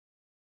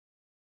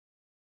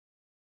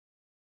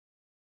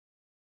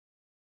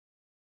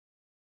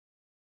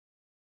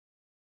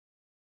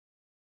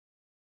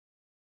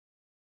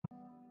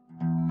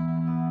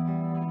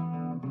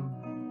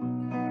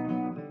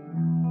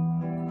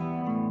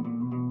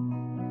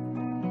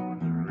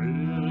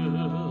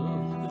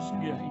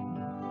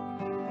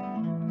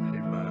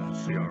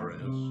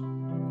CRS.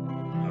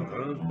 I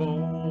was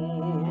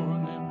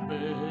born in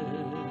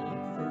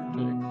Bedford,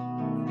 Texas.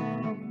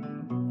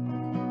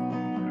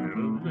 It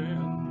has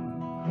been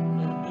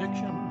the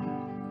addiction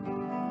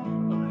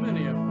of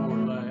many a poor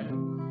lad.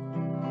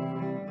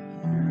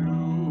 You,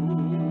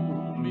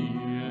 me,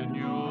 and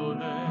your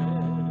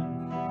dad.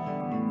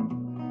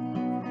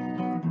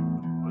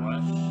 Well, I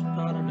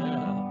started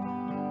out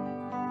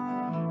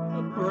a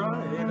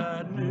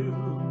bright-eyed new,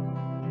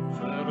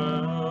 set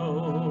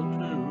out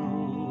to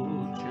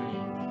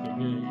change the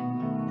game.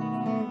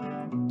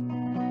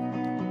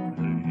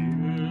 The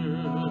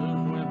years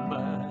went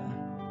by,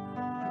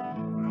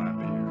 my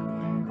beard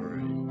went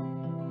gray.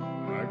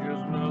 I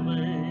guess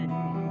nothing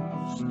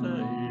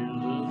stays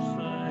the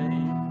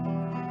same.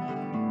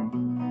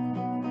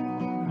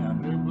 Now,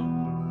 Newman,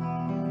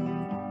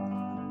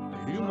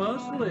 you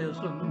must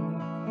listen to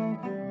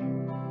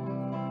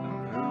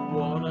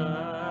what I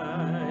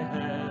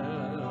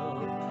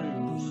have to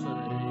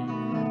say.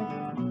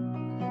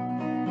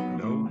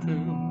 No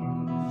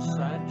tune,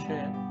 side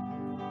chat,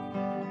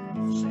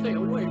 stay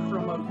away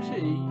from OT.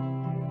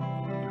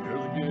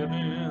 Just get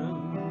in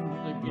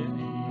the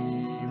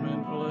game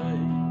and play.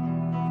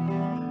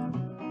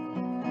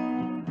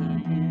 The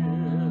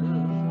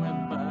years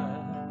went by,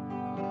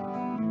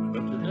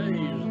 but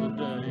today's the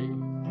day,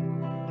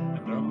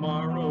 and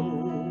tomorrow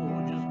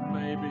just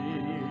maybe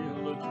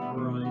looks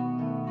bright.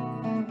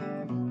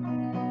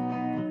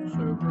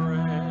 So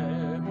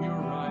grab your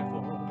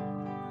rifle,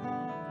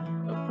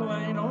 a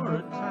plane or a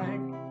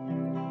tank,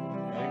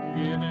 and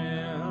get in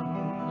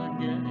the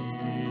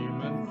game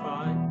and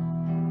fight.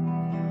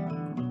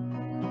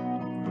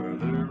 For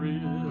there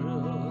is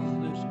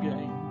this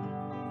game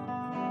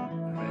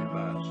made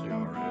by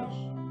CRS.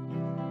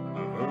 I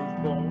was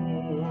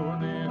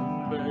born in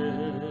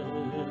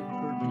Bedford,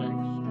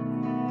 Texas.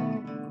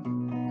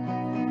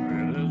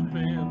 It has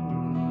been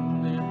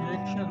the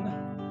addiction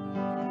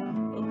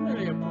of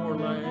many a poor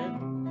lad.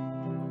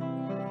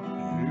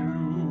 You,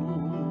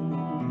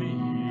 me,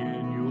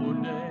 and your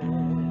dad.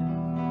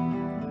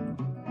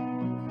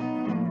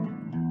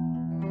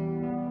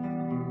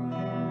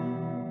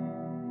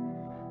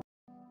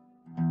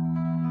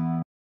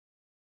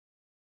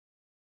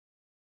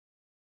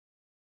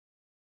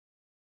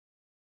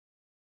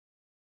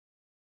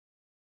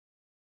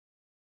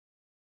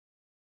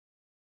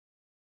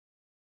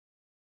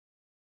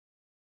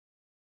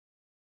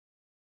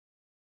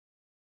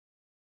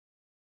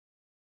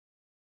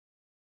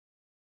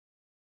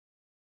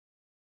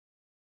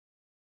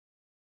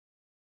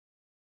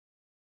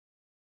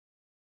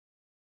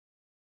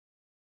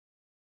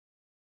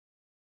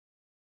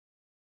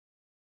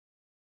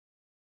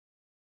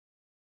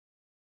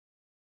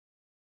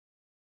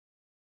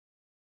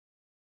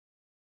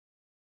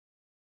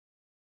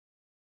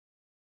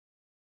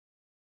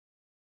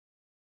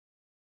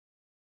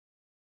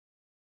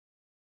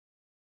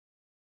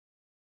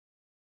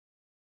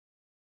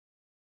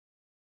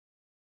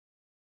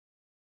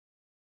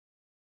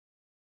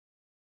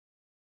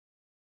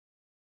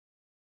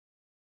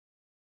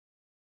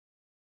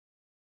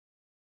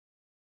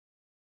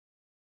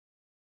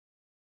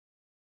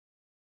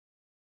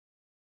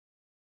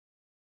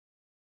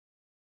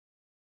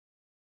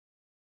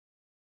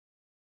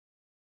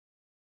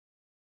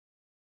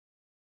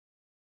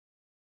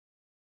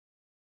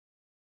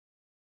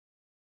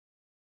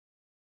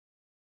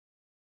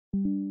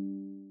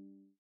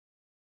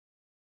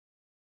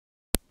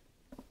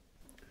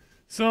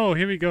 So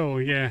here we go.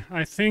 Yeah,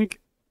 I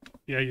think,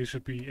 yeah, you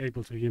should be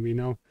able to hear me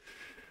now.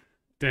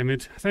 Damn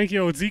it. Thank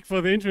you, Zeke,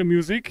 for the intro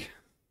music.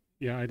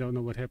 Yeah, I don't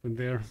know what happened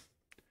there.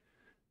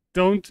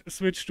 Don't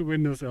switch to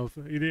Windows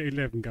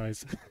 11,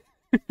 guys.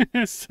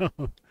 So,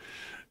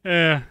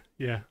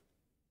 yeah,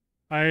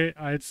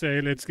 I'd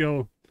say let's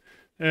go.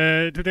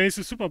 Today's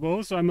the Super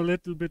Bowl, so I'm a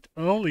little bit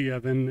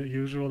earlier than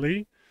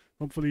usually.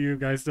 Hopefully you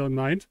guys don't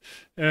mind.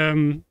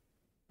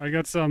 I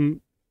got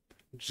some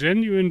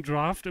genuine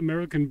draft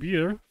American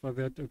beer for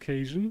that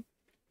occasion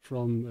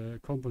from a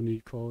company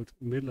called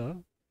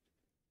Miller.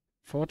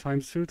 4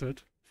 times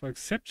filtered for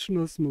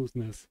exceptional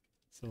smoothness.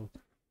 So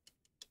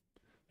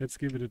let's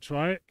give it a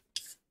try.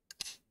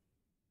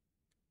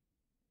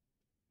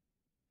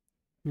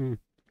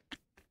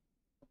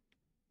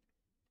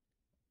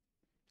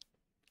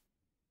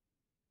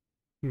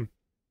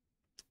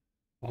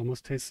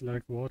 Almost tastes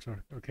like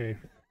water. Okay.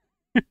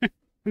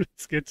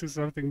 Let's get to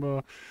something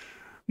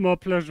more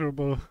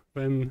pleasurable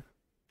than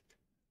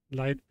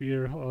light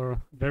beer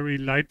or very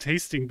light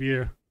tasting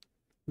beer.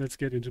 Let's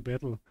get into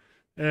battle.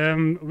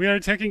 We are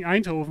attacking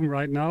Eindhoven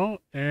right now,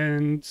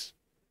 and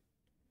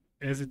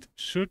as it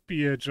should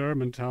be a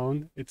German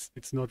town,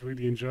 it's not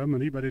really in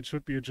Germany, but it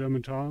should be a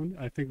German town.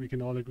 I think we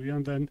can all agree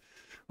on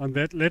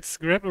that. Let's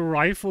grab a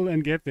rifle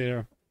and get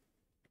there.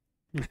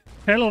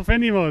 Hello,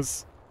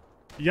 Fenimos.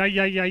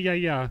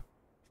 Yeah.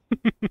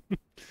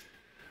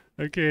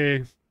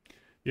 Okay.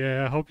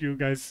 Yeah, I hope you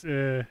guys,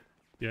 yeah,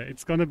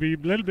 it's gonna be a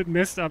little bit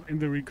messed up in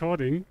the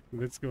recording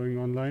that's going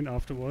online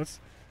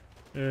afterwards,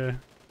 due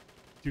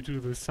to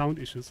the sound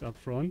issues up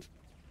front.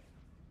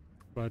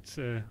 But,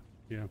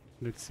 Yeah,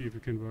 let's see if we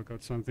can work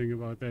out something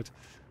about that.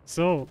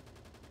 So,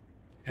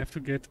 have to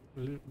get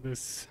the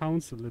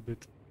sounds a little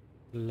bit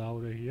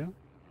louder here.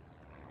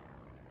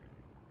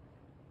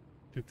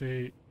 Did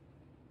they...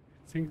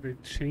 I think they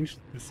changed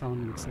the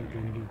sound mix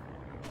again here.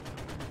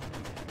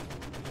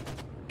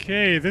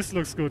 Okay, this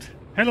looks good.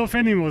 Hello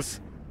Fenimus,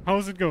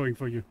 how's it going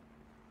for you?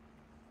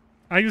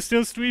 Are you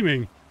still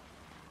streaming?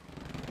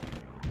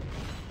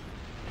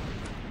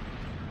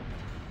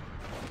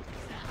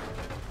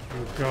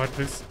 Oh god,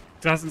 this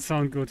doesn't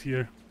sound good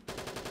here.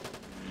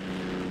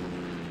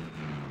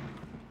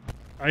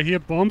 I hear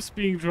bombs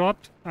being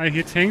dropped. I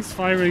hear tanks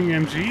firing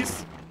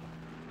MGs.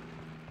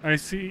 I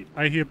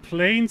hear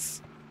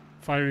planes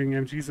firing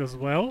MGs as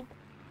well.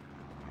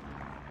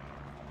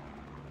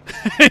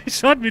 He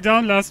shot me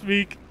down last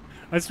week.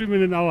 I stream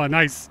in an hour.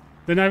 Nice.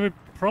 Then I will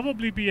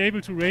probably be able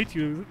to rate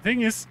you. The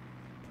thing is,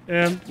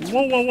 whoa,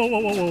 whoa, whoa, whoa,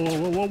 whoa,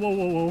 whoa, whoa, whoa,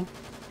 whoa,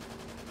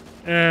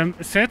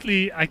 whoa.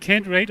 Sadly, I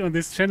can't rate on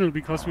this channel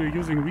because we're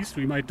using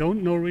Restream. I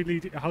don't know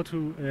really how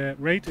to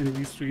rate in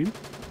Restream.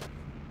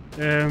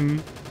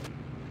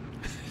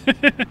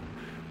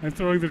 I'm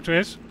throwing the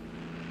trash.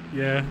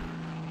 Yeah.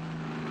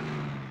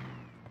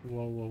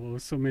 Whoa, whoa, whoa,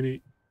 so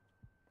many.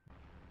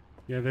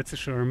 Yeah, that's a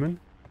Sherman.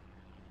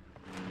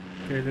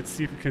 Okay, let's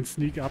see if we can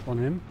sneak up on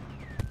him.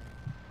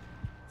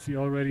 Is he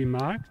already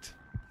marked?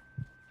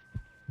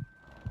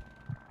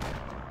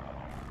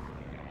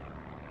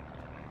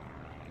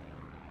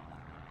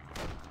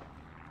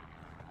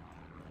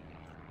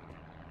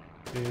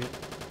 Okay,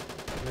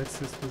 that's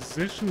his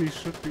position. He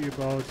should be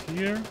about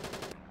here.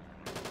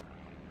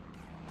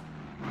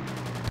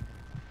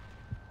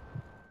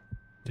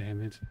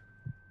 Damn it.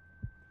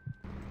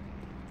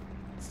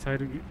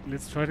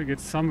 Let's try to get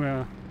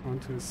somewhere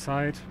onto the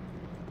side.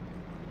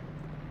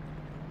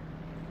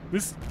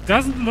 This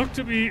doesn't look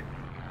to be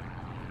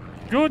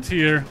good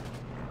here.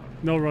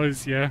 No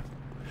rolls, yeah.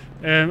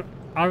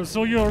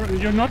 So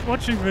you're not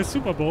watching the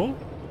Super Bowl?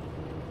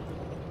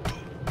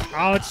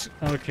 Ouch.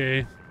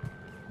 Okay.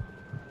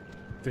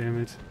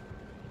 Damn it.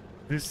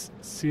 This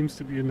seems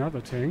to be another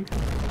tank.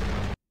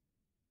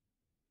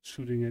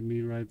 Shooting at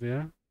me right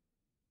there.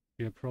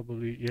 Yeah,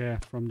 probably. Yeah,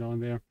 from down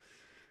there.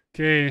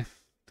 Okay.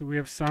 Do we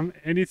have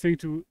anything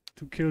to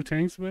kill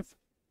tanks with?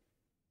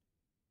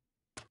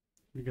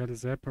 We got a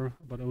zapper,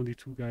 but only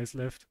 2 guys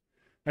left.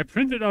 I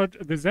printed out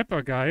the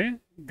zapper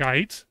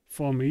guide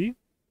for me.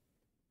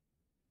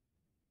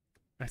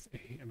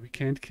 We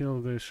can't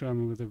kill the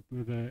Sherman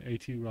with a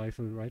AT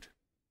rifle, right?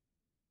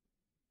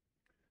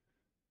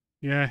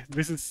 Yeah,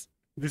 this is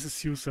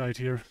suicide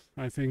here,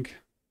 I think.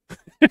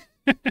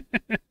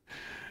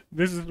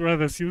 This is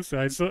rather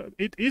suicide. So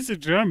it is a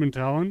German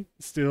town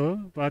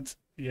still, but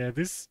yeah,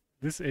 this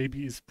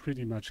AB is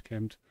pretty much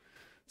camped.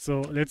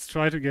 So let's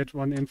try to get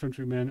one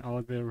infantryman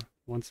out there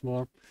once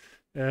more.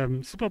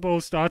 Super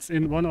Bowl starts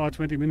in 1 hour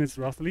 20 minutes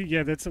roughly.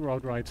 Yeah, that's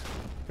about right,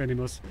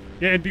 Venimus.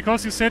 Yeah, and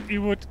because you said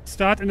you would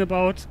start in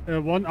about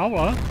 1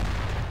 hour,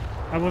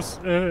 I was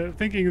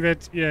thinking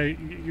that, yeah,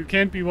 you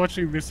can't be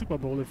watching the Super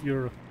Bowl if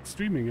you're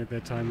streaming at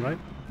that time, right?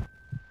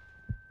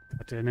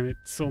 God damn it,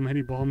 so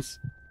many bombs.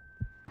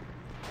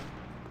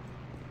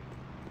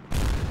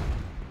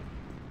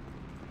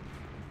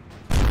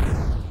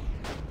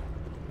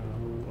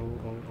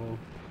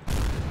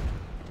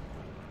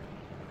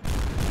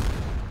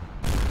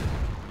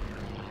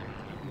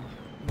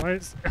 Why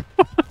is...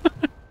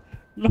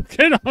 Look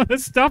at all the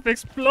stuff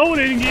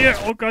exploding here!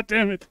 Oh god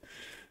damn it!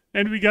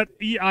 And we got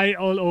EI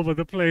all over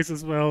the place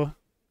as well.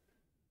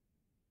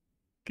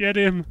 Get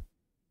him!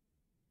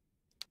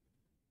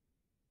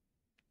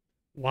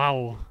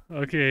 Wow,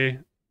 okay.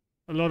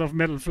 A lot of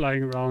metal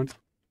flying around.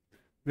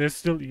 There's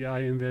still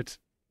EI in that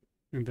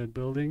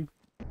building.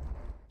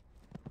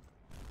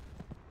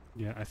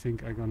 Yeah, I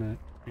think I'm gonna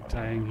be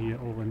dying here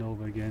over and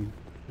over again.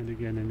 And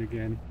again and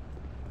again.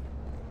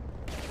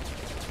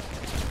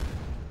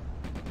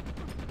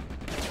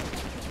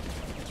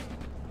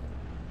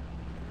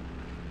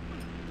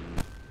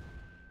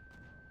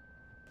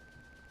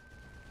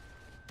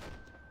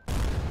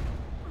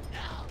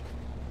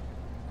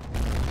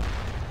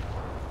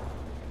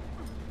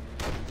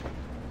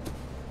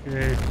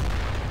 Okay.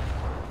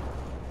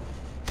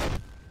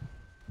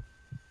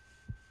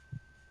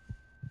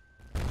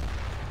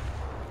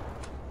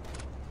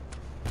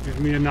 Give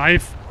me a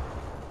knife.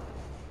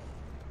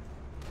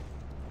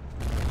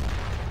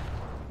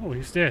 Oh,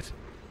 he's dead.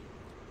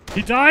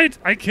 He died!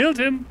 I killed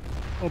him!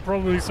 Or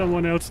probably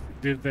someone else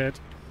did that.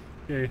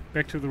 Okay,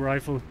 back to the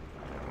rifle.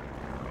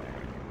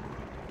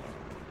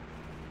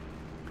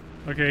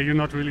 Okay, you're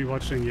not really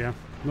watching, yeah.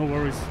 No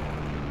worries.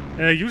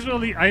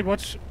 Usually I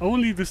watch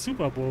only the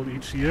Super Bowl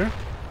each year.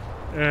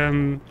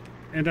 And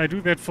I do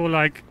that for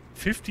like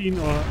 15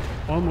 or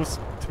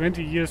almost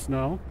 20 years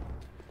now.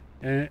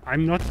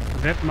 I'm not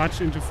that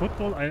much into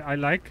football. I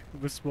like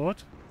the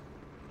sport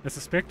as a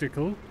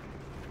spectacle.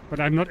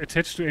 But I'm not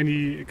attached to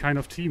any kind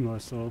of team or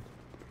so.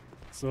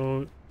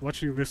 So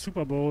watching the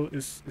Super Bowl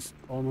is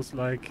almost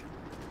like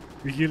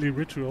a yearly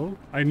ritual.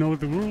 I know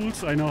the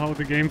rules, I know how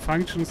the game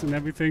functions and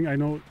everything. I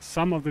know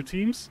some of the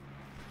teams.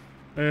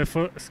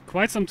 For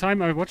quite some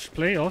time I watched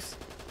playoffs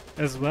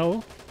as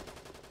well,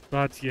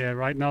 but yeah,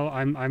 right now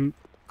I'm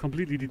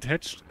completely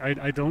detached.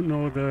 I don't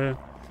know the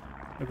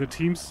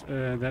teams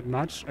that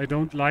much. I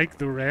don't like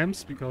the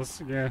Rams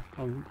because yeah,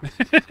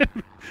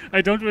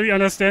 I don't really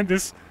understand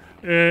this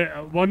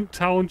one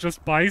town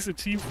just buys a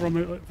team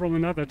from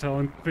another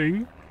town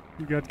thing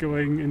you got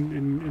going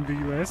in the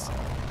US,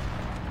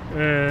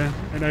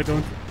 and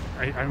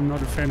I'm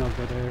not a fan of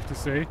that, I have to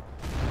say.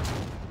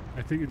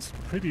 I think it's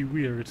pretty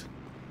weird.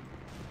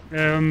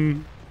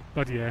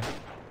 But yeah.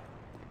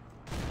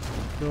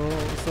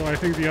 So I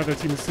think the other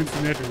team is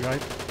Cincinnati,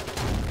 right?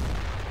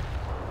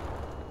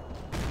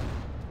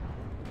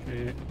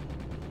 Okay.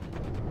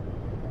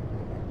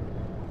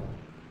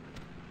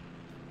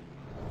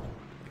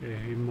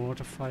 Okay,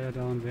 mortar fire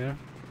down there.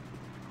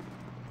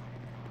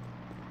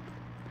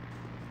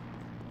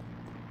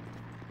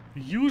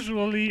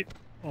 Usually...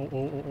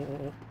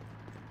 Oh.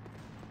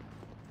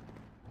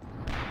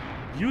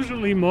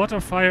 Usually mortar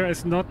fire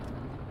is not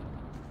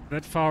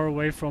that far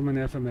away from an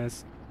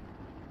FMS.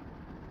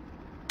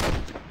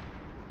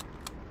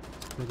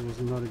 That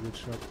was not a good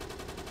shot.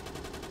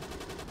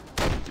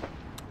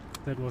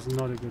 That was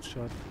not a good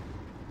shot.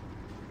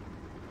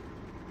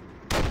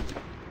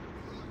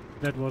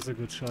 That was a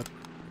good shot.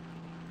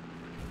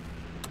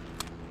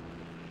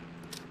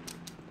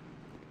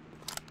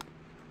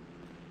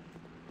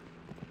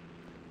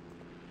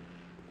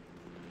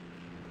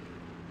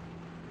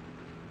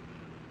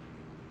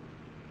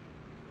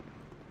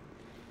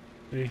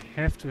 They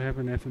have to have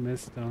an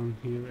FMS down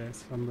here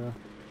as somewhere.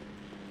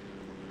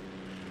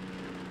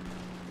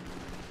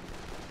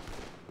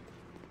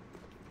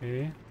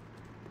 Okay.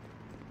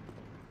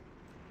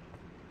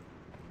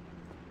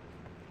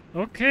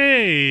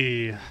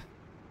 Okay.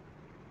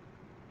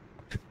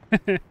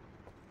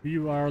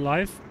 You are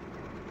alive?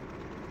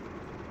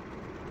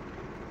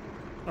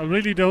 I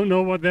really don't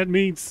know what that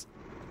means.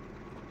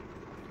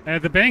 The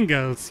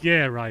Bengals.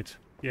 Yeah, right.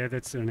 Yeah,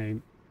 that's their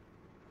name.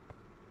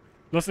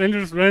 Los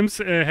Angeles Rams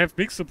have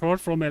big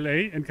support from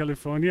LA, and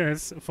California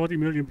has 40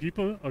 million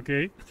people.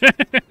 Okay.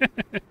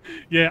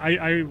 Yeah,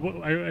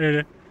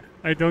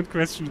 I don't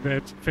question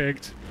that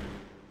fact.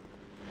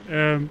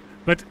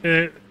 But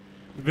the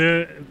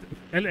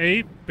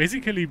LA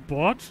basically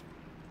bought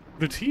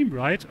the team,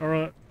 right?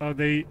 Or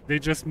they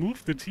just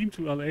moved the team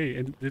to LA,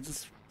 and this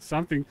is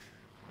something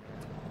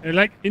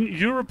like in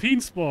European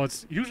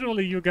sports.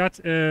 Usually you got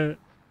look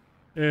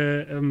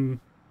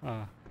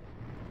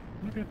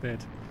at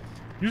that.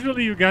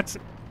 Usually you got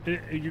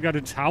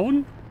a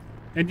town,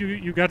 and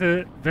you got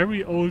a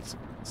very old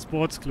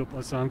sports club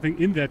or something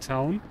in that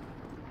town,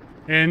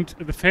 and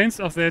the fans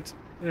of that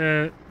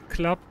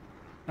club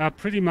are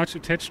pretty much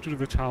attached to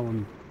the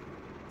town.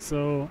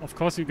 So of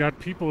course you got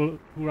people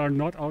who are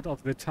not out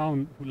of the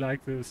town who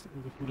like this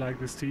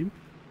team,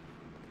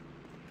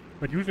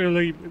 but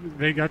usually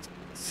they got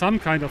some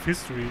kind of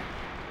history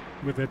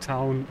with their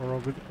town,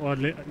 or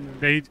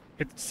they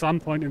at some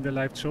point in their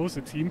life chose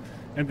a team,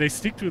 and they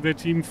stick to their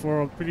team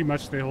for pretty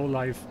much their whole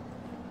life.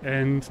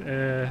 And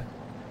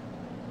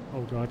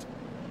oh god,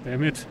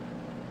 damn it,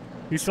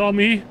 he saw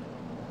me.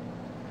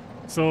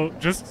 So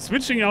just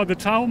switching out the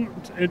town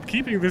and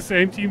keeping the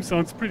same team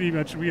sounds pretty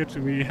much weird to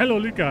me. Hello,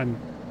 Lucan.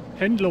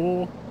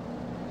 Hello.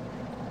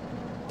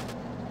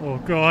 Oh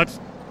god.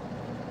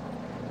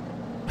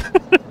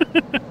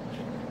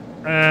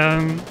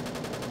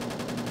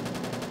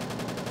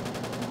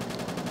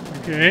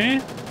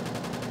 Okay.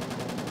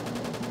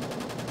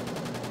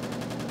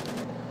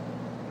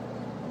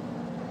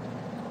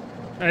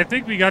 I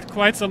think we got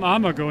quite some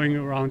armor going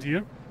around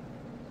here.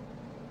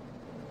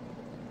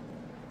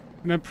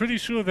 And I'm pretty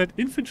sure that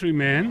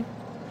infantryman...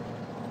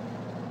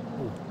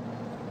 Oh.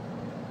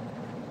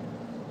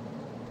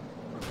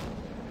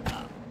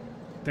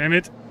 Damn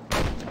it.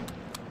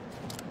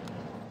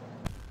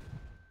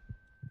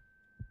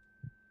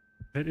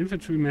 That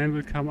infantryman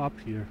will come up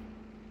here.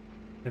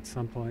 At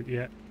some point,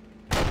 yeah.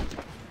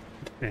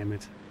 Damn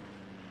it.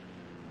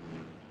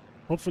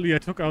 Hopefully I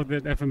took out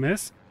that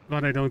FMS,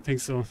 but I don't think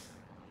so.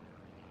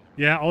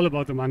 Yeah, all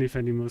about the money,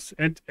 Fendimus.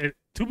 And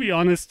to be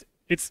honest,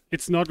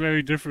 it's not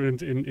very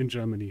different in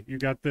Germany. You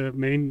got the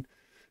main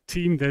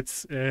team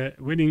that's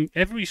winning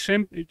every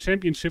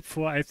championship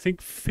for, I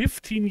think,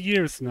 15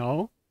 years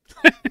now.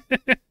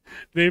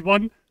 They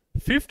won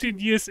 15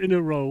 years in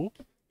a row,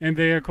 and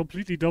they are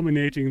completely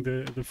dominating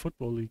the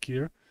football league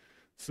here.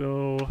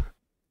 So,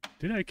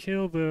 did I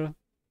kill the...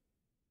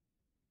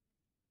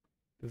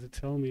 Does it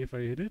tell me if I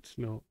hit it?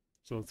 No.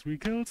 So 3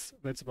 kills,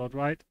 that's about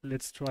right.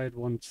 Let's try it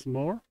once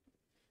more.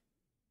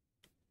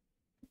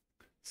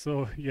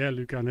 So, yeah,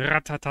 Lucan,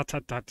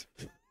 ratatatatat.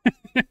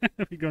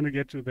 We're gonna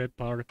get to that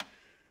part.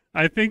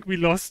 I think we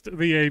lost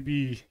the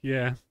AB,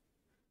 yeah.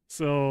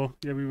 So,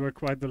 yeah, we were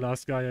quite the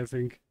last guy, I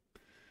think,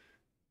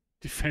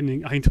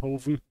 defending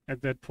Eindhoven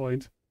at that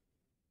point.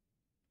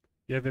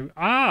 Yeah,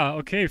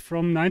 okay,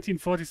 from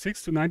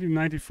 1946 to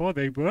 1994,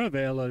 they were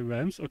the LA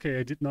Rams. Okay,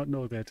 I did not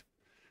know that.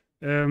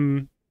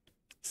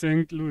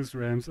 St. Louis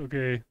Rams,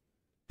 okay.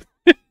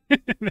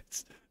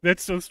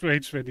 That's so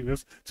strange,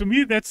 Fediverse. To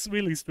me, that's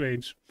really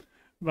strange.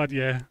 But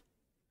yeah,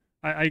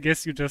 I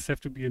guess you just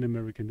have to be an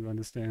American to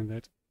understand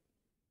that.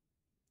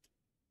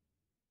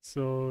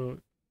 So,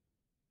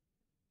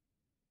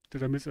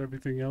 did I miss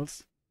everything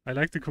else? I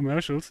like the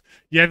commercials.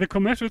 Yeah, the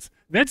commercials,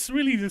 that's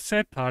really the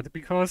sad part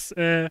because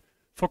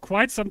for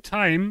quite some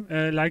time,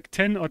 like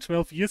 10 or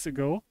 12 years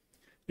ago,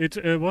 it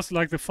was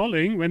like the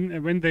following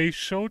when they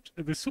showed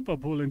the Super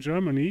Bowl in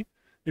Germany.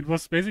 It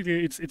was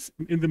basically it's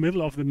in the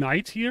middle of the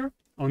night here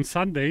on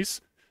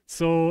Sundays,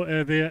 so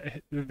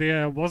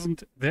there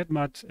wasn't that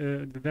much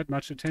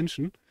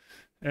attention,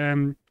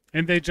 and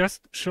they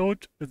just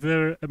showed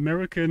the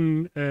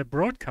American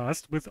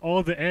broadcast with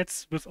all the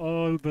ads, with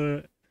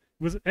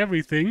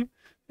everything,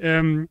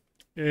 on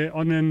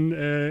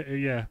an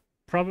yeah.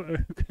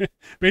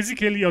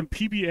 Basically on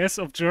PBS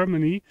of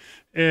Germany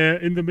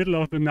in the middle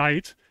of the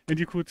night, and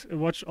you could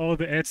watch all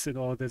the ads and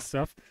all that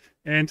stuff.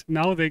 And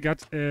now they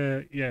got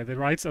yeah, the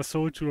rights are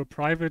sold to a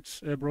private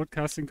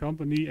broadcasting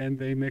company, and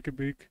they make a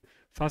big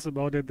fuss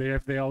about it. They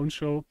have their own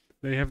show,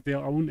 they have their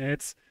own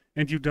ads,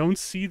 and you don't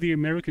see the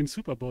American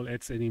Super Bowl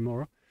ads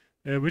anymore,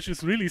 which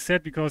is really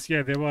sad because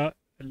yeah, there were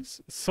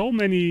so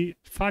many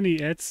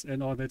funny ads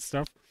and all that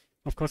stuff.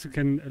 Of course, you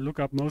can look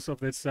up most of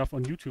that stuff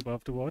on YouTube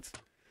afterwards.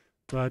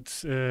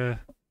 But where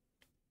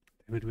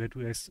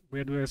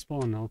do I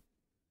spawn now?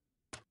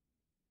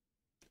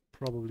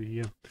 Probably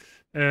here.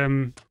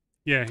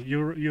 Yeah,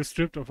 you're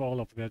stripped of all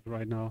of that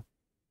right now.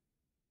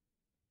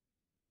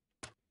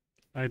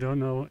 I don't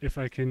know if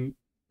I can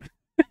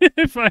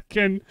if I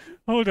can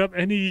hold up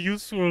any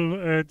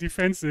useful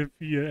defensive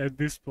here at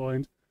this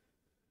point.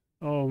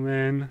 Oh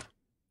man.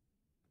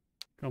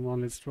 Come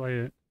on, let's try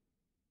it.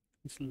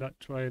 Let's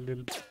try a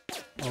little.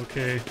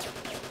 Okay.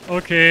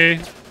 Okay.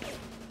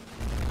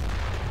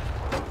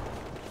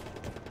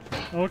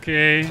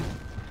 Okay.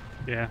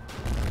 Yeah.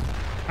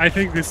 I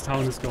think this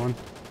town is gone.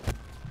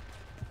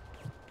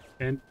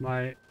 And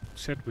my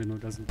chat window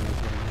doesn't work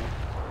right now.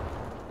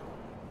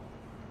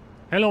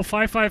 Hello,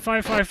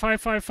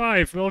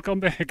 5555555. Welcome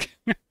back.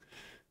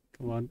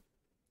 Come on.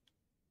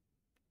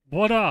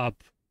 What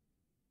up?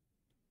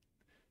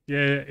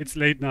 Yeah, it's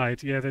late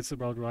night. Yeah, that's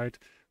about right.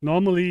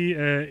 Normally,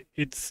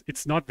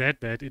 it's not that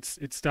bad.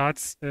 It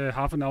starts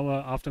half an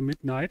hour after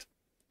midnight.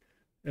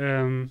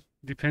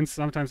 Depends.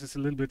 Sometimes it's a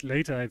little bit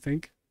later, I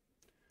think,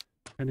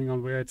 depending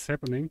on where it's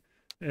happening.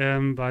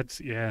 But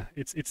yeah,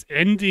 it's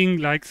ending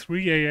like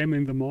 3 a.m.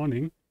 in the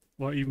morning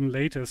or even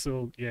later.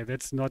 So yeah,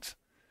 that's not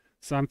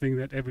something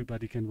that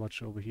everybody can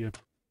watch over here.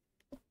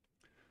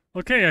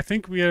 Okay, I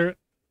think we are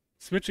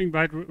switching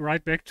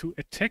right back to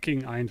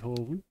attacking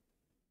Eindhoven.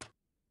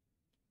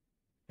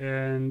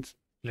 And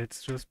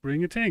let's just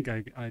bring a tank,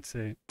 I'd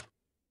say.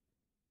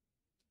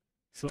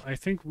 So I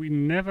think we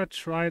never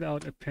tried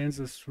out a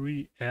Panzer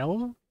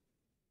IIIL.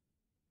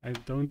 I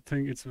don't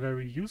think it's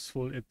very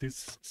useful at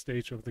this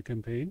stage of the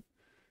campaign.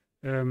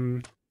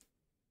 My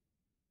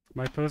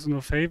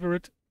personal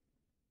favorite,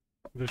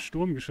 the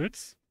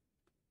Sturmgeschütz.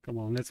 Come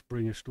on, let's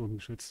bring a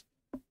Sturmgeschütz.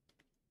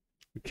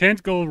 We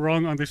can't go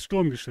wrong on the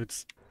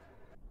Sturmgeschütz.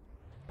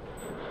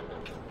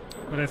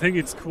 But I think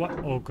it's quite...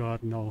 Oh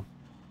god, no.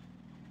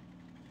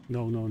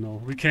 No, no,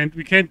 no. We can't...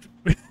 we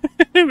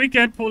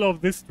can't pull off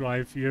this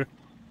drive here.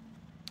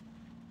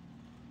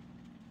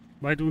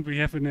 Why don't we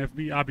have an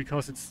FB? Ah,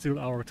 because it's still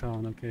our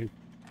town, okay.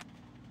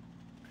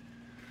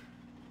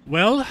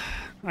 Well,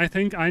 I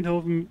think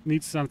Eindhoven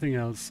needs something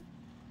else.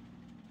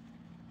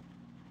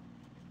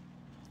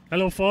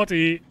 Hello,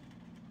 40.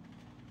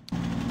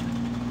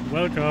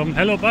 Welcome.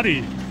 Hello,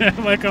 buddy.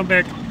 Welcome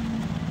back.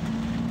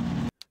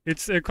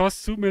 It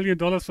costs $2 million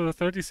for the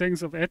 30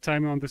 seconds of ad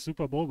time on the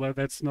Super Bowl. Well,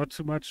 that's not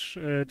too much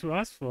to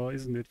ask for,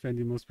 isn't it,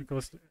 Fendimus?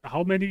 Because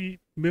how many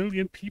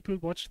million people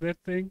watch that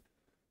thing?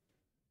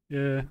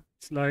 Yeah,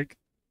 it's like,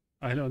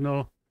 I don't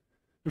know,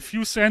 a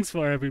few cents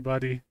for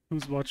everybody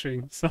who's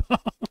watching. So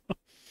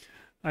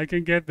I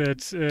can get that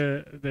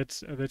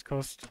that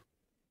cost.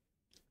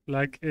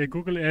 Like a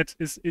Google ad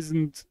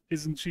isn't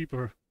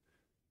cheaper.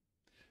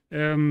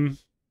 Oh,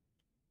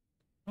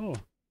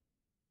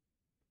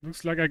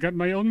 looks like I got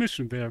my own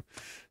mission there.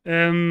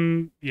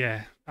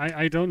 Yeah,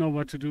 I don't know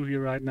what to do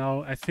here right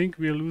now. I think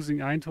we're losing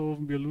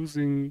Eindhoven. We're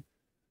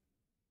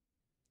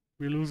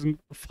losing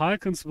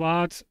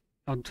Falkenswart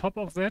on top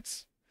of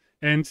that.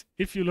 And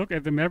if you look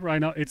at the map right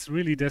now, it's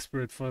really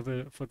desperate for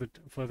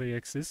the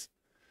Axis.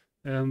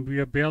 We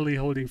are barely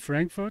holding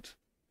Frankfurt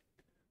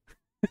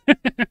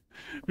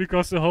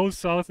because the whole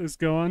south is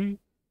gone,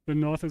 the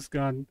north is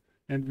gone,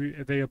 and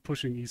they are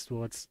pushing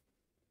eastwards,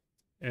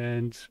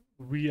 and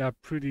we are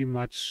pretty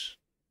much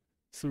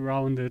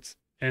surrounded,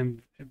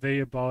 and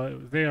they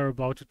are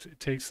about to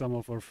take some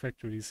of our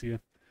factories here.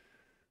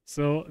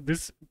 So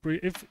this,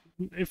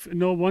 if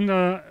no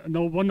wonder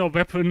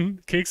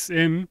weapon kicks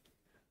in,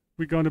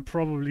 we're gonna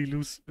probably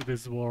lose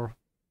this war.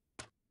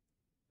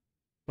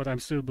 But I'm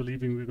still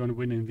believing we're gonna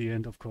win in the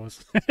end, of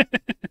course.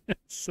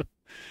 So,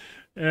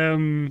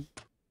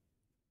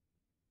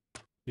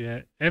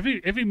 yeah,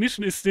 every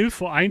mission is still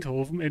for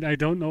Eindhoven, and I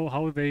don't know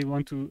how they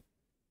want to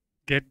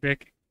get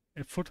back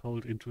a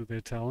foothold into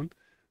their town.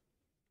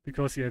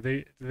 Because yeah,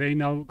 they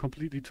now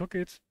completely took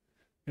it.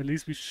 At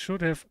least we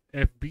should have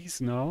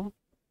FBs now.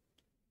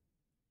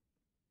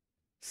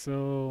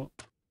 So,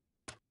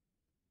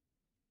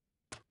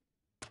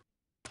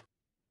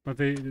 but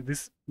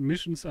these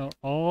missions are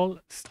all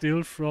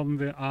still from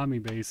the army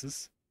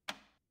bases.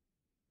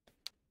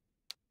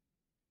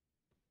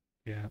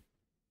 Yeah.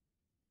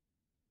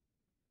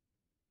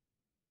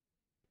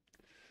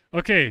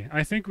 Okay,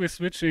 I think we're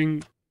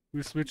switching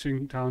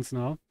towns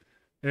now.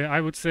 I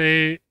would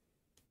say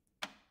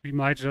we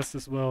might just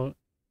as well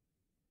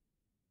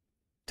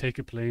take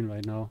a plane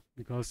right now,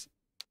 because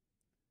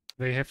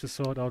they have to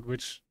sort out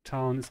which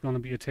town is going to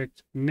be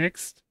attacked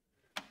next.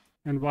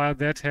 And while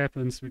that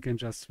happens, we can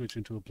just switch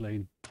into a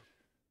plane.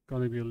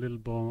 Gonna be a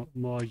little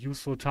more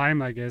useful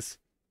time, I guess.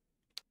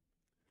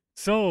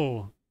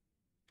 So,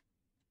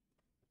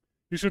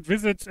 you should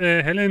visit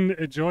Helen,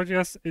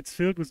 Georgia. It's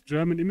filled with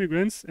German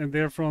immigrants, and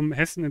they're from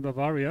Hessen and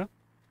Bavaria.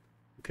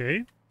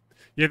 Okay.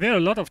 Yeah, there are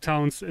a lot of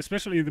towns,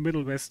 especially in the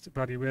Middle West,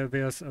 buddy, where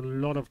there's a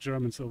lot of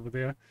Germans over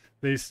there.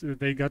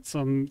 They got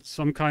some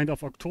kind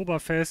of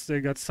Oktoberfest.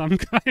 They got some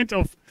kind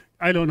of,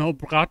 I don't know,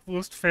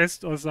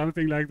 Bratwurstfest or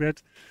something like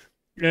that.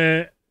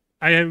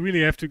 I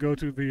really have to go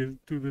to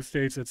the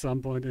States at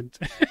some point and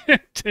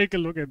take a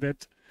look at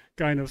that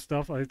kind of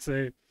stuff, I'd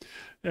say.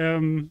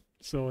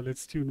 So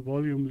let's tune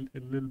volume a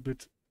little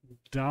bit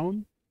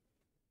down,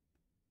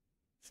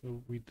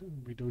 so we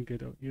don't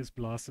get our ears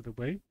blasted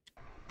away.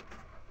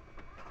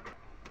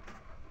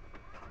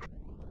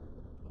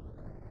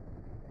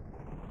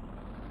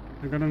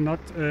 I'm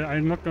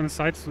not gonna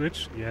side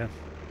switch. Yeah.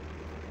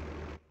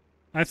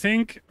 I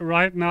think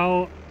right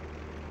now,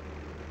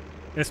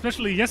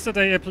 especially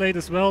yesterday I played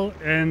as well,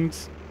 and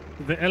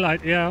the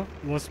Allied air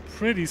was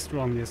pretty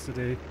strong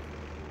yesterday.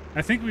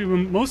 I think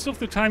most of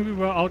the time we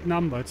were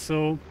outnumbered,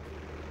 so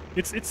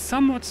it's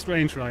somewhat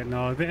strange right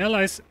now. The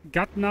Allies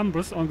got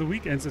numbers on the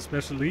weekends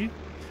especially,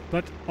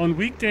 but on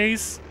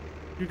weekdays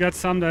you got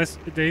some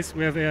days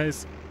where there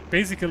is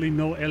basically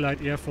no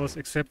Allied air force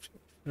except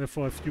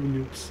for a few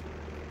nukes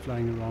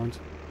flying around.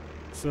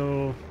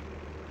 So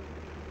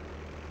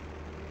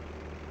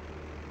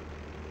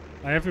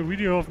I have a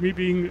video of me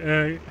being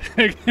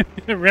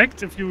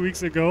wrecked a few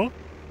weeks ago.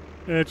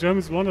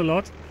 Germans won a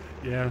lot.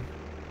 Yeah,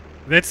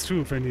 that's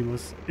true,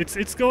 Fendimus.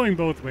 It's going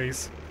both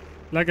ways.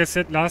 Like I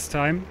said last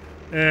time,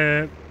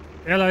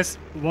 Allies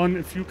won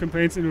a few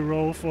campaigns in a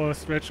row for a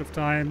stretch of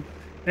time.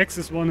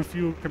 Axis won a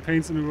few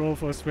campaigns in a row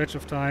for a stretch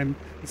of time.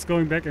 It's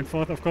going back and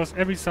forth. Of course,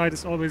 every side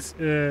is always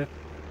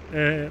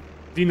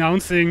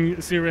denouncing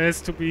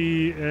CRS to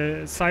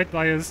be side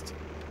biased,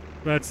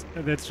 but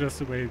that's just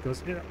the way it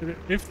goes.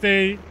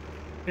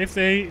 If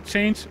they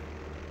change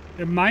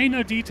a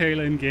minor detail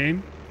in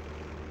game,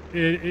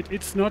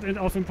 it's not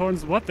of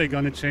importance what they're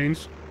gonna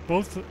change.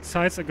 Both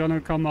sides are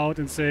gonna come out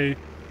and say,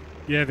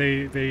 yeah,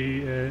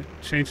 they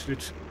changed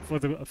it for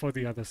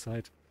the other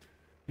side,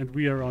 and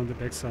we are on the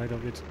back side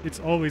of it. It's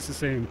always the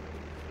same.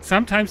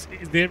 Sometimes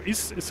there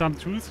is some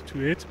truth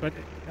to it, but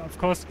of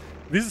course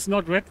this is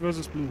not red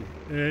versus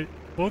blue.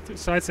 Both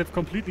sides have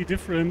completely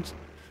different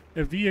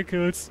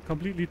vehicles,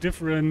 completely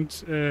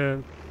different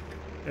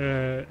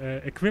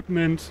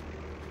equipment,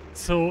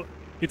 so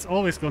it's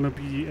always gonna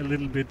be a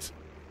little bit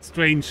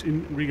strange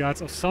in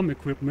regards of some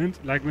equipment.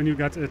 Like when you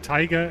got a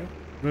Tiger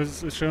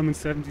versus a Sherman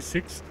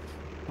 76,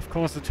 of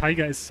course the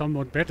Tiger is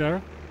somewhat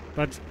better,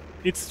 but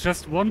it's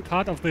just one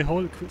part of the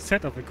whole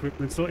set of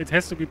equipment, so it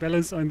has to be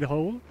balanced on the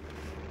whole.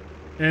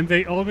 And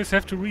they always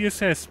have to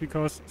reassess,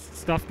 because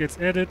stuff gets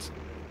added,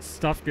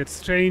 stuff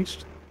gets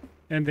changed,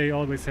 and they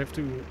always have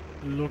to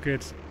look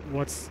at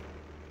what's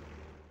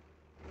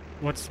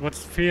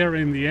fair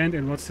in the end,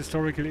 and what's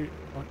historically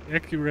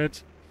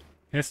accurate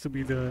has to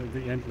be the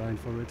end line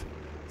for it.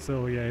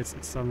 So yeah, it's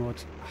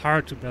somewhat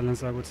hard to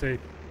balance, I would say.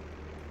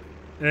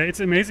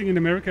 It's amazing in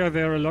America.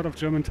 There are a lot of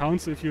German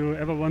towns. If you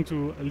ever want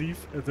to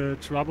leave the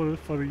trouble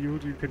for the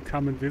youth, you can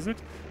come and visit.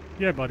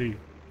 Yeah, buddy,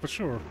 for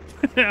sure.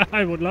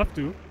 I would love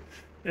to,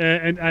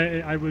 and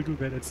I will do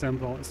that at some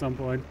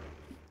point.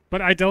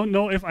 But I don't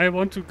know if I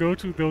want to go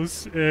to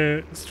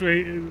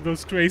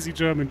those crazy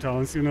German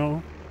towns, you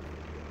know.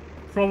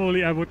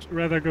 Probably I would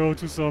rather go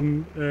to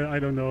some I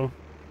don't know,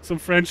 some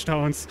French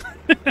towns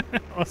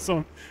or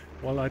some.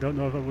 Well, I don't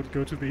know if I would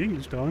go to the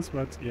English towns,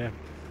 but yeah.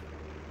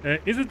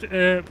 Is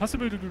it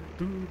possible to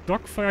do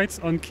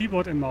dogfights on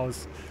keyboard and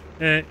mouse?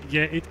 Yeah,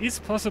 it is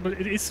possible.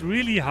 It is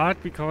really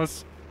hard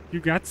because you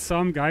got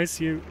some guys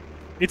here.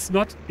 It's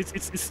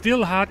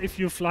still hard if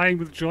you're flying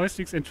with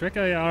joysticks and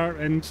tracker AR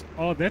and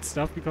all that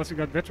stuff, because you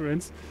got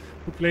veterans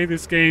who play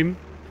this game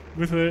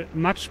with a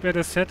much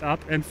better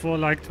setup and for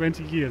like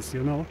 20 years,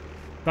 you know.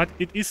 But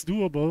it is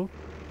doable.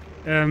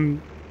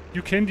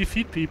 You can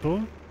defeat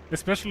people,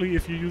 especially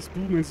if you use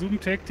boom and zoom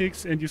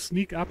tactics and you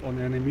sneak up on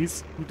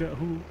enemies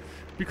who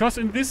because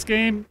in this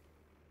game,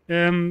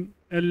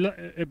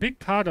 a big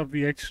part of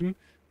the action,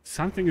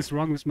 something is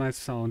wrong with my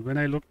sound. When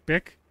I look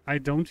back, I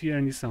don't hear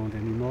any sound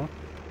anymore.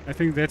 I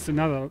think that's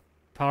another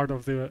part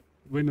of the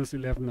Windows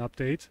 11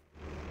 update.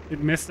 it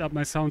messed up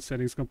my sound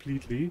settings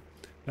completely.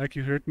 Like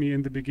you heard me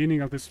in the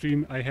beginning of the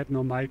stream, I had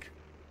no mic.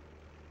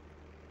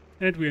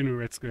 And we're in a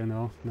red square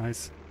now.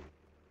 Nice.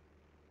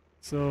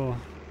 So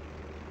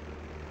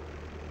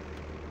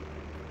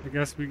I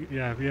guess we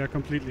are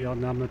completely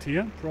outnumbered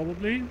here,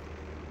 probably.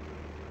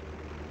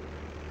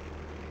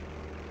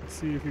 Let's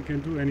see if we can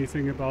do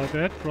anything about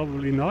that.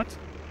 Probably not.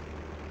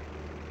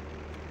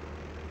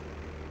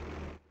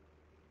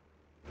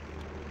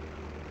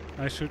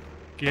 I should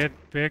get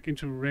back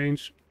into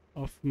range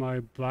of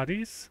my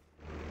buddies.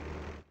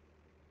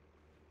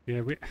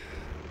 Yeah,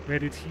 where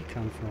did he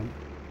come from?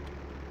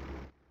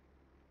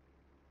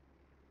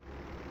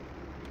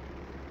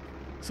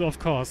 So of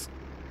course,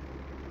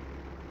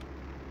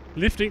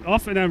 lifting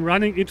off and I'm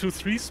running into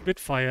 3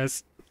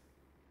 Spitfires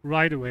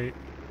right away.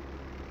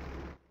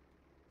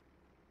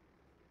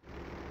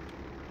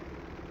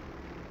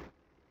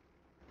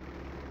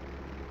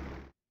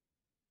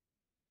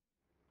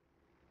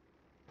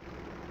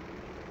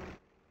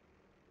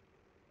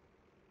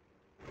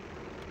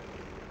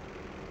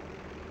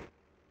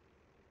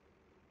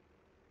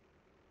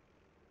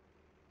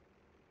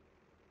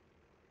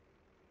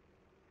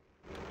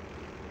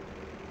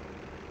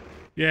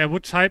 Yeah, I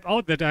would type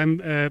out that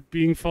I'm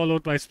being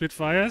followed by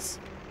Spitfires,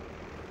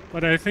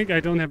 but I think I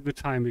don't have the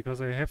time because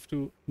I have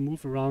to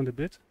move around a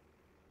bit.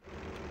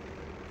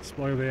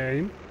 Spoil their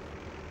aim.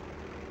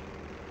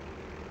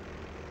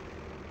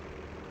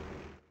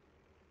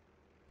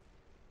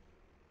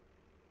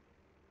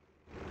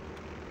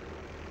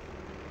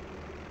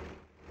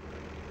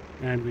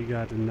 And we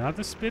got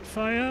another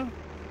Spitfire.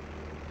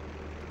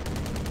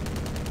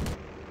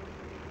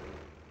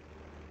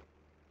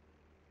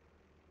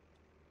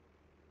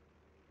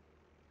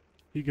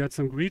 He got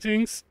some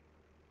greetings.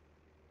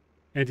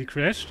 And he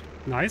crashed.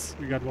 Nice,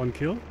 we got 1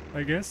 kill,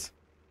 I guess.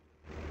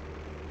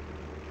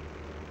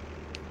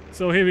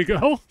 So here we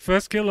go.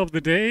 First kill of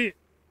the day.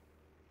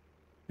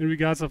 In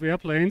regards of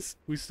airplanes.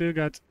 We still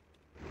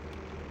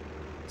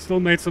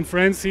made some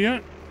friends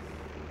here.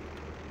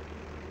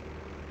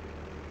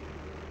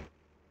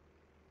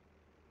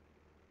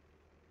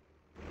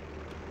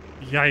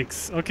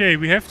 Yikes. Okay,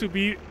 we have to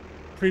be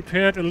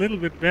prepared a little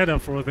bit better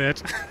for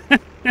that.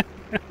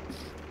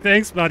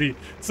 Thanks, buddy.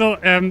 So,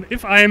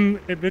 if I'm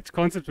a bit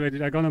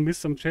concentrated, I'm gonna miss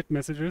some chat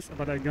messages,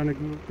 but I'm gonna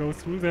go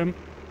through them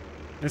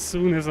as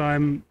soon as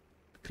I'm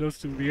close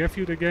to the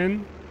airfield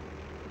again.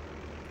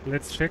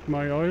 Let's check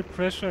my oil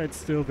pressure. It's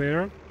still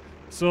there.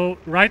 So,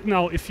 right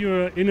now, if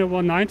you're in a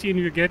 190 and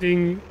you're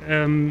getting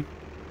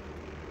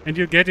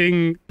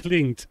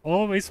plinked,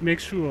 always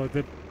make sure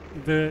that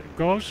the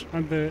gauge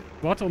on the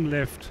bottom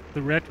left,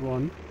 the red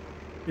one,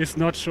 is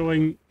not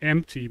showing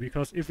empty,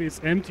 because if it's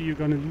empty, you're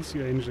gonna lose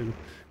your engine.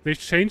 They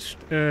changed,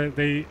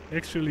 they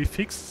actually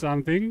fixed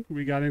something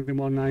regarding the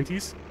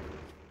 190s,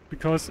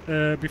 because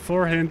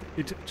beforehand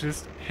it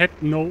just had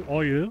no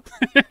oil.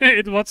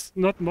 It was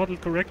not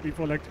modeled correctly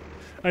for like,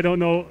 I don't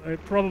know,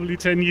 probably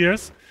 10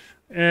 years.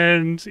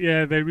 And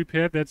yeah, they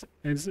repaired that,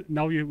 and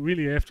now you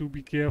really have to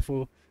be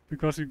careful,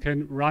 because you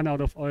can run out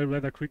of oil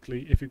rather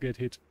quickly if you get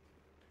hit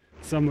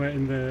somewhere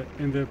in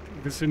the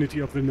vicinity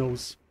of the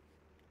nose.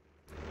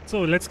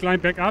 So let's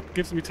climb back up.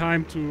 Gives me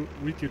time to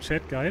read your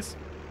chat, guys.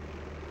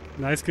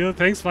 Nice kill.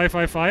 Thanks,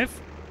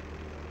 555.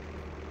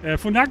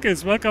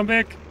 Funakis, welcome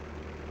back.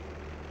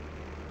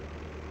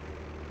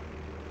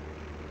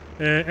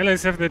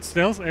 Allies have that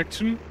stealth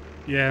action.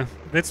 Yeah,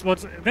 that's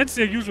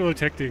their usual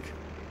tactic.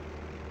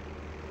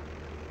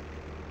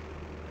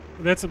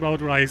 That's about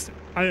right.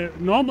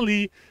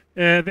 Normally,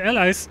 the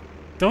Allies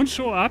don't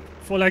show up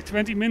for like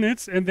 20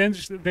 minutes, and then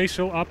they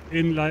show up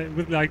in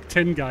with like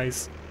 10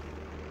 guys.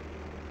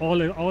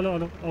 All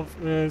out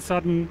of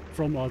sudden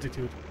from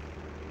altitude.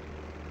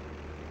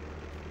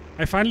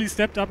 I finally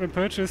stepped up and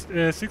purchased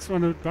a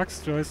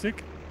 $600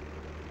 joystick,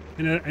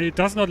 and it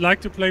does not like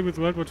to play with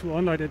World War II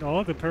Online at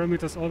all. The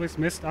parameters always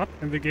messed up,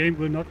 and the game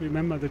will not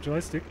remember the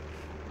joystick.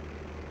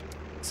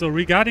 So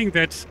regarding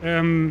that,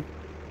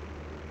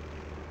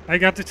 I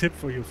got the tip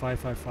for you,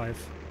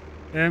 555.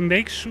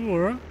 Make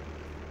sure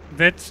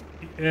that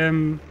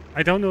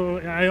I don't know.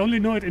 I only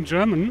know it in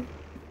German.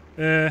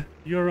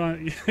 You're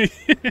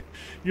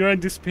in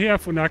despair,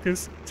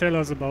 Funakis. Tell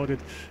us about it.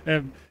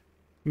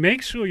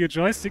 Make sure your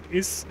joystick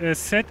is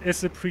set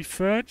as a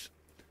preferred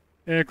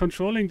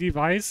controlling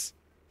device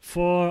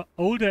for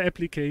older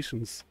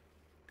applications,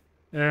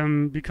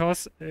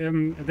 because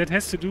that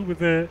has to do with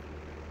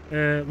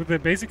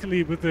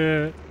basically with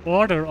the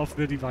order of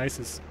the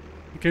devices.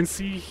 You can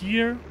see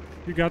here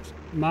you got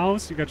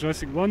mouse, you got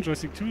joystick 1,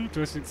 joystick 2,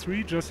 joystick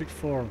 3, joystick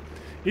 4.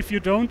 If you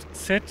don't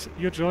set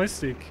your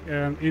joystick,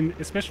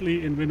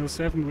 especially in Windows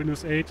 7,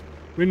 Windows 8,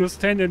 Windows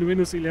 10 and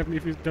Windows 11,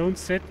 if you don't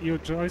set your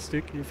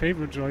joystick, your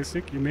favorite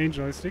joystick, your main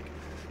joystick,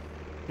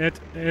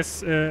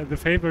 as the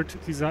favorite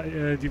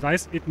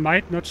device, it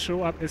might not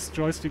show up as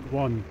joystick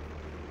 1.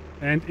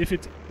 And if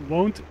it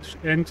won't,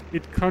 and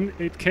it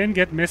can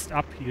get messed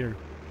up here.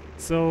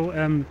 So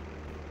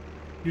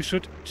you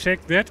should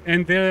check that,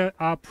 and there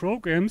are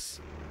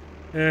programs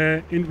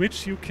in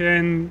which you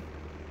can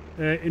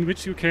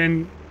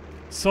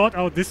sort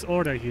out this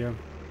order here,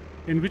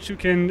 in which you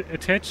can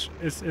attach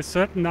a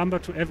certain number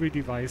to every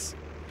device.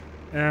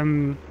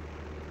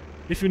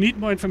 If you need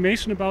more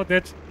information about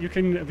that, you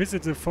can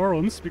visit the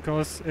forums,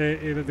 because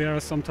there are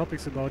some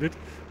topics about it,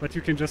 but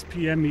you can just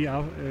PM me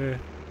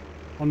on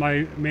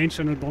my main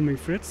channel, Bombing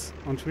Fritz,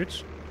 on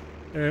Twitch,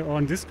 or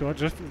on Discord.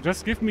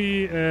 Just give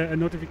me a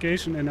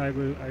notification and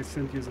I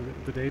send you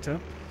the data,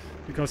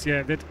 because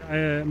yeah,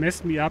 that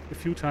messed me up a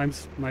few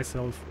times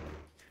myself.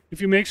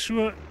 If you make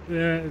sure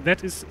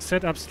that is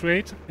set up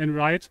straight and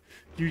right,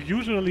 you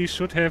usually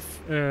should have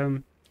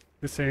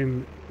the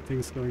same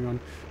things going on.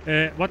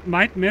 What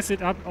might mess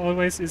it up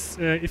always is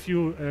if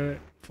you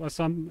for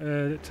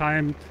some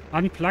time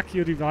unplug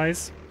your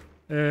device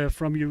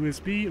from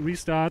USB,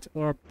 restart,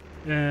 or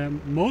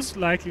most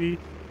likely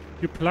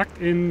you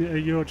plugged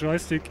in your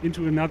joystick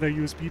into another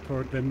USB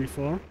port than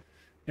before,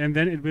 and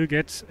then it will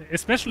get,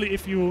 especially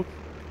if you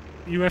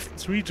have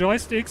 3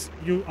 joysticks,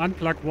 you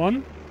unplug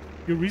one,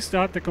 you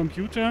restart the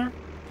computer,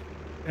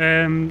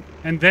 and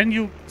then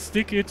you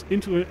stick it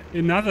into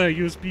another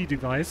USB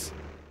device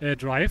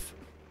drive.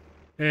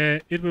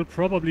 It will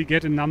probably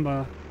get a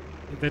number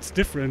that's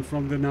different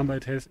from the number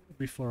it has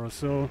before.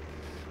 So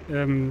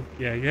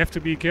yeah, you have to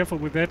be careful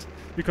with that,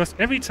 because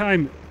every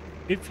time,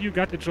 if you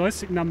got a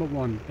joystick number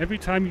 1, every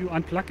time you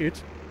unplug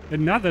it,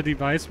 another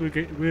device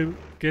will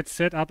get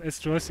set up as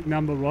joystick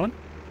number 1,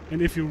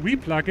 and if you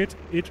replug it,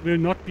 it will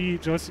not be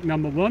joystick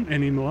number 1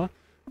 anymore,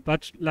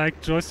 but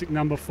like joystick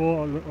number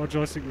 4 or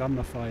joystick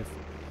number 5.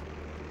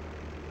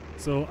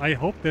 So I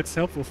hope that's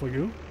helpful for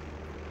you.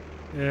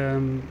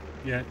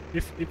 Yeah,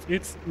 if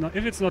it's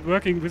not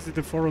working, visit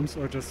the forums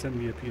or just send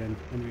me a PN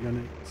and we're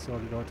gonna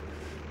sort it out.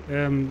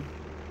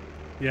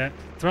 Yeah,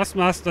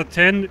 Thrustmaster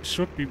 10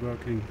 should be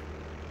working,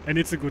 and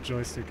it's a good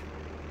joystick.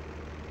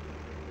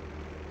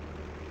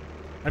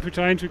 I've been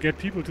trying to get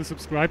people to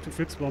subscribe to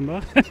Fritz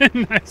Bomber.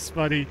 Nice,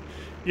 buddy.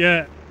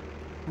 Yeah,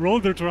 roll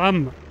the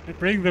drum and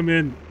bring them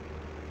in.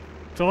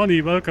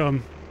 Tawny,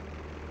 welcome.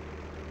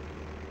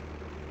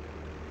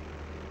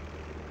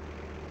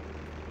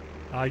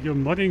 Are you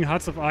modding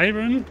Hearts of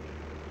Iron?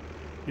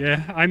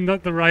 Yeah, I'm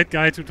not the right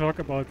guy to talk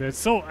about that.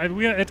 So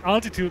we are at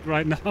altitude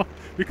right now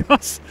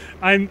because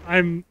I'm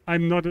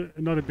not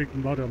a big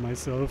modder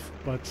myself,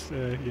 but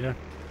yeah.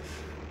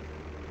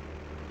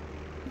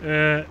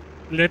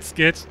 Let's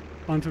get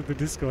onto the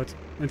Discord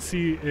and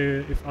see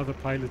if other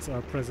pilots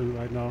are present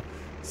right now.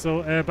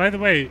 So by the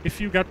way,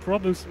 if you got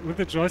problems with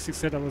the joystick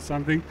setup or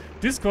something,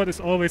 Discord is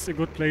always a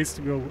good place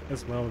to go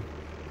as well.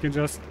 You can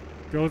just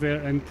go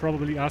there and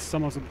probably ask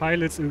some of the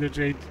pilots in the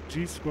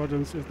JG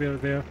squadrons if they're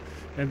there,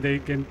 and they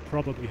can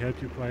probably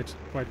help you quite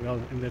well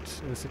in that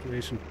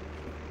situation.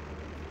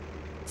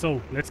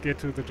 So let's get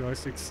to the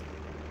joysticks.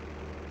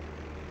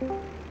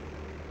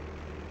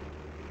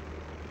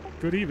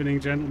 Good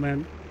evening,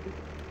 gentlemen.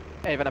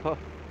 Hey, Vanapo.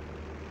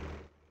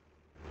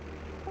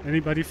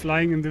 Anybody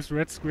flying in this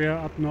red square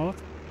up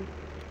north?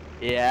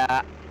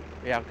 Yeah,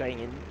 we are going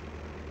in.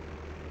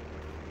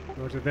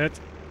 Roger that.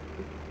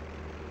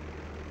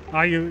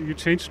 Ah, you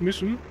changed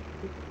mission?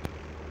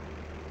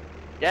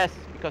 Yes,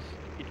 because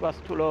it was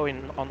too low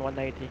on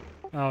 180.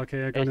 Ah,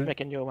 okay, Let's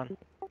make a new one.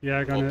 Yeah,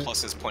 I'm gonna...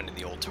 plus is pointing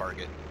the old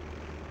target.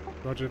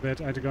 Roger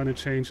that, I'm gonna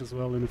change as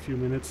well in a few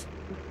minutes.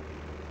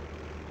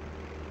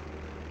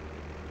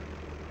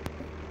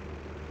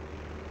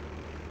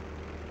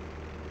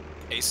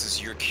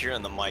 Aces, you're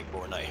hearing the mic,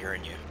 but we're not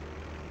hearing you.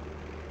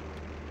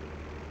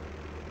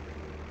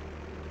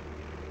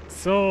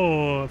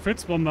 So,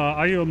 Fritz Bomber,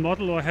 are you a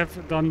model or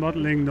have done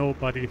modeling? No,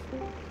 buddy.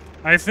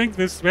 I think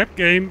this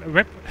webcam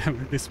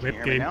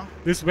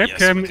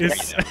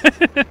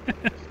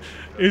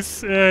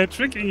is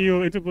tricking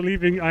you into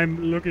believing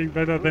I'm looking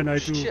better than I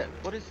do. Shit,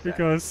 what is that?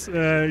 Because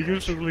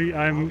usually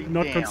I'm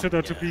not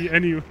considered to be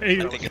anyway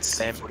I think it's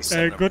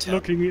good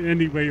looking in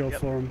any way or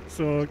form.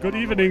 So, good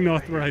evening,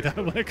 North Rider.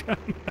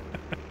 Welcome.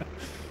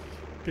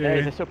 There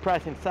is a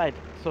surprise inside,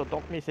 so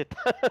don't miss it.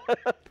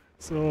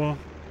 So,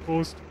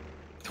 post.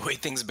 The way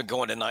things have been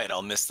going tonight,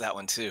 I'll miss that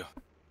one too.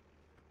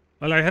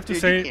 Well, I have to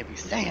say, you can't be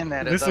saying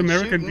that this as I'm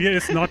American shooting. beer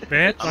is not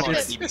bad, I'm but on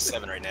it's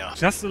DB7 right now.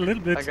 just a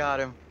little bit. I got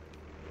him.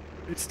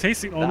 It's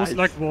tasting almost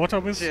like water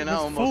with Shit, I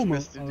almost foam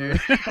missed it, dude.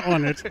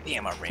 on it,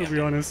 Damn, I to ran. be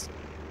honest.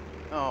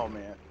 Oh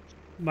man,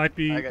 Might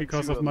be I got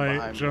because two of of them my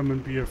behind me. German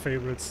beer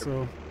favorites,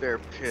 so they're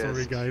pissed.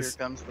 sorry guys.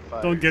 Here comes the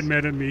fire. Don't get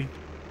mad at me.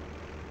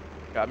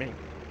 I mean,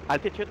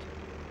 altitude?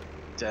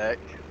 Deck.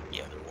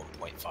 Yeah, they're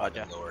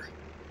 1.5 and lower.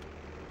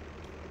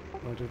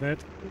 Roger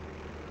that.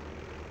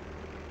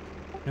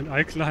 And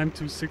I climbed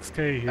to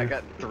 6K here. I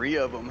got 3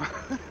 of them.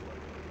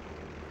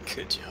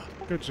 Good job.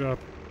 Good job.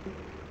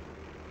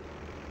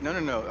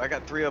 No. I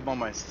got 3 of them on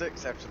my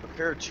 6 after the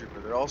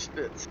paratrooper. They're all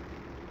spits.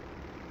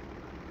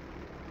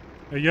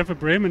 You have a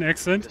Bremen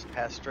accent? Just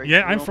pass straight.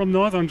 Yeah, through I'm 'em. from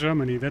northern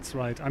Germany, that's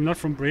right. I'm not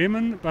from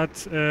Bremen,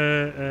 but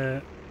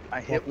I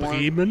hit one.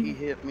 Bremen, He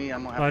hit me.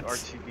 I'm gonna have but-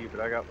 to RTB, but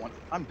I got one.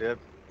 I'm dead.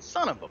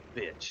 Son of a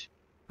bitch.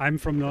 I'm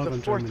from There's northern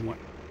a 4th Germany. one.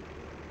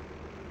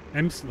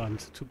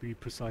 Emsland, to be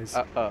precise.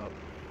 Uh-oh.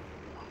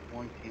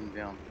 One came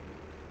down.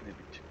 Maybe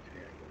 2K,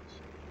 I guess.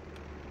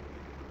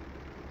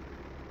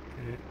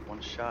 Okay. One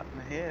shot in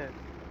the head.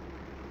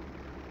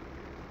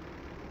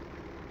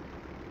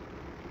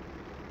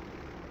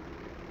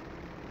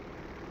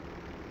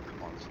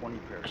 Come on, 20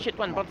 pairs. Shit,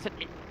 one Come on. bounced at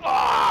me.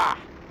 Ah!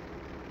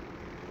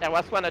 There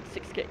was one at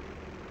 6k.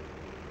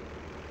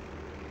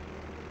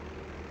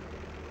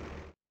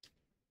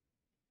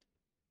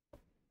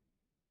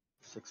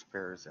 Six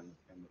pairs in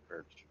the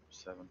paratrooper.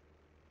 7.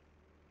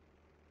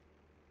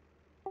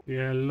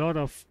 Yeah, a lot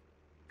of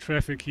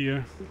traffic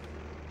here.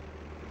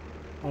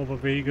 Over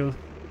Vehicle.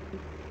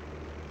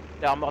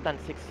 There are more than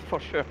 6 for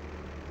sure.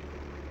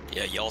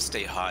 Yeah, y'all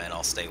stay high and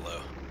I'll stay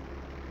low.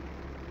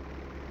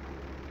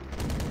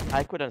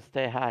 I couldn't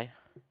stay high.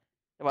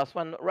 There was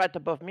one right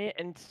above me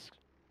and it's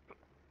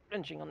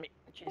plunging on me.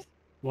 Jeez.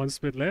 One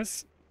split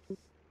less.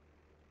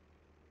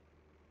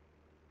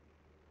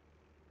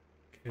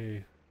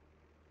 Okay.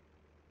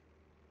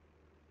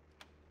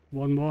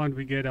 One more and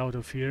we get out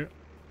of here.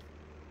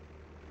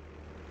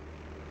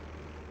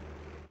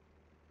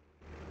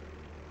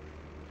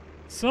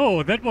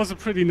 So, that was a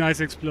pretty nice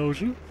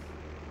explosion.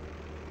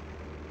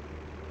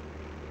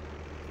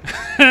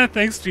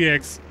 Thanks,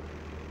 GX.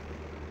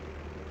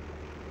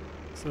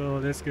 So,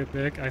 let's get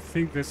back. I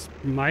think this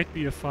might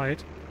be a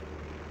fight.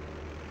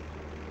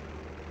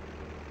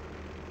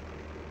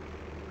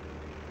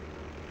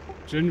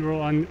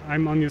 General,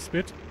 I'm on your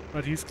spit,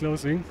 but he's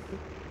closing.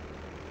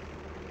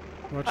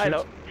 Watch I it.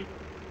 know.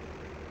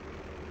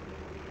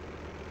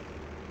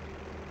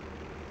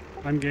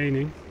 I'm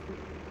gaining.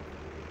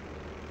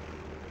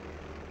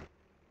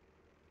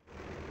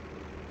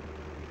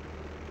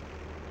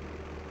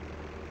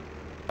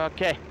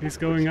 Okay. He's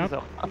going up.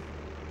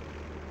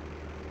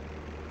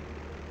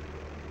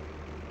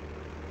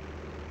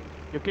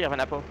 You clear,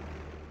 Vanapo.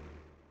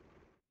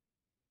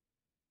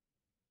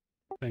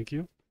 Thank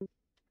you.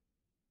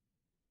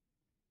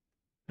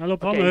 Hello,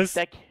 Okay, Thomas.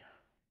 stack.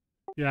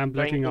 Yeah, I'm Going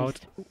blacking out.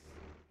 east.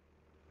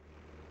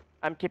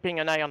 I'm keeping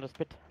an eye on the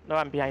spit. No,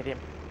 I'm behind him.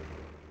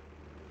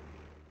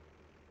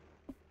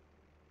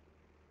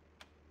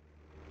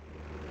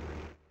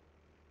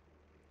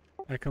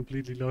 I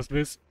completely lost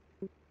this.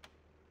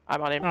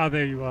 I'm on him. Ah,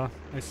 there you are.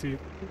 I see.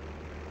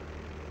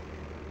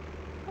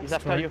 He's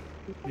after trying. you.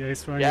 Yeah,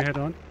 he's trying Yeah. to head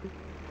on.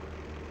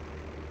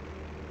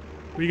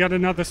 We got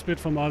another spit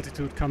from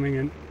altitude coming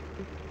in.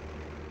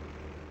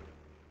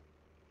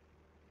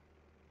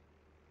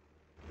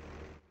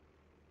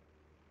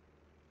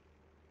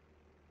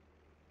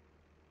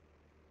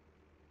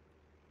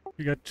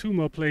 We got 2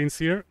 more planes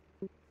here.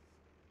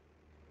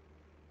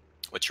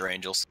 What's your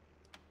angels?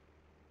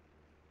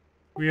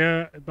 We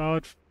are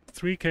about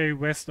 3k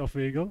west of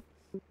Vehicle.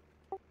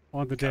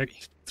 On the deck.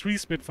 Copy. 3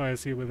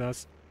 Spitfires here with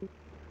us.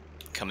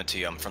 Coming to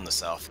you, I'm from the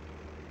south.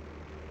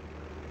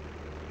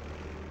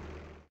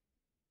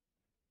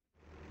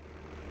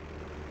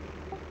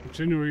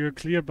 General, you're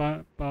clear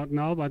about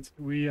now, but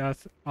we are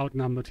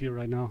outnumbered here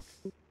right now.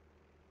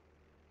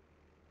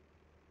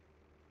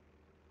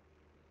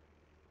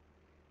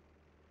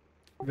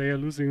 They are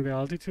losing their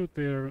altitude.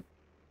 They're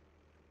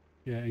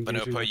engaging.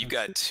 Bonopo, with you us.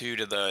 got 2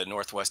 to the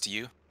northwest of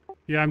you?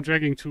 Yeah, I'm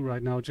dragging 2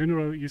 right now.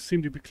 General, you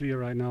seem to be clear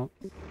right now.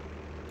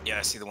 Yeah,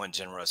 I see the one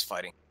General is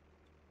fighting.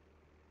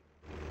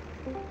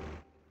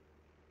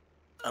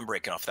 I'm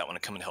breaking off that one to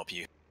come and help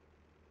you.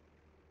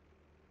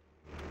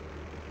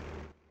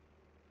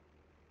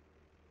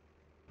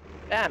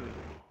 Damn.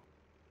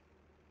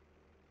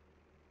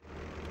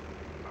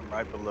 I'm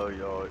right below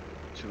y'all at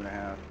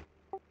 2.5.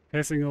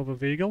 Passing over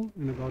Vehicle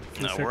in about a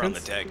few No, seconds. we're on the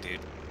deck, dude.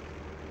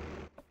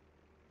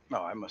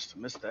 No, I must have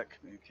missed that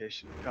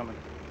communication coming.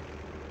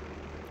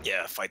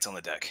 Yeah, fight's on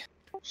the deck.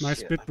 My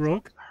Shit, spit I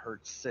broke. thought I heard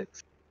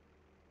 6.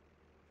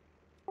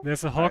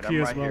 There's a Alright, hawk I'm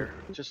here right as well. here,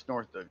 just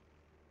north of.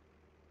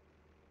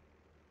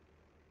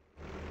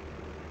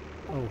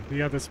 Oh,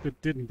 the other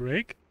spit didn't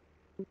break.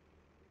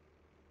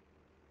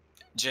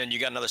 Jen, you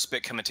got another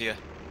spit coming to you?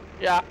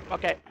 Yeah,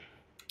 okay.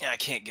 Yeah, I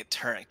can't get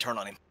turn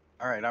on him.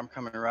 Alright, I'm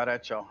coming right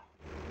at y'all.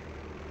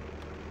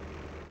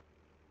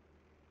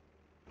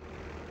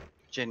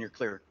 Jen, you're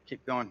clear.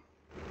 Keep going.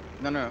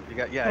 No, you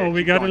got, yeah. Oh,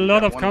 we keep got going. a You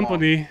lot of one long.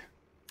 company.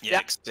 Yeah, Yeah.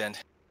 extend.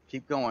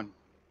 Keep going.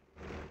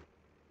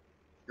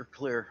 You're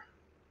clear.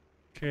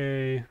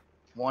 Okay.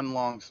 One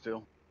long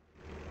still.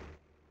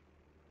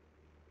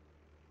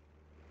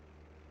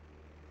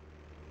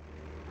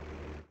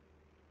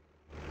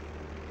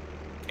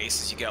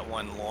 Aces, you got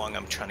one long.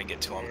 I'm trying to get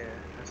to him. Yeah,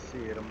 I see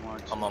it. I'm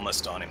watching. I'm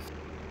almost on him.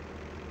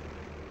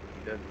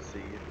 He doesn't see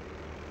you.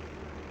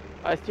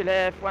 I still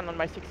have one on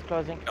my 6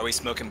 closing. Oh, he's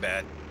smoking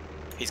bad.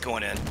 He's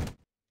going in.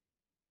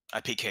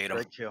 I PK'd him.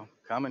 Great kill.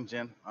 Coming,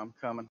 Jen. I'm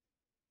coming.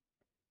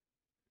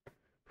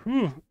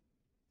 Whew.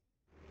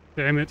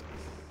 Damn it.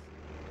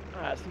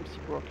 Ah, seems he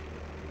broke.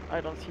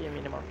 I don't see him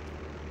anymore.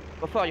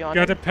 Before you on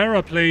Got a him.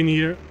 paraplane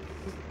here.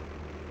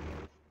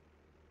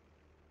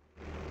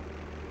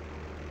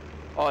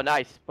 Oh,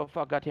 nice.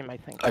 Before got him, I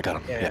think. I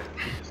got him. Yeah.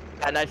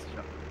 Ah, nice.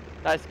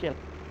 Nice kill.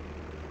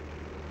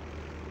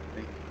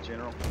 Thank you,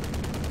 General.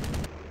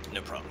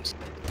 No problems.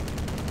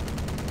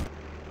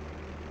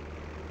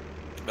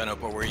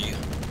 Bonopo, where are you?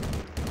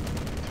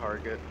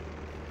 Target.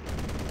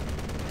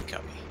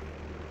 Copy.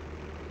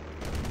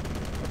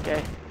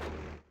 Okay.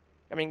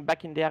 Coming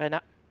back in the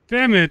arena.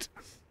 Damn it!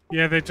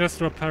 Yeah, they just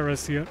dropped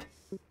Paras here.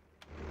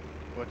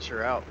 What's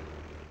your out?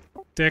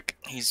 Deck.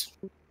 He's...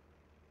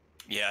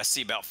 Yeah, I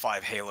see about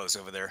 5 halos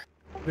over there.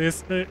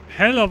 There's a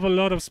hell of a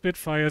lot of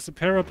Spitfires, a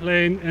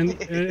paraplane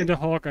and a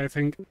Hawk, I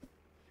think.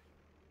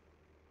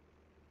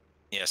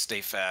 Yeah,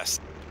 stay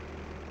fast.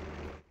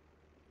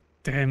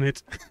 Damn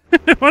it.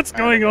 What's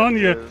going on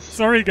here?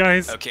 Sorry,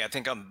 guys. Okay, I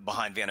think I'm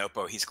behind Van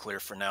Oppo. He's clear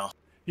for now.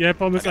 Yeah,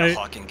 Promise, I got a I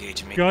Hawk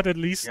engaging me. got at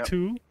least Yep.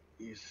 2.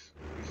 He's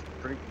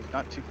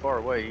not too far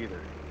away either.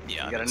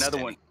 Yeah, You got I'm another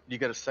extending. one. You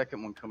got a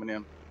second one coming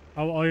in.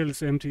 Our oil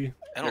is empty.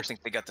 I don't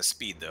think they got the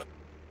speed though.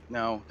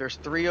 No, there's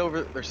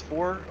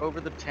 4 over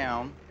the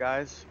town,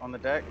 guys, on the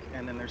deck,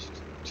 and then there's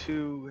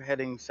 2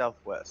 heading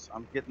southwest.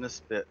 I'm getting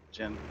this bit,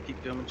 Jen.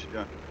 Keep doing what you're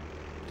doing.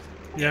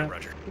 Yeah.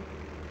 Roger.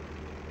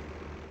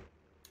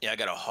 Yeah, I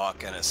got a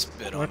Hawk and a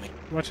Spit on me.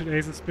 Watch it,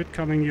 Ace, a Spit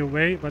coming your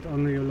way, but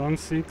on your long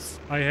six.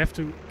 I have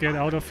to get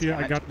out of here.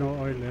 I got no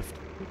oil left.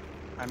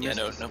 I Yeah, missed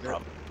no this bit.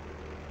 problem.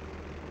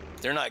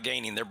 They're not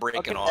gaining. They're breaking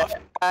Okay, off.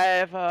 I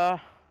have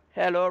a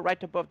halo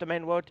right above the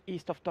main road,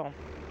 east of town.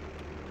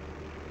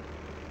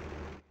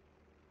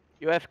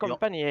 You have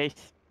company,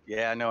 Ace.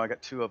 Yeah, I know. I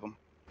got 2 of them.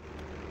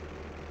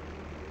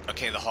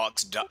 Okay, the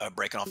Hawk's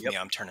breaking off Yep. me.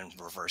 I'm turning,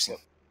 reversing.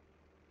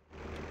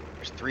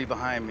 There's 3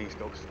 behind me.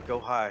 Go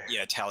high.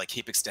 Yeah, Tally,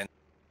 keep extending.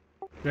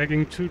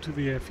 Dragging 2 to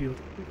the airfield.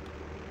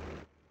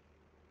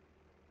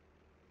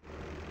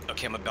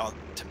 Okay, I'm about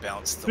to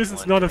bounce the This is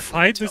one not a there from the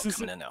fight. tail This is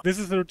coming in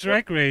now. a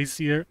drag race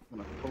here. I'm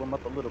gonna pull them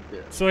up a little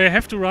bit. So I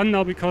have to run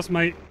now because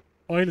my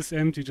oil is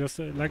empty. Just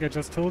like I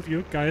just told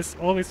you, guys.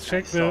 Always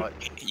check I saw the it.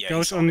 Yeah, he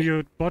gauge saw on me.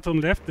 your bottom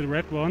left, the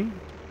red one.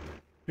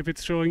 If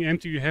it's showing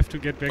empty, you have to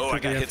get back Oh, to I the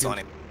got hits airfield. on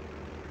him.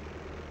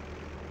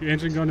 Your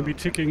engine gonna be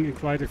ticking in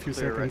quite a few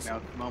Clear right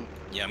seconds. now. Come on.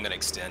 Yeah, I'm gonna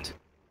extend.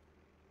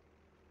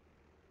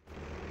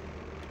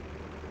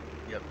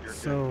 Yep, you're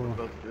So- good. We're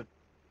both good.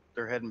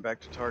 They're heading back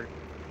to target.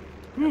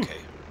 Whew. Okay,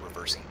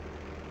 reversing.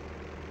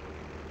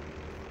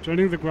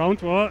 Joining the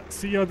ground war.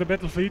 See you on the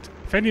battlefield.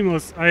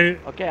 Fenimus,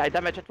 Okay, I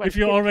damaged it. if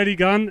you're already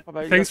gone, How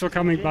about you thanks guys for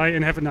coming listen, by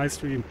and have a nice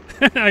stream.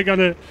 I'm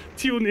gonna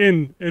tune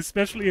in,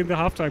 especially in the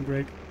halftime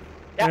break.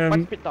 Yeah, one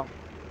um, speed down.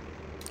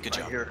 Good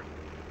job.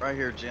 Right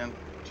here, Jen.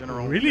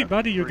 General. Really,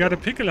 buddy? You 3 got a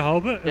of 'em.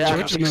 Pickelhaube? Yeah.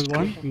 Original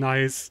one?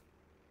 Nice.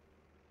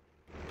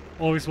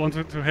 Always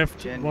wanted to have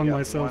Jen, one you got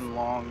myself. one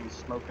long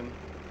smoking.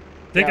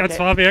 Dick Yeah, als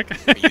okay.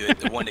 Fahrwerk. Are you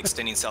the one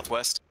extending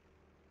southwest?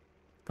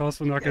 Cause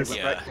for knuckles.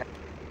 Yeah.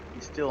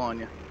 He's still on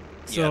you.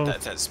 So Yeah,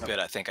 that's that Spit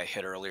I think I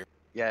hit earlier.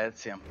 Yeah,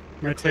 it's him.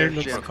 my You're clear, tail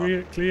looks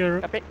Jen. clear.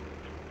 Copy.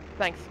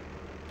 Thanks.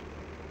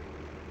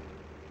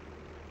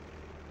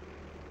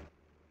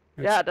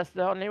 Yeah, that's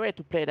the only way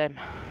to play them.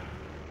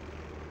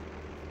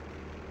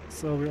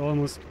 So we're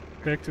almost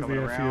back to Coming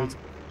the around. airfield.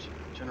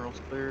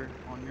 General's clear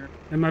on your.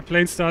 And my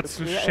plane starts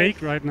to Yeah, shake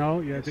it's- right now.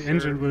 Yeah, Yes, the sir.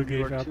 engine will You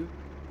give are up too.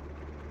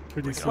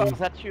 pretty Oh, soon. Was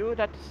that you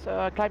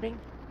that's climbing?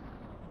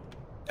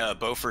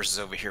 Bofors is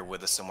over here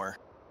with us somewhere.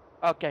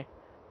 Okay.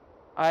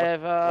 I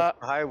have What's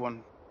the high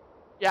one.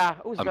 yeah,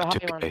 who's I'm the at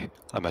high one? 2K.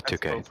 I'm at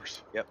That's 2K.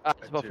 Bofors. Yep. Ah, that's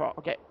it's before.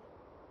 Okay.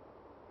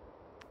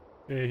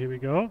 Okay, here we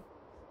go.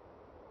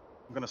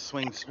 I'm gonna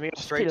swing We are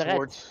straight still red.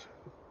 towards.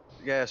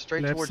 Yeah,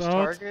 straight Left towards out.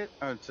 target.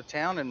 It's a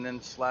town, and then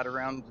slide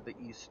around to the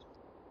east.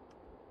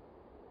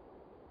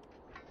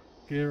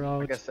 Gear I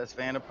out. guess that's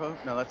Vanapo.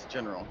 No, that's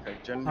General. Okay,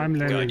 General. I'm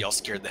landing. God, y'all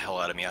scared the hell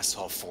out of me. I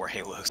saw 4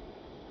 halos.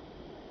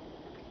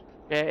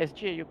 Okay,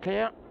 SG, are you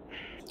clear?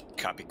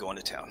 Copy, going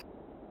to town.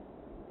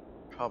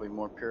 Probably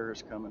more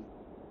Purers coming.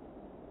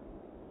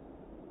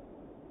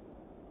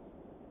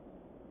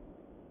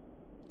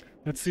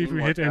 Let's see if we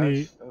Teamwork, hit any.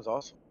 guys. That was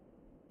awesome.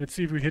 Let's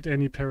see if we hit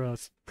any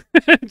paras.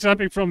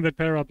 Jumping from that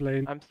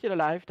paraplane. I'm still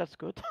alive, that's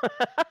good.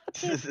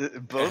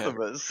 Both of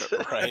us.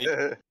 Right.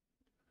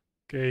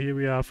 Okay, here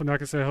we are.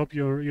 Funakis, I hope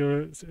you're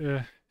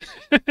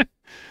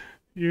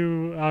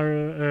you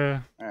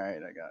are All right,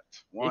 I got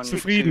 1,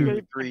 zufrieden. 2,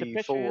 The 3,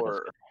 pressure,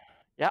 4,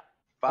 Yeah,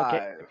 5.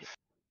 okay.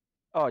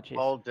 Oh, jeez.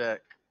 All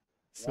deck.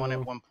 One at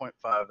so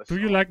 1.5. That's do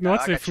you all. like Now, I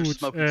Nazi got your food?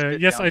 smoking spit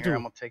Yes, down I here. do.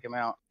 I'm gonna take him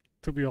out.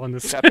 to be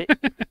honest. Copy.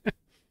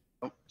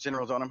 Oh,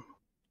 General's on him.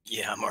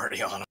 Yeah, I'm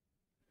already on him.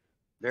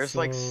 There's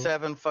like So-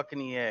 7 fucking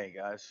EA,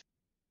 guys.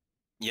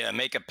 Yeah,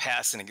 make a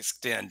pass and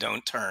extend.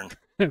 Don't turn.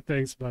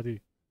 Thanks,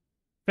 buddy.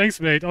 Thanks,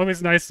 mate.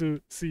 Always nice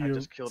to see I you.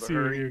 just killed a See you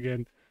hurry. here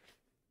again.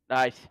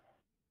 Nice.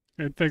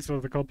 And thanks for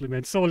the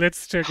compliment. So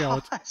let's check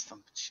out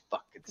Some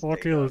fucking 4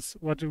 stay kills.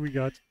 What do we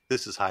got?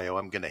 This is Hayo.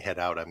 I'm going to head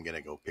out. I'm going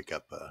to go pick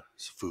up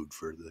some food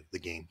for the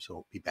game, so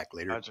I'll be back up.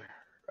 later. Roger.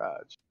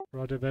 Roger.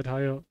 Roger that,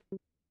 higher.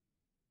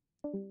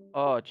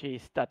 Oh,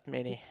 jeez, that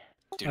many.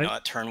 Do I-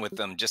 not turn with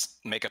them. Just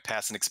make a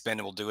pass and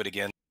expend, and we'll do it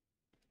again.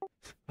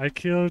 I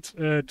killed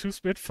 2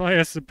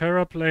 Spitfires, a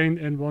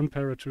paraplane, and 1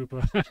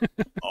 paratrooper.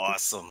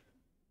 Awesome.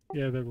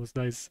 Yeah, that was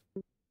nice.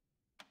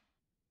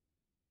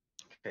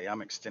 Okay,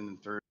 I'm extending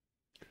through.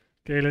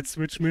 Okay, let's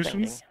switch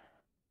missions. Extending.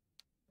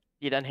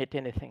 Didn't hit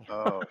anything.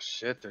 Oh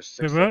shit! There's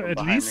There 6 were of them at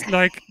behind least me.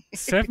 like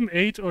 7,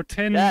 8, or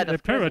 10 Yeah,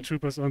 that's crazy.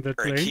 paratroopers on that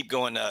All right, plane. keep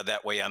going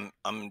that way.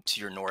 I'm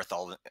to your north.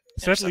 I'll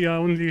Sadly, I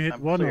only hit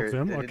I'm one clear. of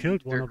them, They or didn't-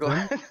 killed one they're of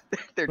going- them.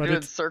 They're But doing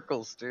it's-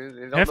 circles, dude.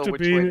 They don't Have know to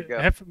which way to be,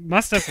 go.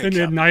 must have been a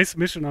Copy. nice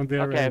mission on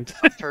their Okay. end.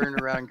 I'm turning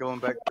around, going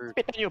back through.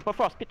 Spit on you,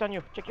 before spit on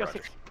you. Check your Roger.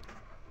 6.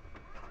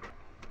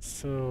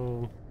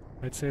 So,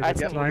 I'd say I let's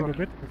think climb we're a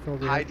bit before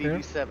we High head there.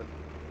 DD7.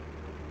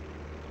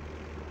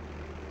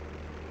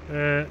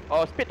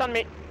 Oh, spit on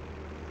me.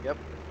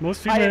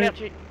 Most High female,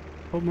 energy.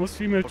 most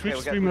female Okay, Twitch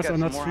we streamers got are some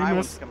not more high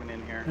ones streamers, coming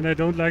in here. and I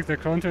don't like their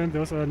content.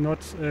 Those are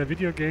not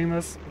video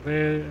gamers.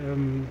 They,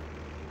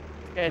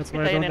 Okay, that's spit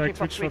why I don't energy like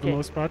Twitch for the 3K.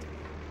 most part.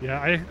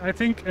 Yeah, I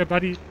think,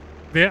 buddy,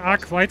 there are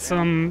quite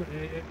some.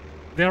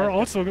 There are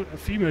also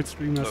female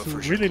streamers Oh, who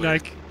for sure, really clear.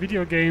 like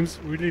video games,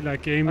 really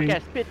like gaming, Okay,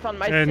 spit on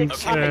my And,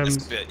 6. Okay, um,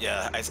 this bit.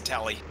 Yeah, I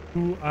tally.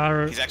 who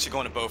are He's actually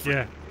going to Beaufort.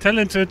 yeah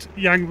talented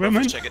young Beaufort,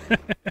 women. check it.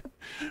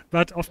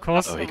 But of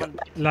course, Oh, he got-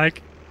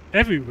 like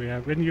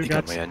everywhere, when you He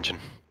got got my engine.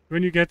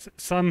 when you get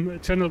some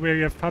channel where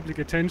you have public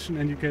attention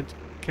and you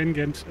can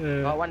get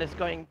Oh, one is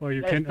going. or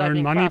you yeah, can it's earn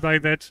diving money fast, by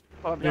that,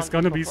 probably there's on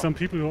gonna top be of some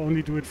people who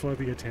only do it for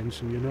the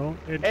attention, you know.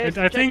 And It's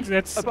I think just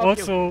that's above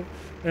you. also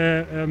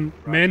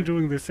men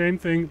doing the same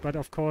thing, but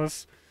of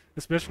course,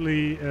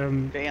 especially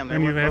Damn, they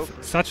when you went have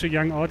Beaufort. such a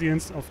young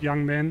audience of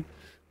young men,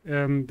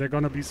 there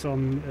gonna be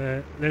some,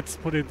 let's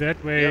put it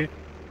that way, Yep.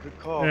 Good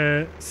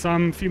call.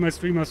 some female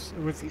streamers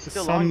with He's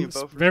still on some you,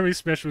 Beaufort. very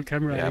special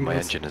camera Yeah, my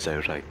angles. engine is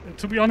out.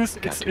 To be honest,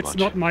 Can't it's do much.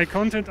 not my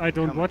content. I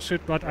don't Come. watch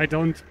it, but I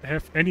don't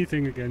have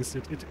anything against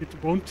it. It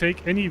won't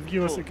take any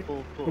viewers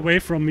Pull. away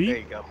from There me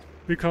you go.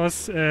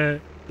 because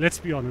let's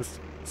be honest,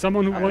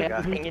 someone who, I Yeah,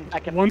 got who hanging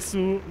back and wants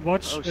to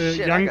watch Oh, a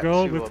shit, I young got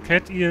girl 2 with of 'em.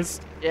 cat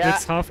ears yeah,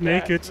 that's half yeah,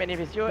 naked, many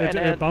with you,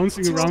 and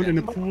bouncing around in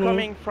a pool,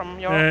 coming from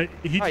your.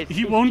 he Oh, it's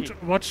he 50.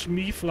 won't watch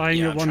me flying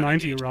Yeah, a I'm trying to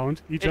 190 gauge.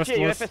 around. He It's just you,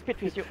 you wants have a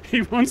spit with you.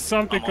 he wants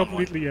something I'm on one.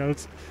 completely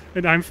else,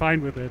 and I'm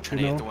fine with that. Trying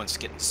You to know. get the ones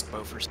getting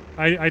Beaufort.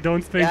 I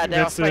don't think Yeah, they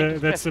are that's trying a to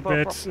that's a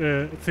stress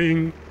bad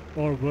thing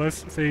or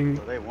worse thing.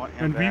 So they want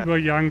him When we back. were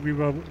young,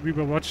 we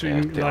were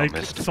watching they all like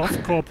missed.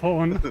 softcore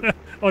porn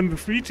on the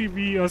free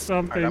TV or Alright,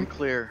 something, I'm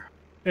clear.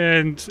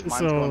 and Mine's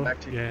so going back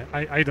to you. yeah,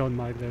 I don't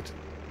mind that.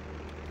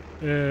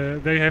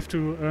 They have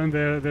to earn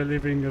their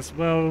living as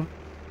well,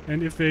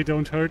 and if they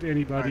don't hurt Alright,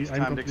 anybody, it's I'm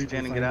time to completely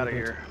extend and fine get out of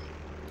with here.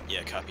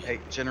 Yeah, copy. Hey,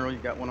 General, you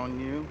got one on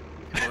you?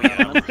 Oh,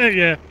 yeah. it.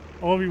 Yeah,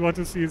 all we want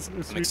to see is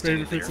Sweet Baby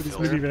extending Fritz the in this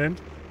airfield. minivan.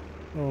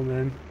 Oh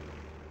man,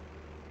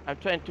 I'm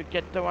trying to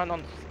get the one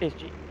on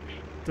SG.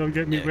 don't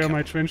get me Yeah, wear come-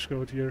 my trench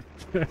coat here.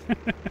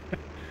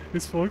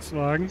 This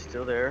Volkswagen.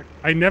 Still there?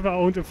 I never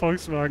owned a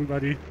Volkswagen,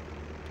 buddy.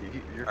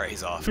 You're, All right,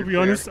 he's off. To be clear.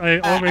 honest, I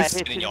always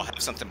hit And you'll have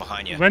something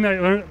behind you. when I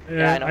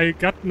Yeah, I know. I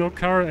got no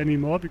car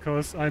anymore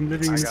because I'm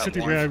living I in a got city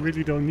one. where I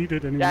really don't need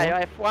it anymore. Yeah, you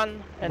have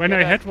one. And When the I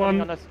other had is coming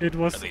one, on us. it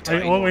was Are they I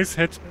tiny? always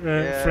had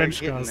Yeah,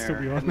 French getting cars, to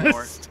be there, heading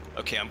honest.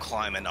 Okay, I'm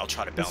climbing. I'll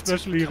try to bounce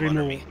Especially him. Come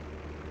under Renault. me.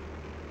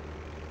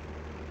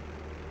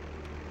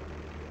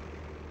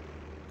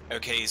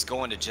 Okay, he's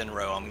going to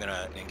Genro. I'm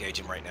gonna engage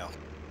him right now.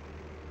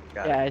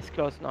 Got Yeah, it. it's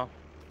close now.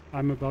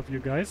 I'm above you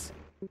guys.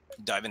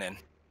 Diving in.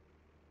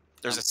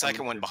 There's I'm a second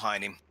coming one through.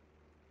 behind him.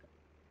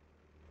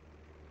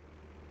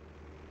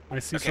 I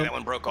see Okay, some. that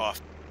one broke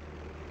off.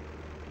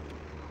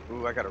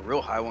 Ooh, I got a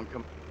real high one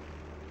coming.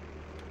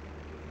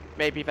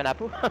 Maybe even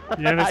Apu.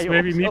 Yeah, that's I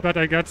maybe hope me, so. but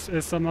I got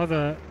some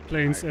other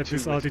planes Alright, at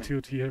this two with me.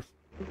 altitude here.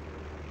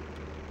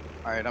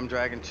 Alright, I'm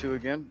dragging 2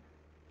 again.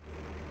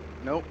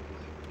 Nope.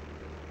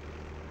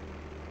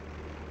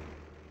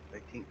 They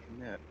can't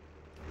commit.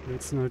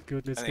 That's not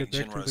good. Let's I get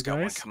think back to Genro's the got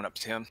one guys. coming up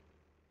to him.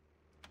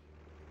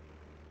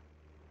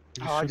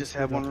 We Oh, I should just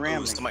split had up. one Ooh,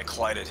 ram me. somebody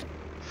collided.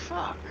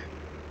 Fuck.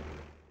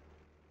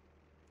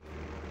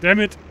 Damn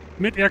it!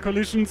 Mid-air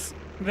collisions.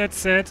 That's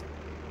sad.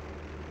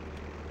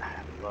 I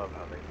love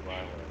how they fly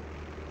away.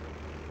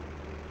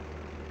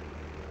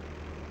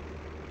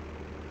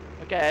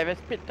 Okay, I have a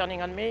spit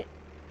turning on me.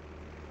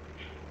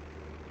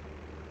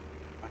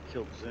 I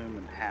killed Zoom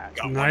and Hack.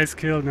 Got one Nice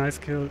kill, nice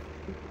kill.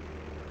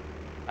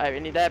 I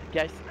need help,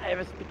 guys. I have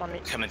a spit on me.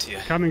 coming to you.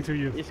 Coming to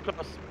you. He's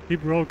close. He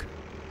broke.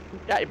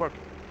 Yeah, it broke.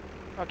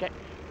 Okay.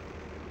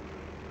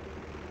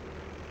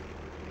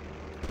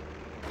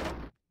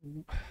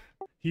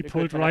 He You could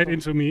pulled turn right up.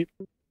 into me.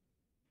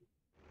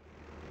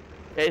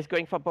 Yeah, he's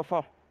going for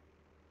Beaufort.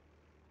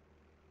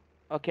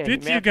 Okay.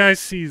 Did may you I- guys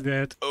see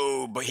that?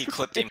 Oh, but he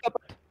clipped him.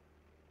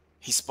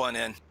 He spun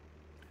in.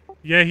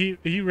 Yeah,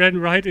 he ran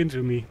right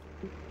into me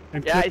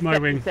and Yeah, clipped he's my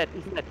dead, wing. he's dead,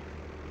 he's dead.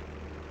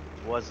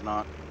 Was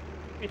not.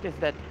 It is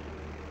dead.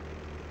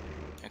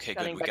 Okay,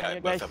 Coming good. We back on got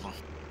you both guys. of them.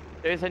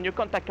 There is a new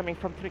contact coming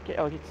from 3K.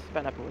 Oh, it's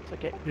Vanapu, it's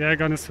okay. Yeah,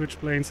 gonna switch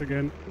planes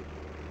again.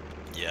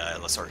 Yeah,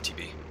 let's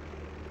RTB.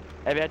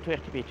 I have to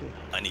RTB too.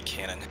 I need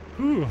cannon.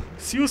 Ooh,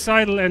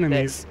 suicidal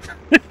enemies.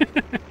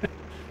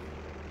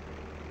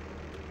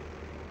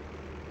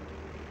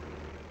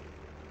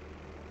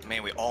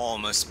 Man, we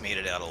almost made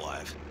it out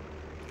alive.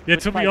 Yeah,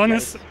 Good to be fight,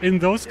 honest, guys. in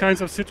those kinds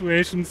of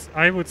situations,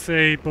 I would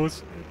say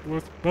both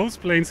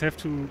planes have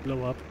to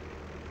blow up.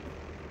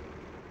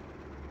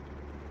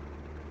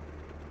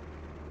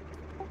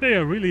 They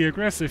are really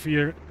aggressive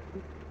here.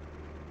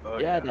 Oh,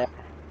 Yeah, they-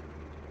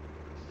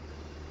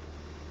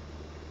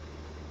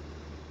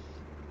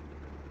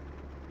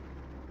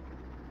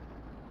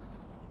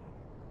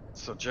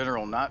 So,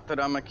 General, not that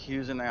I'm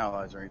accusing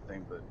allies or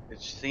anything, but it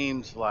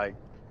seems like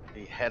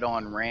the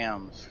head-on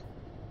rams,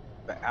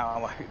 the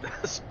ally,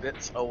 the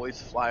spits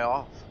always fly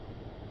off,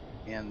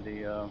 and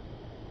the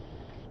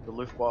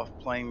Luftwaffe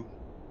plane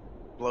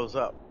blows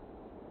up.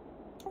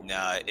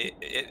 Nah,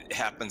 it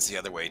happens the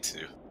other way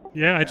too.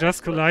 Yeah, I Yeah, just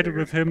that's what I collided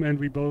with him and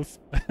we both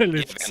Yeah,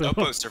 lived, Van so...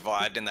 Oppo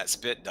survived and that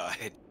spit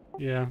died.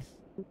 Yeah.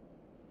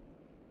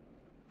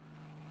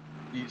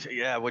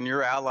 Yeah, when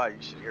you're ally,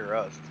 you should hear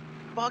us.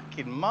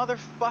 Fucking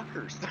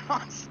motherfuckers!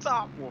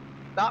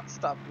 Not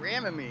stop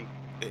ramming me.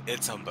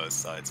 It's on both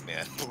sides,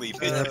 man. Believe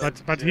me.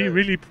 But he Yeah.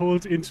 really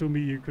pulled into me,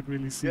 you could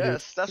really see it.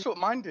 Yes, that's what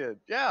mine did.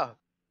 Yeah.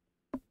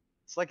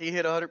 It's like he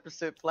hit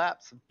 100%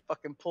 flaps and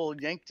fucking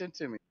yanked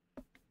into me.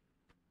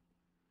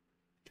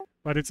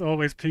 But it's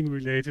always ping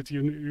related.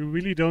 You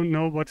really don't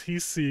know what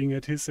he's seeing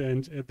at his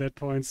end at that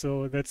point,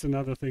 so that's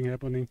another thing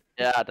happening.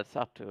 yeah, that's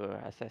hard to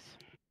assess.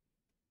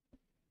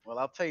 Well,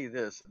 I'll tell you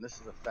this, and this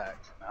is a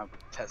fact. I've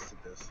tested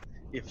this.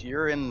 If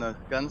you're in the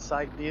gun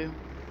sight view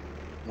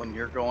when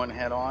you're going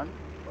head on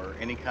or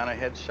any kind of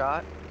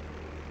headshot,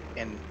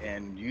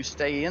 and you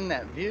stay in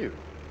that view,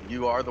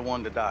 you are the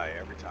one to die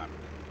every time.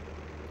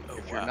 Oh,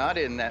 If wow. you're not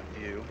in that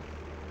view,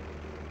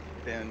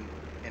 then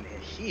and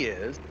he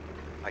is,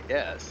 I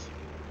guess.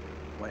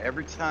 When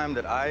every time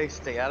that I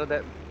stay out of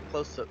that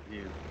close-up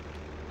view,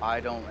 I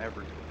don't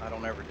ever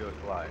do a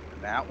collide.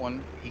 And that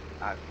one,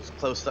 I was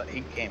close up.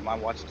 He came. I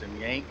watched him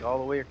yank all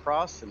the way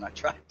across, and I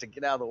tried to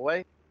get out of the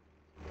way,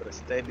 but I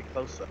stayed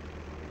close up.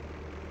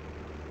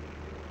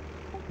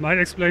 Might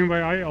explain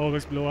why I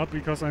always blow up,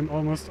 because I'm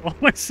almost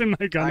always in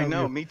my gun. I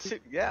know, me too.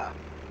 Yeah.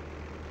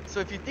 So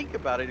if you think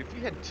about it, if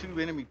you had two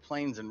enemy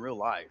planes in real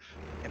life,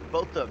 and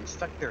both of them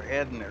stuck their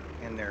head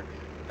in their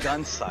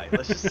gun sight,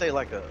 let's just say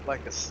like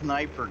a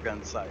sniper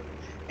gun sight,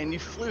 and you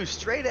flew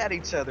straight at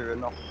each other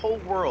in the whole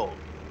world,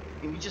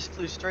 and you just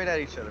flew straight at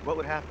each other, what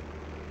would happen?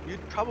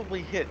 You'd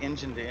probably hit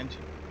engine to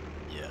engine.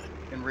 Yeah.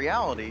 In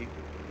reality,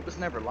 it was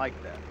never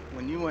like that.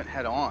 When you went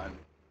head on,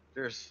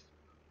 there's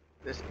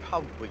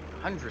probably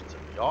hundreds of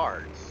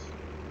yards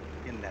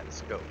in that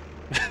scope.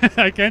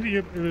 I can't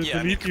Yeah, I mean,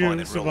 believe come on, you in real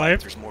life,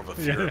 survived. there's more of a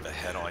fear Yeah. of a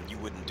head-on. You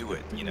wouldn't do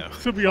it, you know.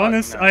 To be Oh,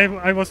 honest, no.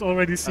 I was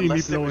already seeing me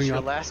Unless it was blowing your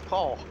up. last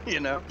call, you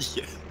know?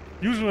 Yeah.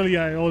 Usually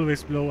I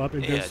always blow up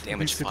in Yeah, these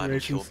damage 5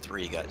 and killed situations.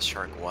 3. Got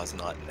Shark was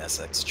not an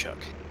SX Chuck.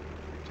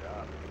 Good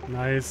job.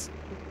 Nice.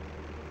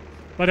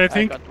 But I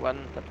think got one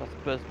that was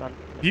Bursman.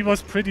 he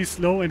was pretty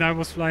slow and I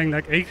was flying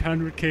like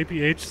 800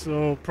 kph,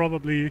 so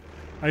probably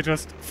I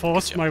just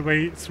forced job. my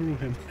way through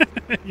him,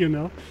 you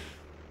know?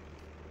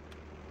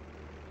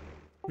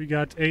 We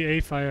got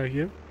AA fire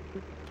here.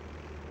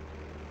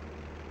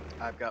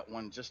 I've got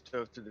one just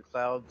through the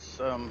clouds.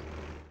 I'm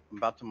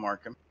about to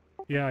mark him.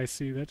 Yeah, I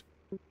see that.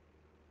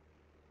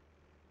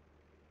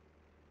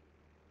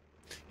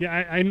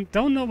 Yeah, I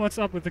don't know what's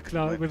up with the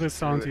cloud, Went with the through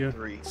sound at here.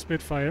 3.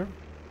 Spitfire.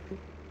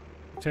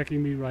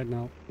 Attacking me right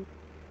now.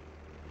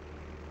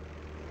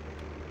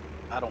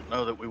 I don't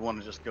know that we want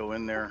to just go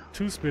in there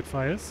 2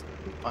 Spitfires.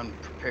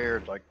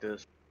 unprepared like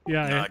this.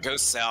 Yeah, Go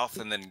south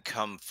and then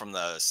come from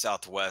the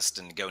southwest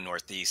and go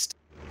northeast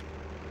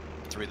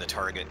through the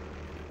target.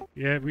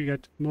 yeah, we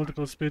got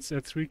multiple spits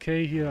at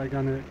 3K here. I'm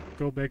gonna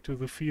go back to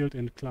the field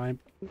and climb.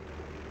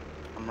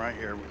 I'm right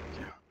here with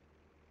you.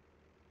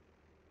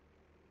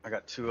 I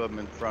got 2 of them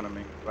in front of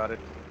me, right at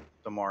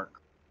the mark.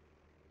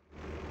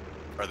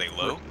 Are they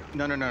low?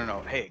 No.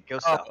 Hey, go Oh,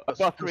 south. Go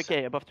above go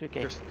 3k, above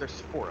 3k.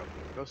 There's 4 of them.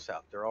 Go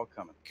south. They're all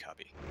coming.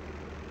 Copy.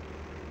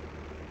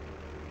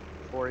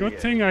 4 Good EA.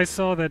 thing I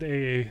saw that AA.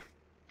 3K.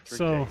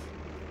 So...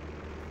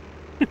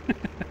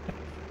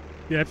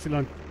 yeah,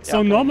 Epsilon. Yeah, So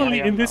I'm normally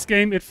coming in now. this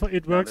game it Now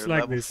works they're like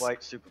level this.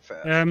 flight super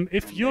fast.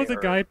 If and you're they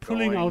the guy are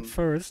pulling out going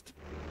first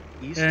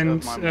east and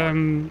of my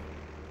mark,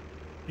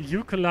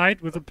 you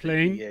collide with a the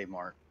plane, EA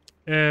mark.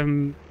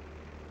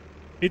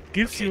 it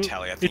gives Okay, you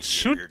Tally, I it think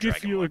should you're give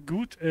dragging you one.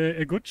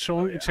 a good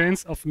yeah.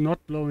 chance of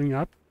not blowing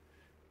up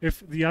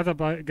if the other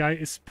guy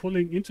is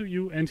pulling into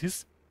you and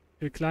his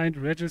client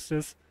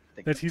registers I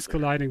think that that's he's clear.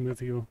 colliding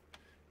with you.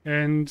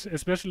 And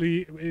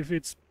especially if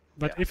it's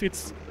Yeah, if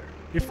it's that's clear.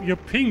 if your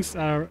pings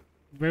are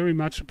very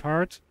much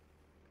apart,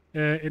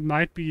 it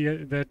might be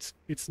that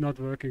it's not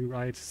working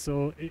right.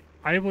 So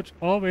I would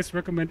always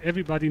recommend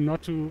everybody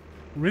not to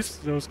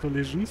risk those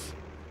collisions,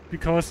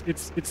 because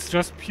it's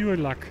just pure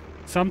luck.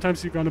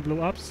 Sometimes you're gonna blow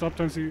up,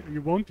 sometimes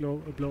you won't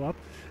blow up,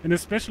 and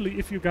especially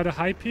if you got a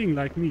high ping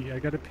like me. I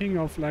got a ping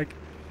of like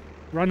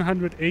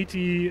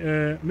 180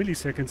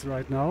 milliseconds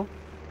right now.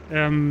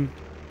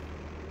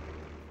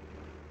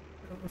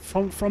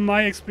 From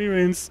my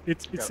experience,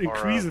 it Got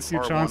increases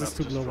your R1 chances up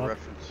to just blow for up.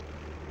 reference.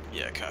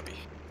 Yeah, copy.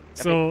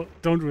 So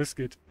don't risk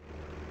it.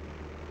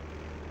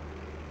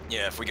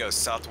 Yeah, if we go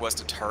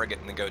southwest of target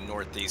and then go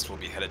northeast, we'll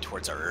be headed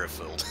towards our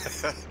airfield.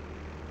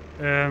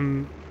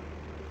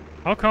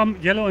 How come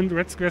yellow and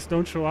red squares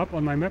don't show up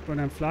on my map when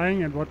I'm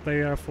flying, and what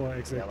they are for Yeah, I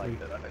exactly? like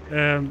that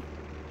idea.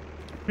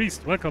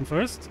 Priest, welcome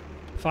first.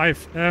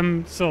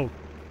 5. So,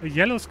 a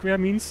yellow square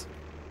means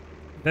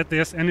that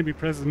there's enemy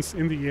presence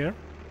in the air.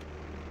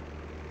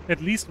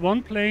 At least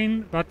 1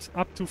 plane, but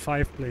up to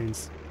 5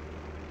 planes.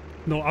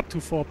 No, up to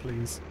 4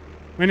 planes.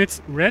 When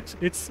it's red,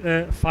 it's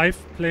 5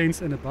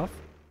 planes and above.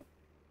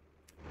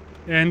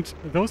 And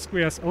those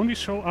squares only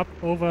show up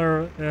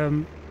over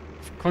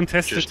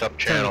contested Just up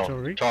channel,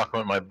 territory. talking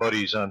with my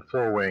buddies on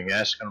 4-wing,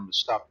 asking them to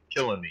stop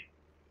killing me.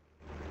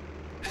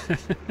 Did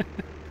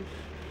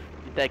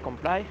they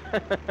comply?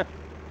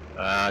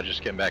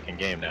 Just getting back in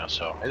game now,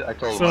 so I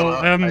told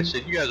So, them, I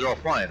said, you guys are all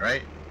flying,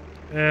 right?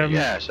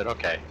 Yeah, I said,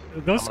 okay. Those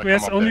I'm gonna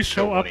squares come up only there and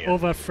show kill up one of you.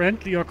 over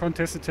friendly or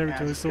contested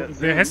territory, so that's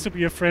there has it. to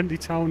be a friendly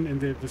town in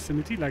the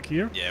vicinity, like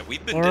here. Yeah,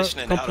 we've been Or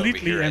dishing it out over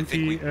completely here. I think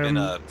empty, we've been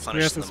squares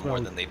punishing as them more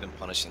well. than they've been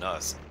punishing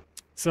us.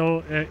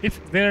 So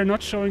if they're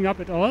not showing up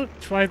at all,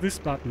 try this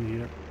button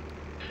here.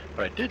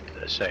 But I did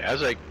say, I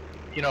was like,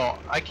 you know,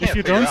 I can't If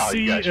you figure don't out how see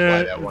you guys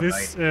fly that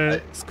this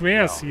 190.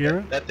 squares No,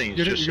 here, that thing is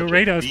your, just your such a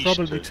radar is beast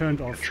probably to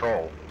turned off.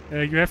 Control.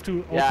 You have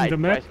to Yeah, open it the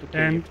map tries to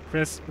kill and you.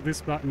 press this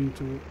button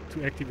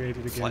to activate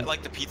it Fly again.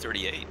 like the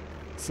P-38.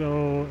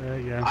 So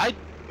yeah, I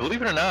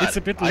believe it or not, it's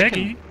a bit I laggy.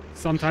 can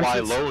Sometimes fly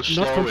it's low,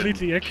 slow, not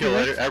completely and kill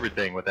accurate.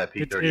 everything with that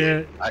It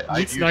P-38. I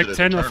needs use like it as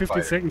 10 a or turn 15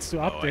 fighter. seconds to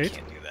Oh, I update.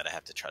 can't do that. I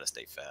have to try to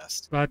stay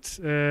fast. But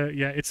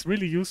yeah, it's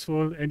really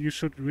useful, and you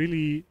should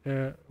really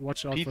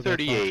watch out for that part.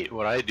 P-38,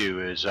 what I do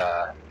is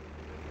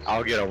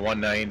I'll get a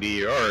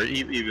 190 or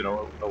even a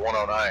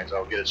 109s.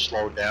 I'll get it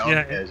slowed down.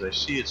 Yeah, As I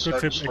see it Good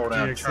start to tip, slow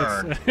down, XDX,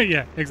 turn, that's,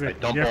 yeah,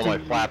 exactly. dump You have all my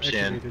to flaps in.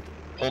 activate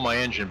it. pull my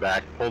engine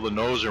back, pull the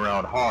nose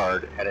around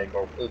hard, and then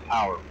go full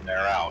power from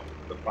there out.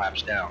 The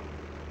flaps down.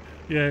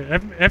 Yeah,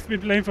 I've been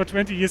playing for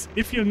 20 years.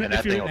 If you And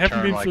that thing will haven't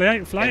turn been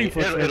like- flying and for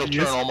it'll 20 turn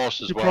years, almost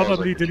as you well as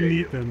probably like the didn't JU.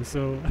 need them.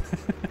 So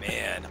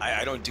Man,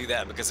 I don't do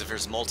that because if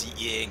there's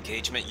multi-EA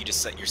engagement, you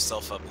just set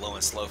yourself up low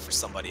and slow for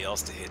somebody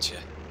else to hit you.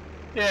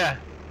 Yeah.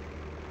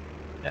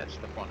 That's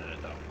the fun in it,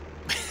 though.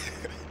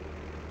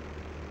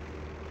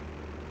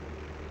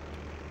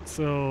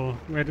 so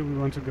where do we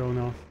want to go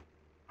now?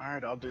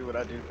 Alright, I'll do what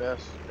I do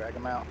best. Drag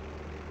them out.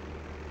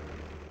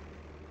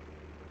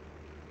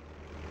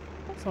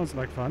 Sounds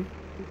like fun.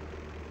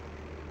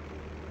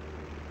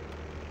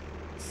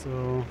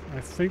 So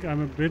I think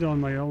I'm a bit on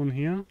my own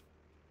here.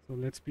 So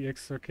let's be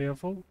extra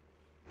careful.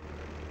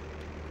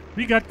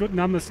 We got good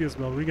numbers here as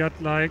well. We got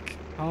like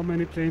how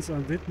many planes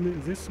on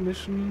this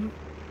mission?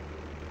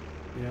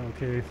 Yeah,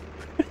 okay.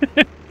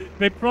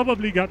 They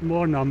probably got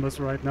more numbers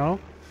right now,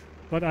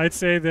 but I'd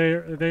say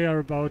they are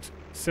about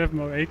 7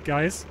 or 8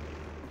 guys.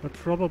 But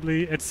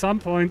probably at some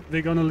point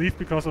they're gonna leave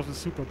because of the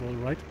Super Bowl,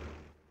 right?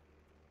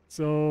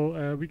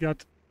 So we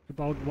got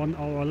about 1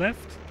 hour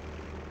left.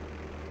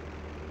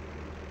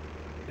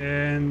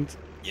 And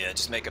Yeah,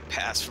 just make a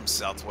pass from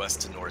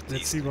southwest to northeast.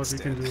 let's see what we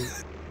can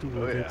instead. do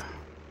Oh with it. yeah.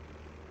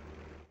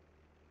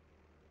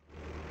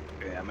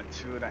 Okay, I'm at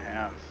 2.5.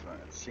 I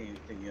don't see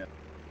anything yet.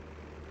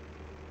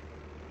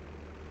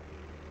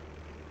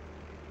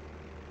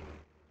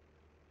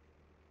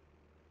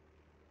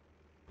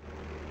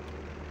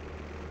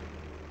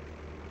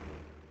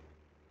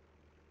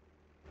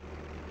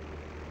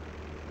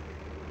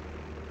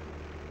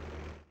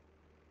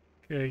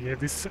 Yeah,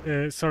 this.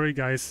 Sorry,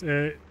 guys.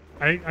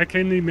 I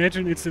can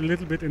imagine it's a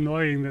little bit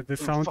annoying that the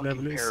There's a sound fucking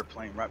level is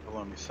airplane right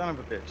below me. Son of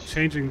a bitch.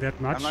 changing that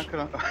much. I'm not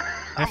gonna.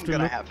 Have I'm to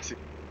gonna look- have to.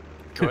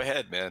 Go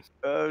ahead, man.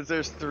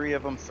 There's 3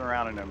 of them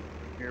surrounding him.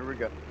 Here we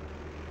go.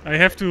 I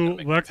have to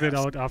Make work the that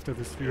pass. out after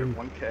the Here, stream.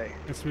 1K.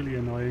 It's really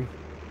annoying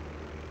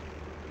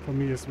for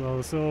me as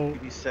well. So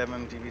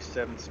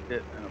DB7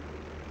 spit, and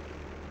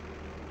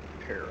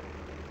a pair.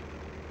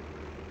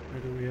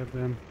 where do we have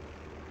them?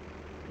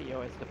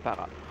 Rio is the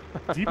para.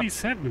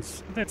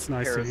 DB7s. That's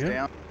nice to Paras hear.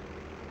 down.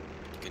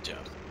 Good job.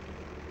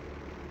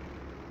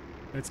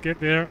 Let's get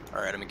there.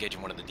 All right, I'm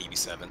engaging one of the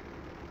DB7.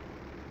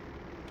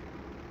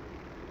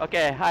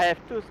 Okay, I have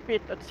 2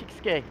 speed at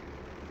 6k.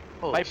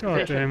 Holy My shit. God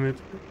position. damn it.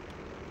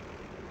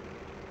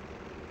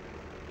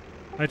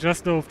 I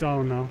just dove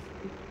down now.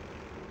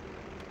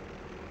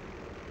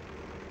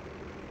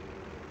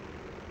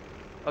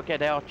 Okay,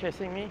 they are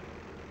chasing me.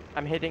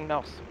 I'm heading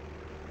north.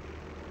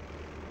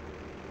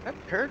 That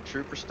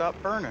paratrooper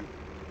stopped burning.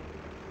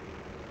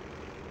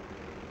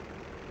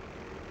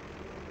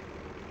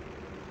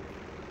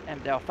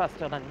 And they are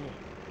faster than me.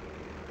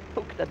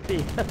 Who could that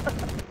be?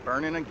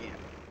 Burning again.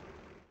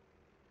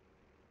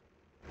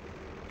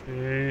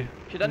 Okay.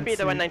 Shouldn't be let's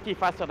the see. 190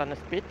 faster than the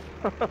speed.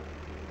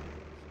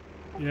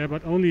 Yeah,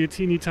 but only a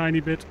teeny tiny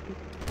bit.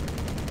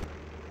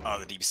 Oh,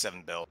 the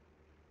DB7 built.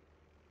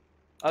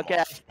 Okay,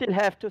 I still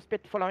have 2 speed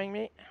following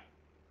me.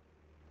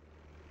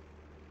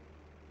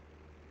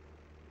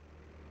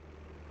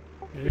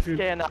 Yeah, if 6k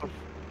you and a half.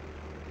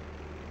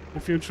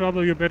 if you're in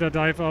trouble, you better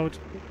dive out.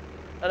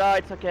 No,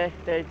 it's okay.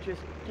 They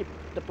just keep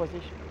the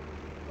position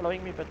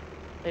following me, but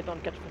they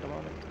don't catch for the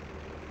moment.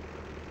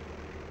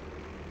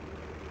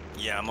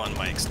 Yeah, I'm on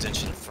my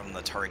extension from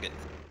the target.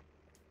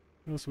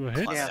 Those were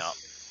hits. Climbing Yeah, out.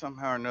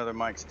 Somehow or another,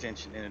 my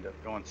extension ended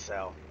up going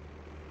south,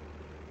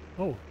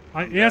 Oh,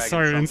 I'm air dragging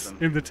sirens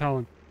something. in the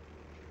town.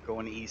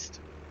 going east.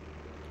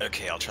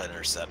 Okay, I'll try to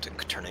intercept and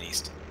turn it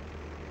east.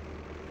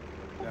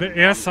 The I'm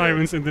air good.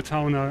 sirens in the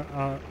town are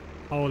I'm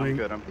howling.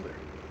 good. I'm clear.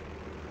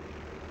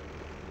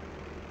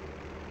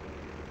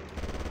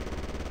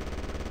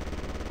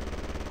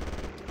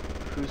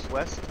 Who's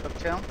west of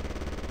town?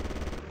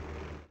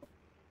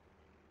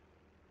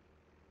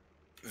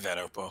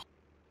 Vanopo.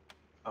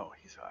 Oh,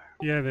 he's higher.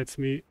 Yeah, that's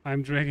me.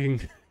 I'm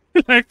dragging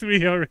like 3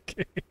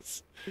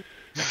 hurricanes.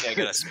 Okay, I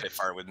got a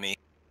Spitfire with me.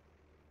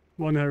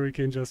 1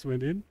 hurricane just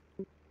went in.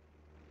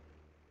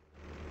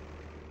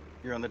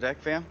 You're on the deck,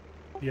 fam?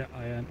 Yeah,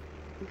 I am.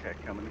 Okay,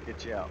 coming to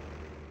get you out.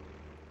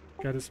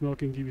 Got a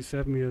smoking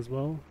DB7 here as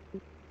well.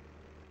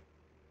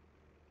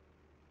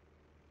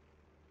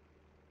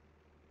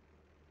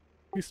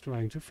 He's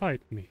trying to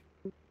fight me.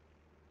 I'm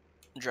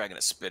dragging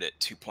a Spit at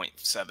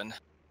 2.7.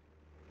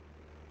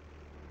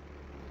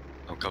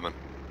 I'm coming.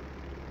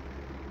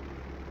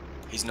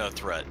 He's no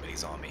threat, but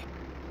he's on me.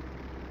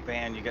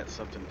 Van, you got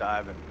something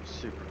diving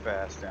super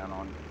fast down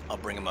on you. I'll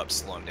bring him up,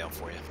 slow him down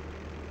for you.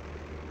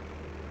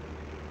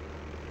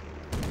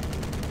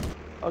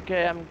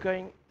 Okay, I'm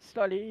going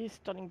slowly east,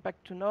 turning back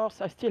to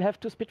north. I still have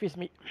 2 Spit with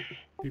me.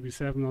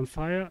 DB7 on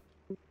fire.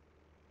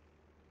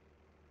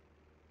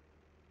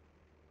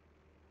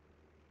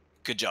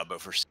 Good job,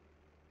 Bofors.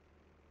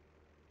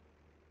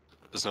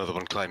 There's another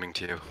one climbing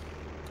to you.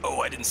 Oh,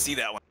 I didn't see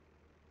that one.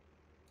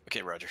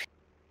 Okay, Roger.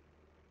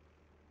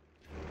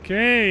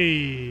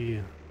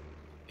 Okay.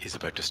 He's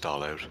about to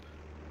stall out.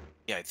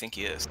 Yeah, I think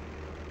he is.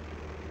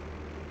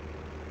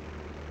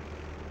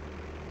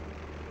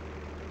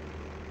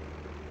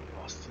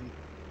 Boston.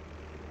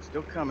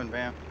 Still coming,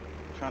 Van.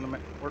 Trying to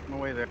work my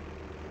way there.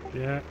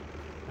 Yeah.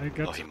 I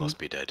got. Oh, he must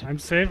be dead. I'm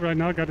safe right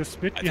now. Got a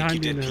spit I behind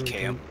think you me. did in a PK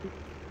him. hurricane.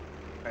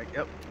 Right,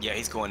 yep. Yeah,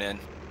 he's going in.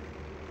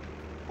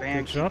 Van,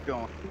 Good keep job.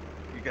 going.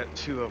 You got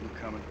 2 of them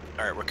coming.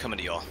 Alright, we're coming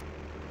to y'all.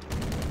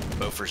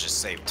 Bofors just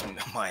saved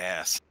my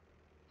ass.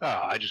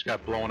 Ah, I just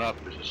got blown up.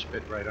 There's a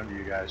spit right under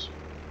you guys.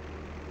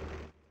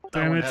 I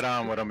Damn went it. head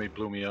on with him. He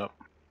blew me up.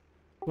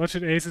 Watch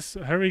it, Aces.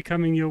 Hurry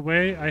coming your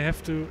way. I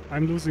have to.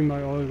 I'm losing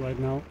my oil right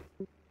now.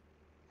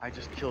 I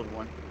just killed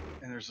one,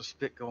 and there's a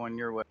spit going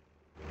your way.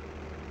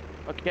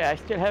 Okay, I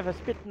still have a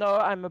Spit now.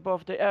 I'm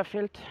above the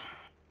airfield.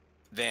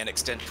 Van,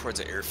 extend towards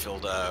the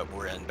airfield.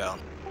 We're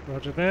inbound.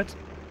 Roger that.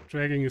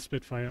 Dragging a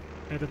Spitfire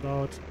at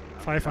about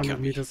 500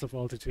 Copy. meters of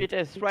altitude. It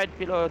is right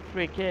below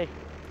 3k.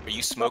 Are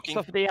you smoking?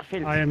 Of the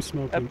airfield. I am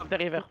smoking. Above the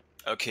river.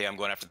 Okay, I'm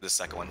going after the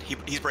second one.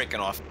 He's breaking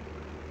off.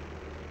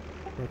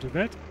 Roger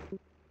that.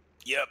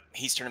 Yep,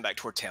 he's turning back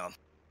toward town.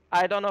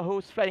 I don't know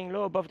who's flying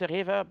low above the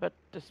river, but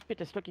the Spit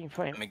is looking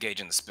for him. I'm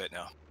engaging the Spit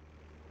now.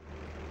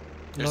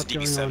 There's Lot a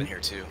going DB7 on. here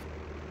too.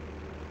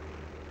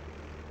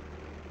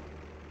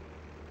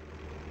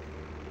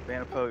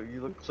 Vanapo,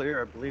 you look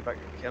clear. I believe I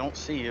don't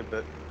see you,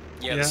 but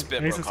Yeah, the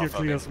Spit Aces, broke you're off of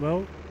clear him. as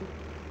well.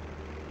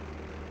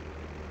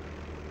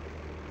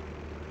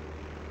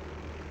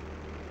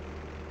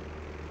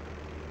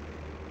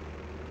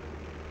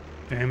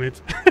 Damn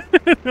it.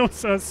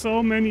 Those are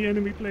so many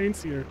enemy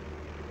planes here.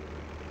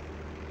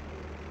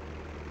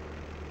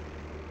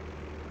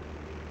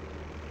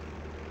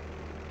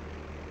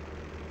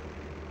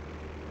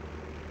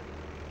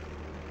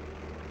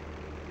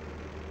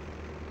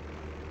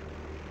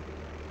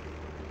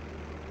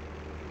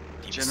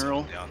 DB7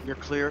 General, down. you're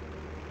clear.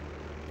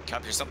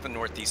 Copy, there's something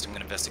northeast I'm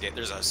gonna investigate.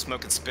 There's a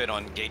smoking Spit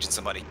on engaging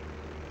somebody.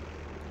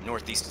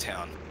 Northeast of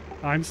town.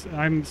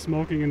 I'm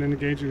smoking and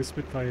engaging a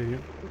Spitfire here.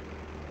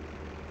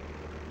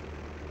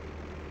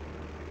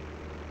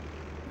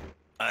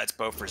 It's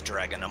Bofors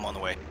Dragon. I'm on the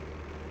way.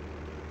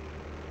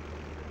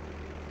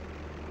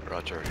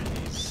 Roger,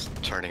 he's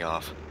turning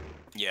off.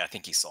 Yeah, I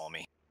think he saw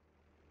me.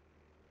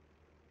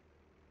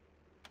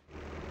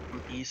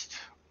 I'm east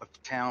of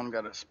town.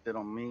 Got a spit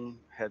on me.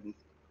 Heading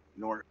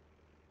north.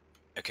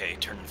 Okay,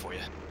 turning for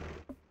you.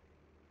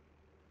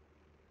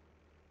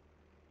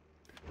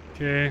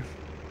 Okay,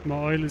 my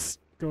oil is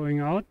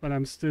going out, but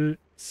I'm still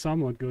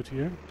somewhat good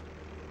here.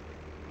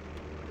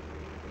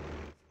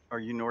 Are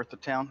you north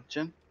of town,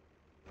 Jen?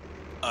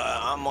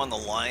 I'm on the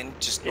line,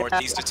 just Yeah.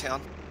 northeast of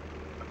town.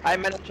 I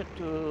managed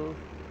to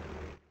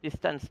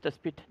distance the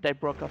Spit. They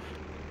broke off.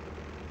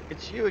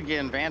 It's you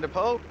again,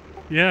 Vanderpool.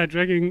 Yeah,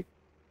 dragging...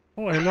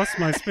 Oh, I lost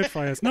my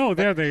Spitfires. No,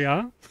 there they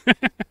are.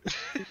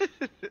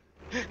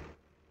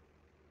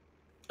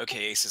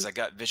 Okay, Aces, I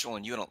got visual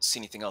on you. I don't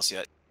see anything else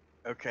yet.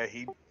 Okay,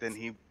 he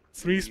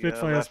 3 he,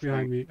 Spitfires left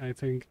behind me, I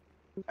think.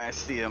 I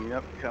see him.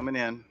 Yep, coming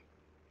in.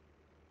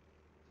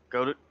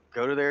 Go to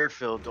the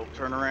airfield. Don't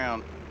turn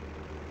around.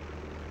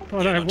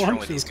 But Yeah, I don't turn want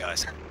with to. these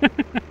guys.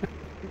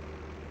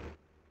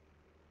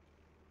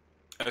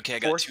 Okay, I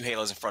got Fourth. 2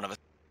 halos in front of us.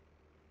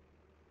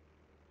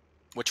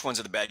 Which ones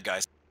are the bad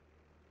guys?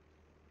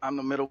 I'm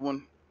the middle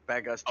one.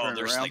 Bad guys Oh, turning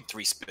there's around. like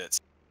 3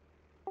 Spits.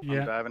 I'm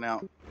Yeah, diving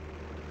out.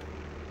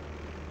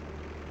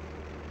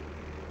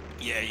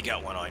 Yeah, you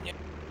got one on you.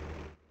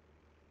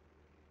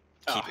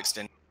 Keep Ah.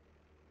 extending.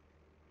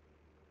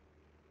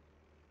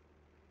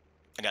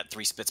 I got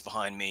 3 spits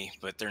behind me,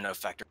 but they're no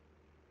factor.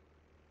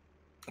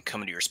 I'm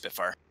coming to your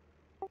Spitfire.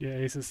 Yeah,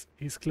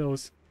 he's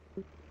close.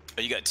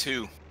 Oh, you got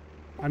 2.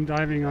 I'm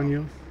diving on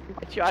you.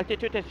 What's your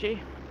altitude, SG?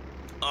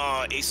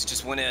 Ace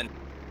just went in.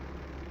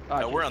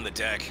 Oh, No, we're on the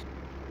deck.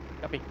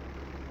 Copy.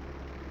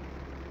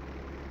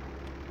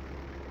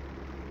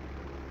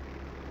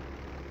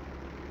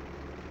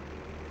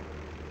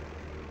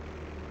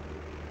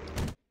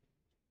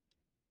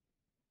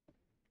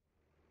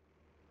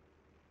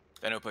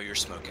 Venopo, you're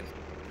smoking.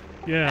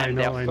 Yeah, And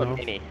I there's so know.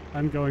 many.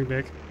 I'm going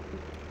back.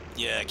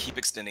 Yeah, keep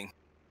extending.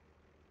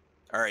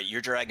 Alright,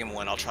 you're dragging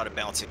 1. I'll try to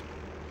bounce it.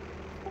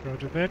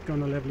 Roger that,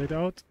 gonna level it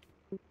out.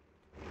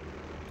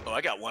 Oh,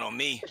 I got 1 on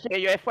me. Okay,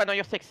 you have 1 on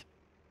your 6.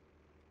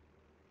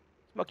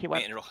 Smoky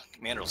 1.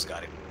 Mandrel's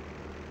got it.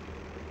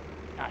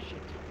 Ah,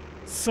 shit.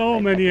 So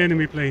Right, many right.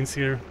 enemy planes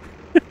here.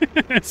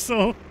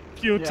 So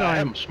few Yeah, I have time.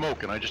 them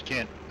smoking. I just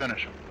can't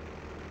finish them.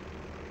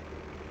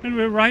 And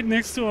we're right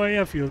next to our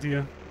airfield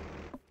here.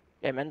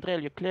 Okay,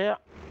 Mandrel, you clear.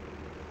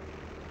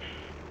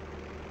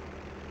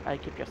 I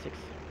keep your 6.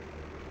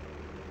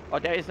 Oh,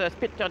 there is a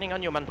spit turning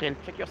on you, Mandrel.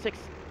 Check your 6.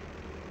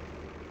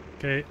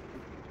 Okay,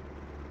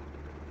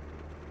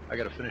 I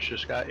gotta finish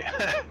this guy.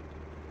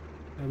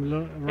 I'm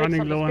Hits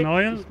running on the low on spit,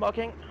 oil. he's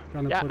smoking.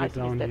 Gonna Yeah, put I it see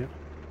he's down dead. here.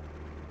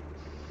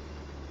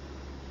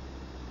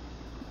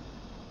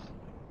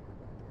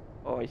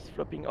 Oh, he's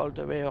flopping all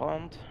the way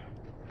around.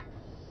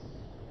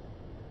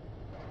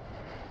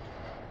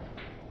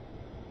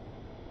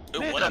 Ooh,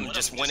 Man, one of them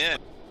just went in.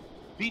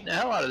 Beating the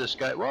hell out of this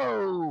guy.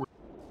 Whoa!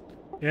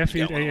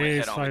 Airfield got one on my AA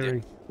head is on me, dude.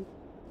 firing.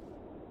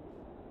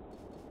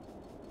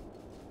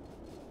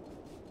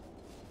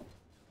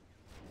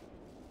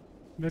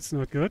 That's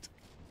not good.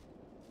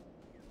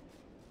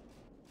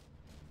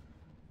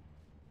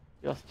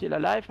 You're still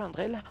alive,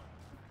 Mandrel?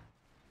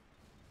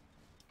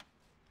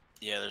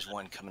 Yeah, there's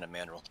 1 coming to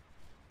Mandrel.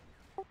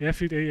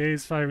 Airfield AA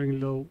is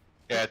firing low.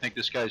 Yeah, I think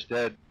this guy's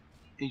dead.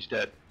 He's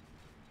dead.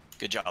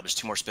 Good job. There's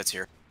 2 more spits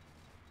here.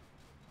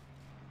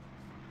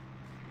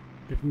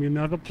 Give me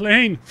another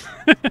plane.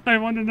 I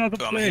want another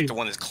Oh, I'm gonna plane. hit the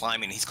one that's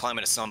climbing. He's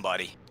climbing to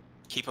somebody.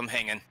 Keep him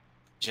hanging.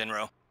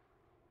 Genro.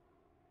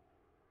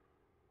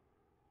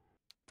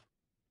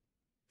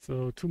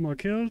 So 2 more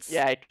kills.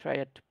 Yeah, I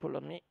tried to pull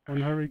on me.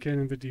 1 Hurricane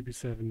and the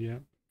DB7, yeah.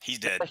 He's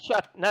dead.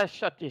 Nice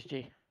shot,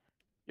 SG.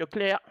 You're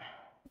clear.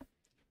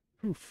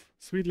 Oof.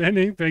 Sweet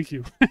landing, thank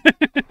you.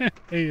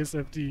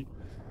 ASFD.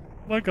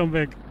 Welcome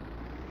back.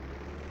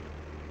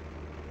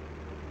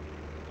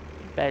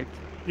 Belt.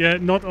 Yeah,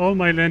 not all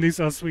my landings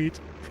are sweet.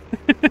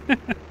 I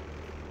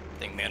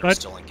think Mandrel's But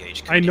still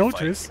engaged. I Can we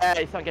fight? noticed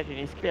He's engaging.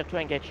 He's clear to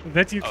engage.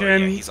 that you Oh,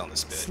 can yeah, he's on the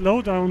spit.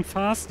 slow down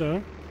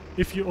faster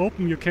if you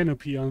open your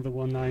canopy on the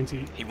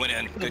 190. He went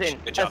in. He's in.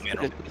 Good job, That's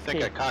Mandrel. good. I He's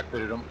think I clear.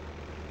 cockpitted him.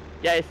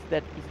 Yeah, he's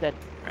dead. He's dead.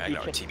 Alright, I You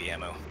got check. RTB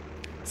ammo.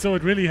 So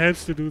it really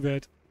helps to do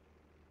that.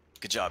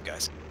 Good job,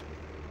 guys.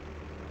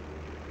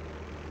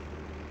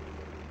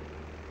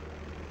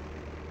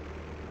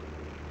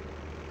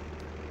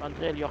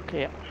 Mandrel, you're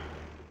clear.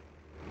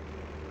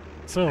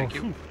 So, Thank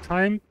you.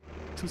 time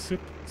to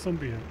sip some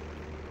beer.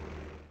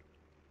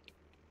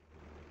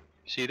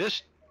 See,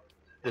 this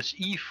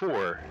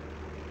E4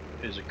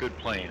 is a good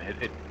plane.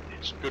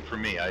 It's good for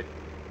me. I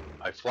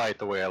fly it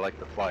the way I like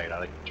to fly it. I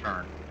like to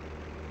turn.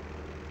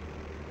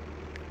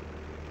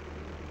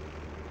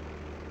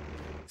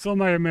 So,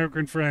 my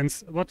American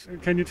friends, what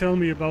can you tell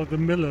me about the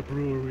Miller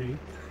Brewery?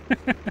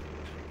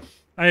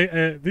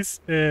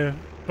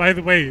 By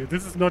the way,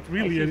 this is not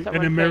really I see an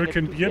someone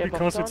American playing a beer 2K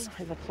because Boston. it's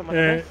Is that someone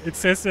else? it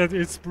says that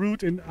it's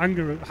brewed in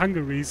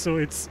Hungary, so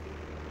it's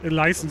a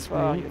licensed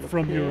far brew you look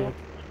from clear. Europe.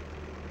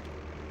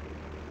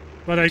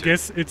 But I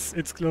guess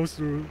it's close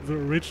to the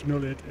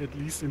original, at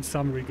least in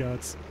some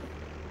regards.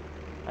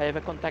 I have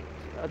a contact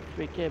at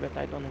 3K, but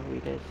I don't know who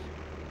it is.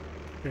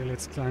 Okay,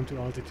 let's climb to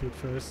altitude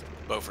first.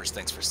 Bofors,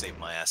 thanks for saving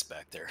my ass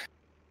back there.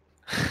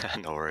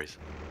 No worries.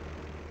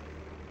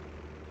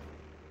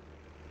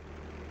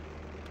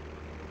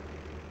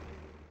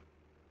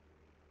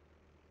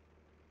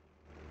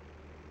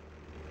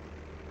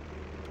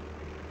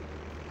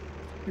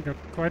 We got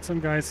quite some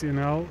guys here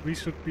now. We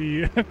should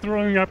be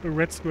throwing up a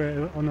red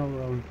square on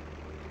our own.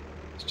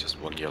 It's just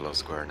 1 yellow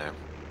square now.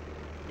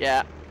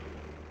 Yeah.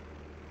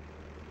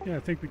 Yeah, I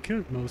think we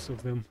killed most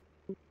of them.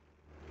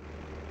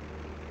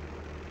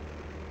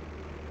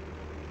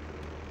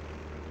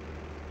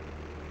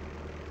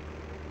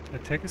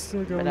 Attack is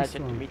still going Managed to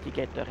strong.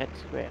 mitigate the red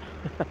square.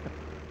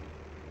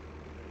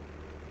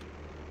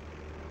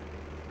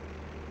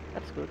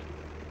 That's good.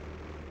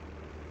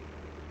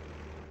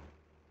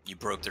 You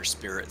broke their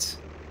spirits.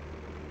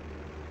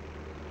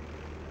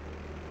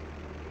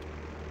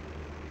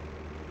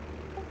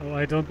 Oh,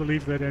 I don't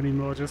believe that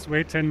anymore. Just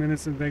wait 10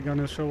 minutes and they're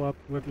gonna show up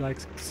with like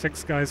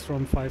 6 guys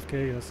from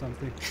 5K or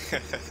something.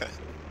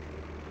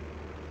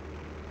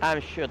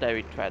 I'm sure they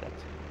will try that.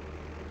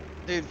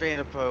 Dude,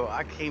 Vanapo,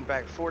 I came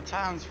back 4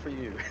 times for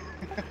you.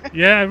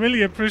 Yeah, I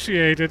really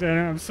appreciate it, and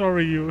I'm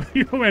sorry you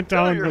went No,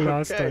 down you're the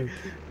last okay. time.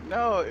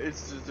 No,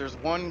 it's just, there's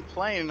one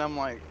plane, and I'm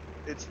like,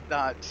 It's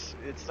not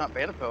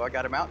Banapo. I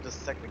got him out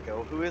just a second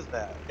ago. Who is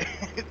that?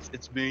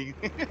 It's me.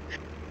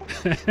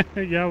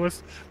 Yeah, I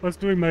was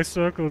doing my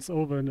circles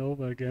over and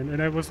over again,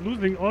 and I was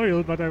losing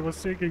oil, but I was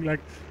thinking like,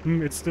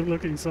 it's still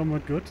looking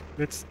somewhat good.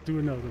 Let's do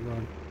another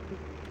run.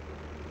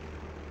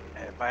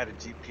 If I had a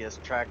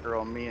GPS tracker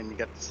on me and you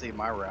got to see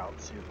my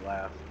routes, you'd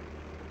laugh.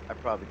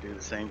 I'd probably do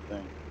the same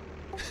thing.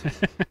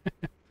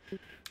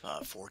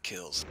 4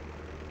 kills.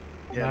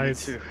 Yeah,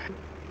 Nice. me too.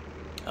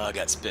 I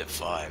got spit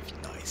 5.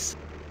 Nice.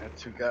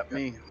 That's who got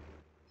me.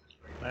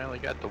 I only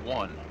got the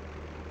 1.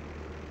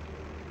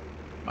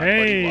 My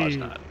Hey! buddy was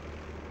not.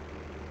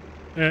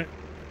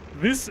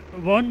 This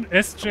one The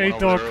SJ one over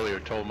dog. there earlier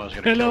told him I was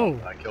gonna Hello. kill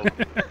him. I killed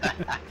him.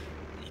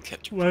 You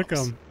kept your promise.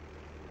 Welcome.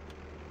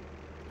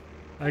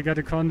 I got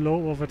a con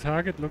low over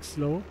target. Looks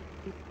slow.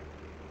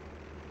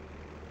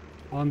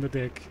 On the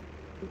deck.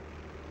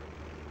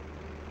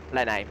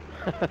 Line 9.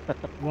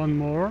 One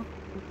more.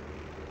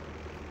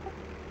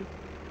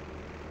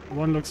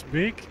 One looks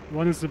big.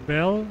 One is the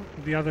Bell.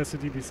 The other is the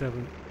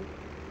DB7.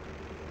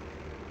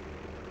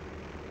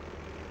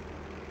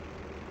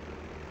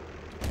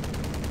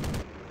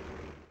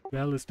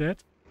 Bell is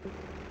dead.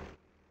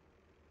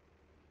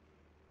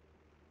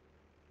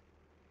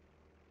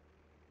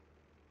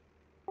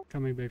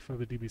 Coming back for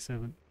the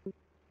DB7.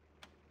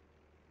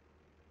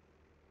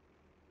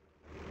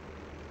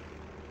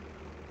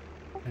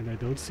 And I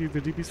don't see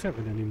the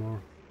DB7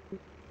 anymore.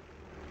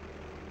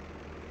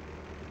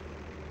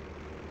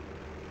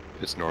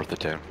 It's north of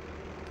town.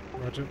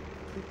 Roger.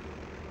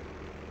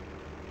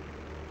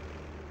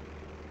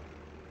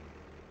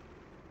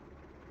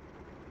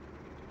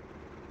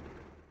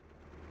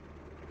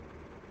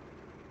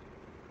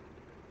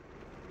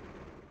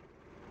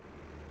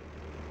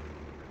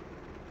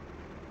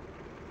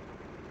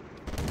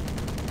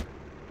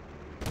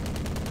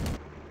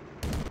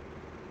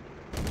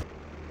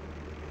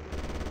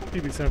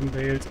 DB7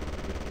 bailed.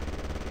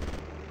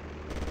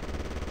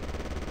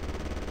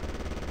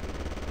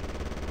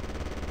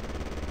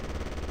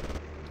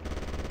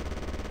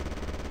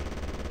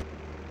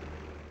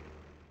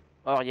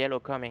 Or yellow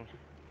coming.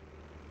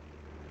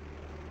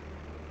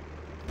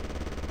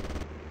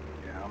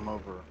 Yeah, I'm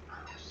over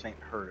St.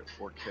 Hurt at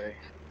 4K.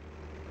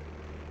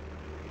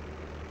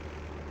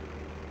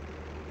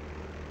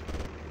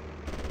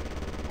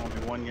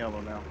 Only one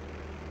yellow now.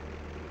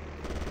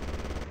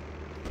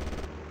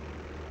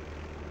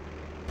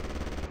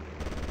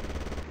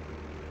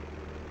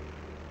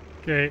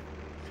 Okay.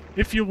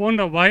 If you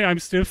wonder why I'm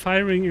still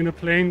firing in a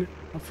plane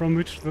from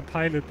which the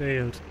pilot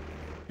bailed.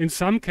 In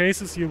some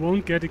cases you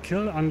won't get a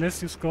kill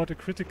unless you scored a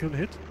critical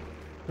hit,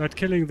 but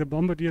killing the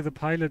bombardier, the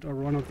pilot or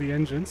one of the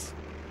engines,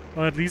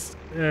 or at least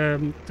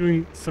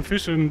doing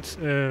sufficient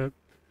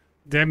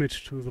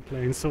damage to the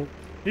plane. So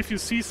if you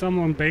see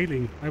someone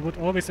bailing, I would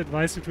always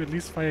advise you to at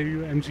least fire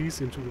your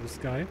MGs into the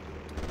sky.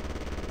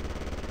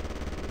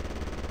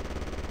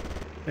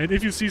 And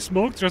if you see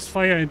smoke, just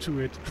fire into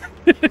it.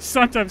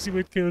 Sometimes you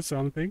would kill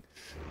something.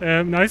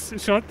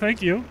 Nice shot,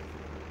 thank you.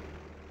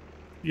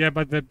 Yeah,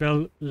 but that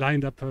Bell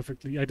lined up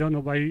perfectly. I don't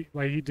know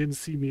why he didn't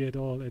see me at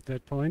all at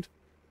that point.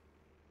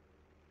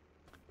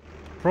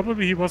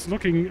 Probably he was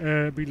looking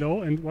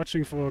below and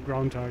watching for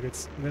ground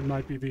targets. That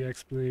might be the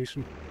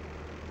explanation.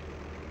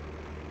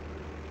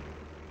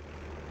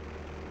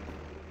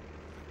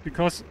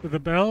 Because the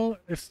Bell,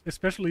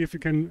 especially if you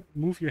can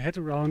move your head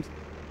around,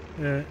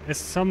 has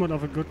somewhat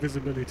of a good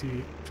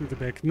visibility to the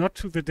back. Not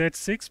to the dead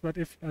 6, but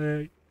if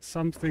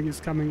something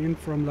is coming in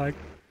from like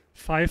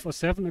 5 or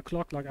 7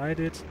 o'clock like I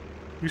did,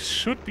 you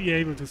should be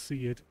able to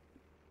see it.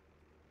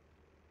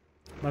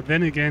 But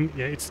then again,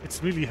 yeah,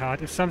 it's really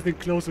hard. If something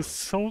closes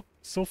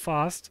so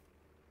fast,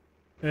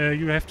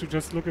 you have to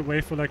just look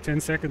away for like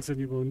 10 seconds and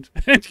you won't.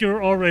 And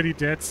you're already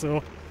dead,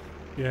 so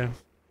yeah.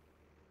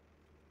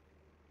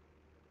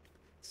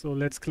 So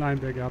let's climb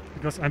back up,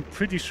 because I'm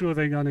pretty sure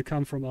they're gonna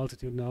come from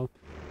altitude now.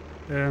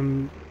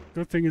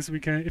 Good thing is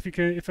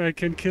if I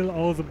can kill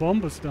all the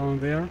bombers down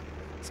there,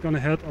 it's gonna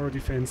help our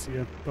defense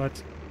here.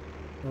 But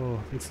oh,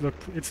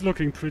 it's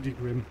looking pretty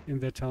grim in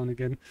that town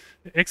again.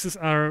 The Axis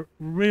are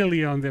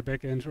really on their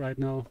back end right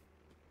now.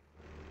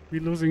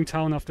 We're losing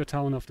town after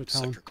town after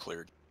town. Sector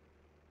cleared.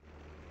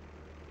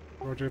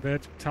 Roger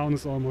that. Town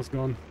is almost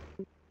gone.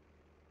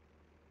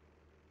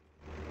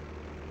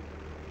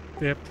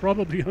 They're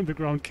probably on the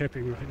ground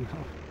capping right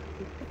now.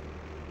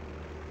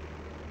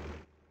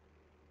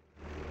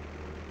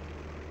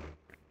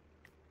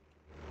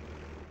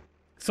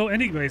 So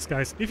anyways,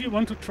 guys, if you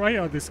want to try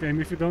out this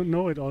game, if you don't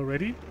know it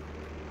already,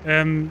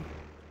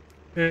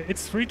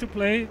 it's free to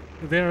play.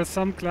 There are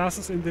some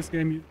classes in this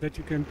game that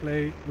you can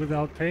play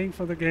without paying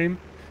for the game.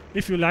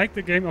 If you like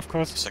the game, of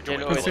course, Sector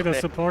Yellow. window. consider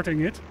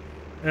supporting it.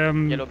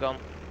 Yellow gone.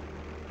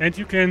 And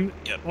you can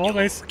Yep,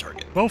 always... yellow over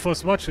target.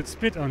 Bofors, watch it,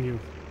 spit on you.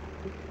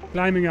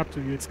 Climbing up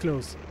to you, it's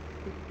close.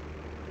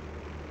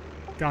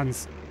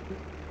 Guns.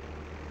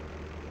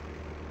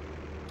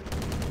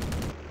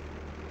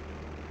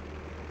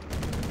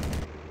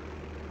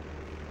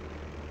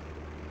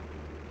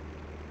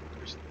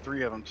 There's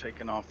 3 of them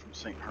taking off from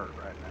St. Hurt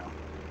right now.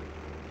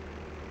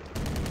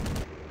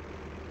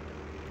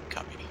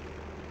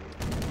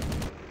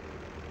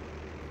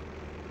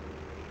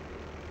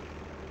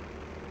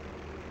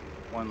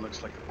 One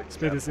looks like a big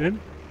Spit is tadpole. in.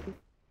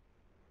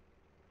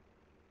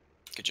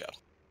 Good job.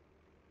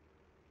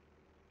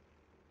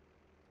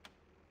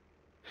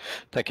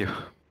 Thank you.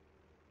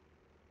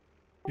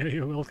 Yeah,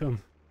 you're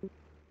welcome.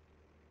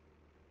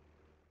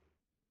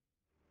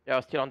 Yeah,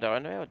 still on the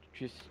runway or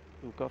just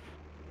took off?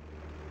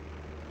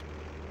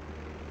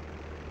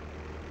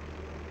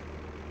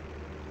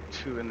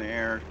 2 in the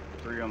air,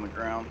 3 on the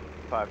ground,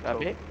 5 total.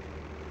 Copy.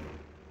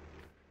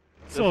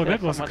 So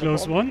Just that was a someone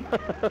close aboard.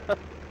 one.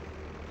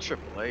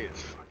 AAA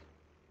is fucking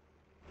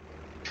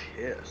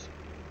pissed.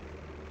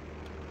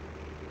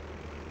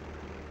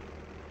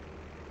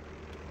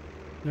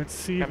 Let's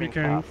see if we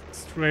Coming can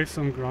strafe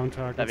some ground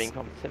targets. Diving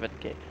from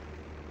 7K.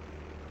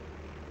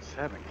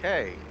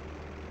 7K.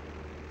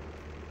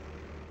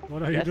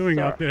 What are you Yes, doing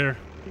sir. out there?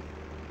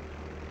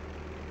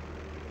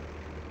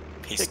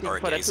 He's Checking for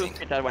the two stargazing.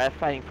 feet that were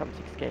flying from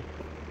 6K.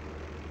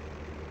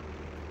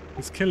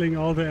 It's killing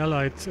all the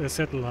allied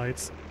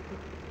satellites.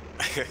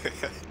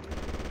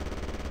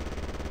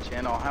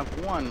 Jen, I'll have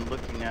one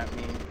looking at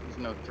me. He's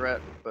no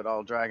threat, but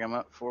I'll drag him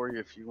up for you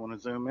if you want to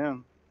zoom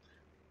in.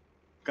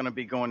 Gonna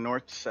be going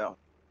north to south.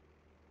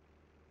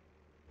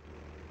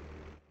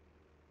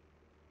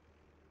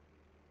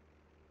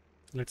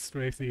 Let's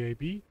strafe the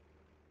AB.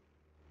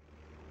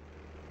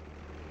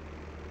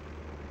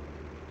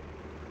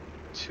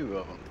 2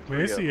 of them.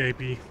 Where's 3 the of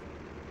 'em. AB?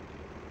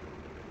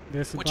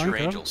 There's a What's your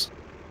bunker. angels?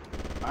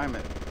 I'm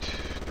at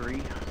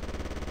 3.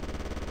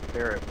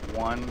 They're at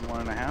 1,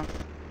 1.5.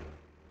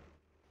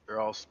 They're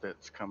all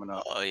spits coming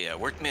up. Oh yeah,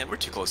 we're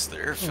too close to the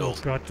Oh,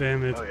 airfield. god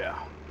damn it. Oh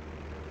yeah.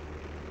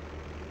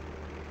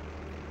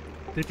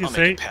 Did you I'll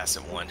say make a pass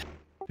at one.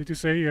 did you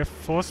say you have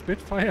 4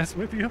 Spitfires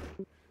with you?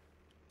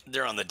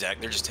 They're on the deck.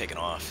 They're just taking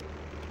off.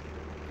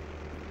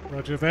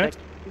 Roger that.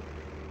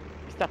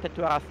 We started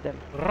to ask them.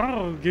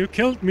 Rawr, you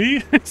killed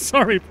me.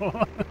 Sorry,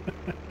 Paul.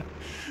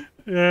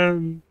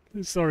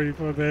 Sorry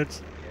for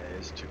that. Yeah,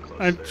 it's too close.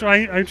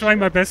 I'm trying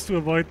my best to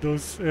avoid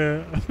those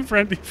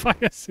friendly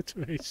fire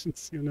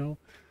situations, you know.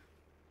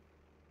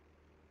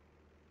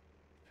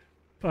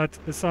 But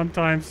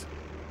sometimes,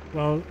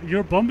 well,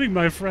 you're bombing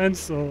my friends,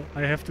 so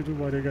I have to do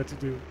what I got to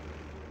do.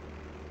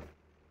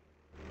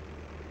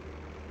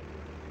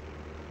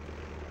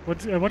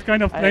 What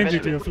kind of plane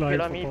did you fly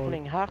for, me Paul?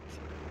 pulling hard.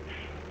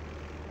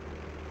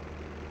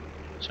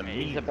 It's a It's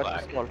mean a bit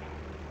flag. small.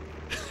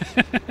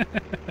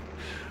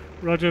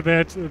 Roger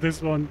that,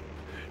 this one.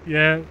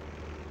 Yeah.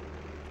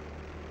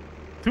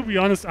 To be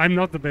honest, I'm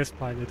not the best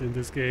pilot in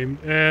this game.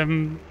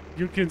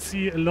 You can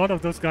see a lot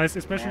of those guys,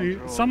 especially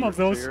Mandrill, some of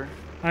you're those clear.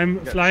 I'm You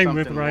got flying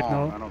with something right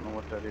long. now, I don't know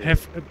what that is.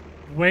 have a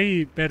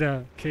way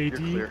better You're KD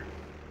clear.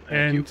 Thank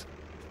and you.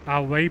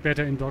 are way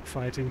better in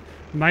dogfighting.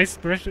 My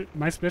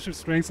special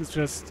strength is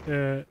just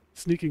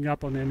sneaking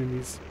up on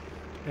enemies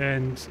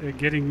and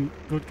getting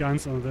good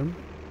guns on them.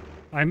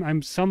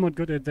 I'm somewhat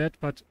good at that,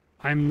 but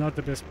I'm not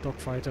the best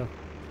dogfighter.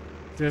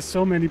 There's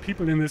so many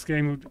people in this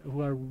game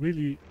who are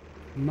really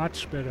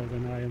much better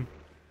than I am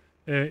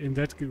in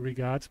that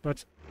regard.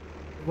 But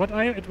what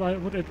I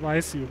would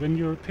advise you when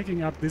you're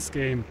picking up this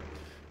game,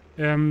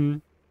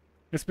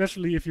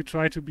 especially if you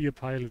try to be a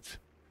pilot,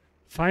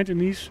 find a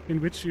niche in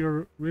which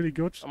you're really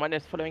good Someone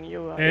is following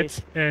you.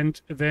 at,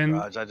 and then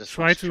Raj, I just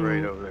try went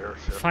straight to over there.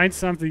 So. find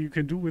something you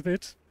can do with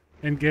it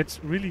and get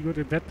really good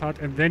at that part,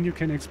 and then you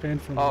can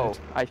expand from Oh,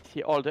 that. I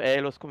see all the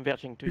halos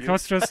converging to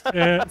Because just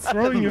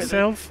throwing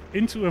yourself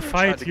into a Tried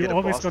fight, to you're get a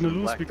always Boston gonna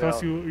lose blacked because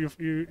out. you think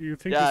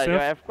yeah, you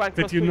yourself have quite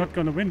that close you're to not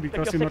gonna win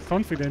because your you're not six.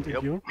 confident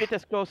Yep. in It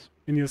is close.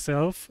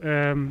 yourself.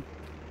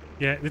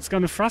 Yeah, it's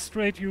gonna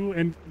frustrate you,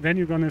 and then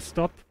you're gonna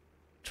stop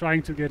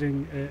trying to get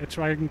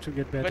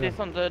But better. it's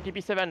on the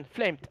DB7,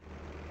 flamed.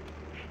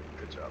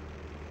 Good job.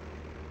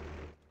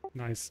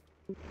 Nice.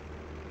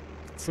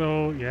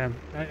 So yeah,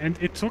 and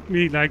it took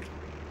me like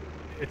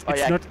it's Oh,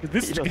 yeah, not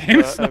this he was, game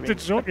is not a aiming.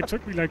 joke. It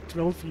took me like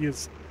 12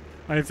 years,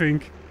 I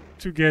think,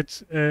 to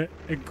get a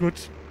good,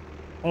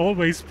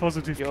 always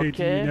positive You KD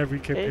okay, in every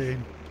Ace?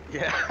 campaign.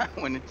 Yeah,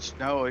 when it's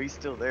no, he's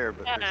still there,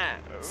 but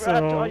there's- What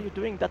So- are you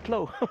doing that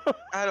low?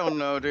 I don't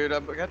know, dude.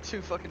 I've got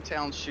 2 fucking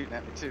towns shooting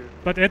at me too.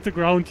 But at the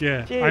ground,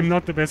 yeah, Jeez. I'm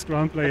not the best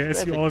ground player, That's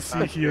as you crazy. all see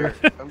I'm here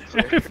clear. I'm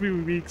clear. every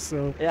week.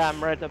 So Yeah,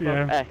 I'm right above.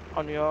 Yeah.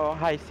 On your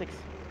high 6.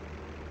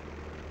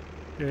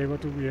 okay,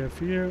 what do we have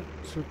here?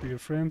 Should be a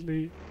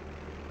friendly.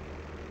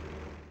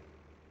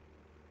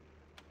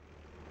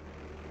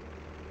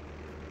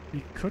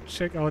 We could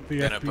check out the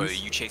Then are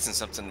FPs. you chasing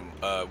something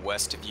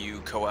west of you,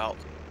 co-out?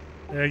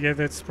 Yeah,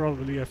 that's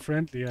probably a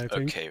friendly, I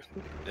think. Okay,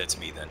 that's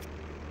me then.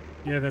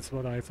 Yeah, that's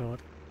what I thought.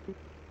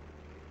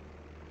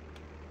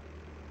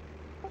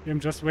 I'm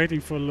just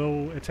waiting for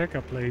low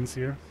attacker planes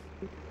here.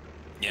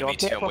 Yeah, You me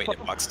okay, too. I'm waiting at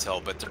Papa?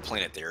 Boxtel, but they're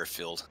playing at the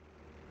airfield.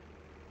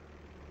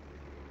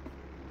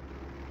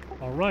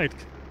 Alright,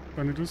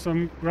 gonna do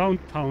some ground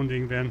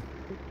pounding then.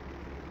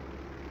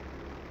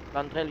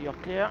 Vandrel, you're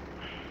clear.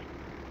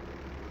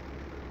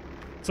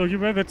 So you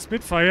were that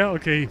Spitfire?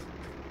 Okay.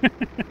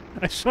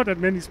 I shot at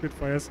many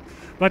Spitfires.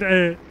 But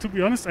to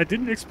be honest, I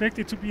didn't expect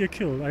it to be a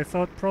kill. I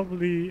thought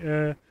probably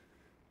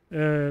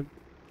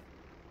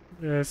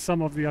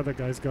Some of the other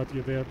guys got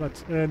you there,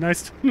 but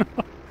nice to know.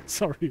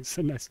 Sorry,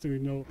 so nice to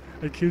know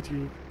I killed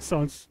you.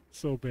 Sounds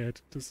so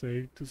bad to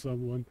say to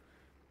someone.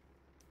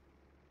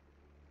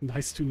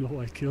 Nice to know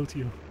I killed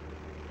you.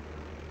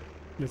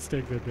 Let's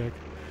take that back.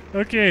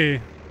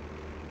 Okay.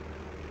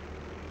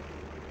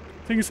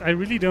 Thing is, I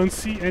really don't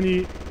see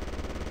any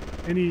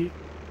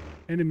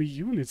enemy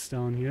units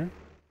down here.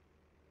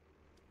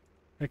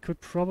 I could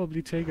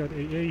probably take out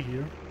AA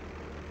here.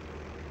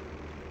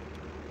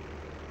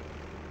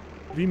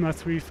 Lima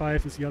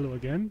 3-5 is yellow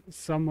again.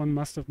 Someone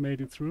must have made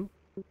it through.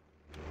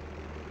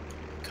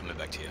 Coming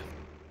back to you.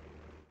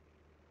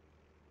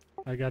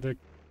 I got a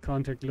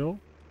contact low.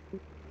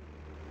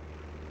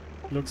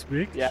 Looks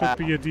big. Yeah.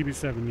 Should be a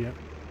DB7, yeah.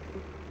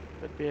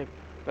 Could be,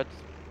 but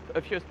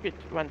a few speed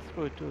runs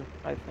through too,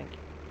 I think.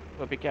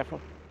 So be careful.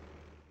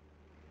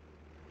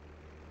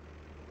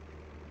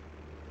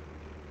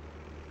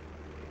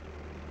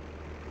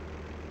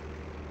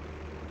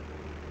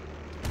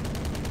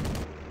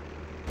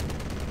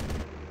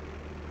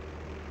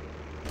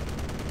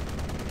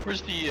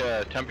 Where's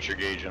the temperature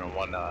gauge in a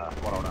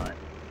 109?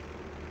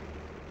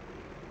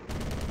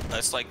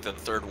 That's like the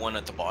third one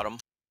at the bottom.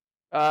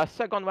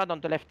 Second one on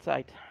the left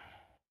side.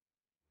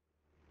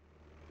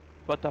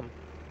 Bottom.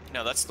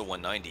 No, that's the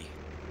 190.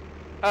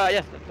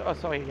 Yes. Oh,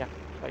 sorry. Yeah.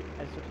 Sorry.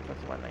 I thought it was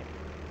the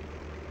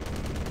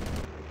 190.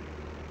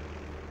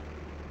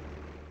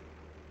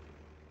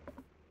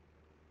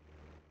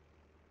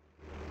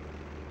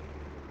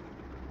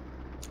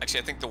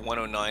 Actually, I think the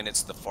 109,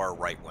 it's the far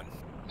right one.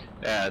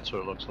 Yeah, that's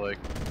what it looks like.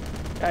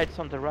 Yeah, it's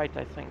on the right,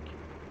 I think.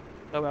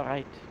 Lower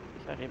right,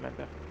 if I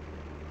remember.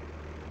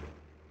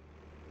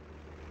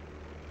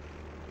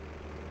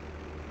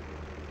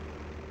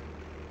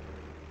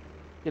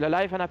 Still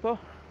alive, Anapo?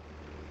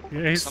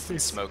 Yeah,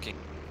 Something's smoking.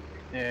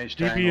 Yeah, he's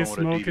DB tangling is with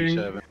a smoking.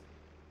 DB7.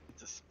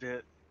 It's a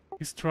spit.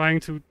 He's trying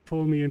to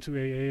pull me into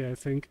AA, I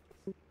think.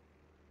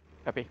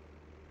 Copy.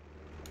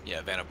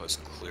 Yeah, Vanapo's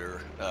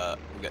clear.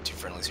 We got two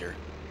friendlies here.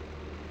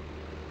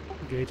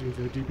 Engaging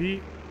the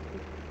DB.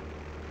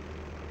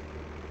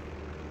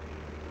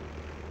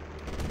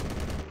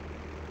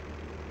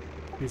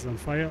 He's on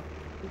fire.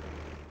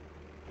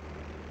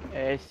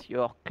 Yes,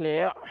 you're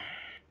clear.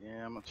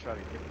 Yeah, I'm gonna try to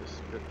get this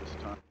spit this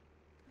time.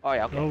 Oh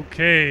yeah, okay.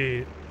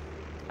 Okay.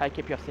 I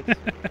keep your 6.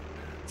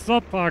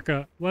 Stop,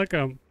 Parker.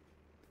 Welcome.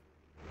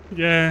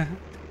 Yeah.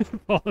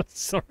 Oh,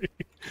 sorry.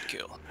 Good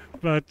kill.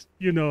 But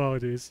you know how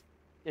it is.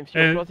 Seems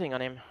you're closing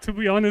on him. To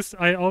be honest,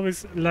 I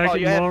always like Oh,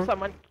 it you have more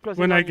someone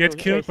closing when on I get you.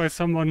 killed Yes. by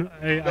someone.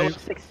 Lower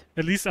 6.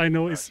 At least I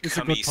know it's a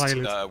Come good east.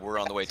 pilot. We're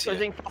on the way to you.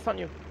 Closing fast on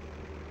you.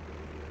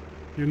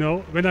 You know,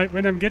 when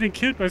I'm getting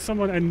killed by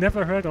someone I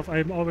never heard of,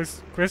 I'm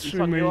always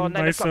questioning your 9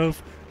 o'clock.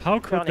 myself. How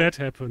could Turning. that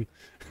happen?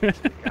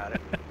 Got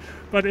it.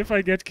 But if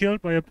I get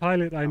killed by a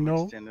pilot I I'm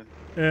know, extended.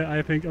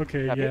 I think,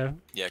 okay, Copy. yeah,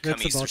 Yeah, come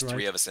That's east. about There's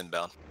 3 right. of us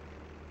inbound.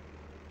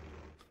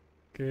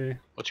 okay,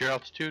 What's your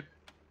altitude?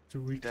 to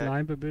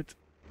reclimb a bit.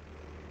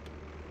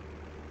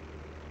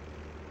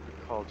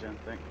 Good call, Jen.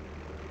 Thank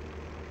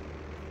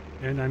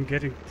you. And I'm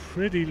getting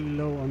pretty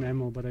low on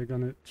ammo, but I'm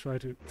gonna try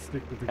to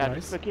stick with the The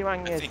guys. smoky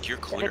one I is think you're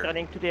clear.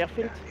 returning to the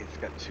airfield. Yeah, he's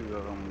got 2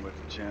 of them with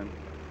Jen.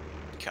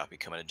 Copy,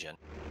 coming to Jen.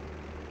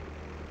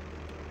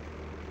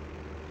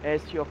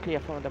 Yes, you're clear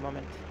for the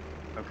moment.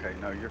 Okay,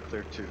 no, you're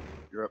clear too.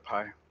 You're up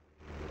high.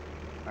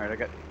 Alright, I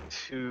got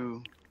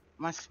 2.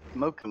 My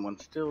smoking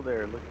one's still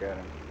there. Look at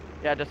him.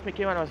 Yeah, the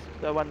smoky one was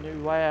the one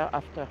you were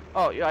after.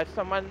 Oh, you have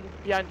someone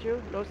behind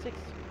you, low 6?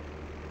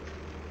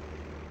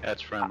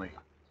 That's friendly.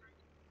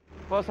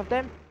 Both of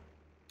them?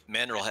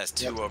 Mandrill has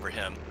 2 over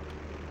him.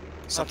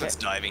 Something's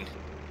diving.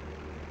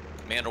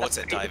 Mandrill, what's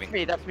that diving?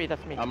 That's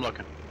me. I'm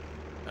looking.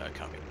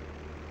 Copy.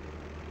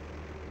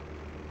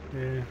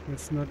 Yeah,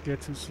 let's not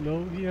get too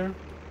slow here.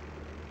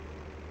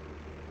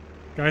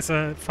 Guys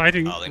are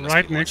fighting Oh, they must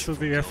right be next to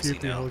launching the from airfield Kelsey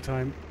the now. whole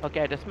time.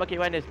 Okay, the smoky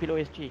one is below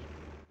SG.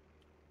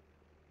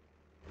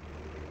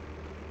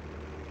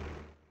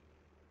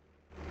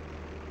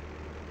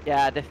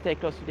 Yeah, they stay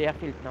close to the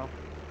airfield now.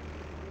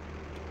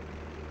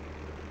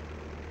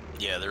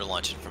 Yeah, they're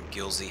launching from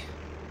Gilsey.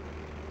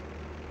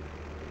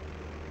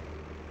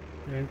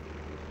 Okay.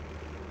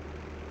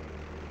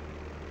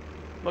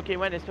 Smoky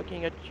one is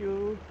looking at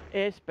you,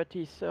 Ace, but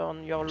he's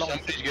on your long.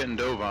 Somebody's getting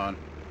dove on.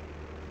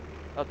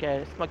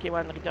 Okay, Smoky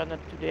one returned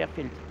to the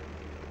airfield.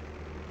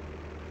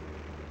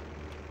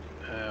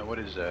 What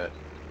is that?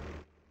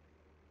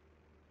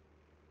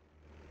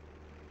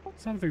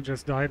 Something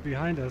just died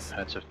behind us.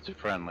 That's a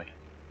friendly.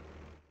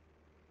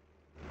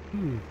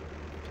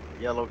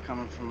 Yellow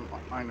coming from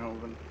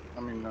Eindhoven. I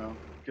mean,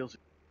 Gilsey.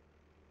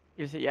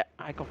 You see, yeah,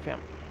 I confirm.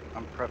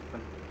 I'm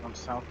prepping. I'm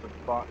south of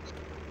the box.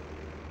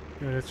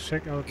 Yeah, let's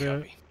check out the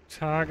Copy.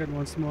 target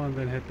once more and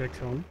then head back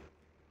home.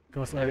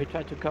 Because Yeah, we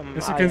try to come.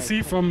 as you high, can I see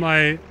think. from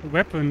my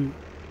weapon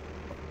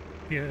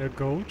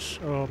gauge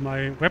or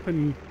my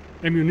weapon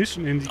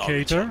ammunition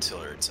indicator,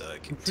 Until it's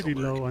I'm pretty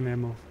low on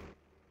ammo.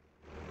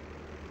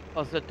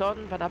 How's the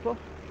turn, Vanapo?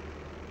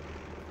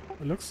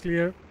 It looks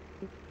clear.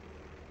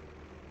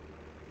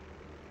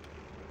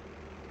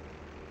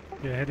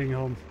 Yeah, heading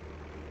home.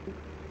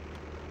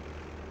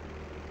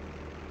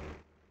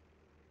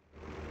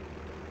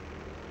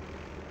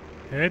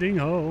 Heading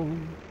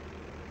home.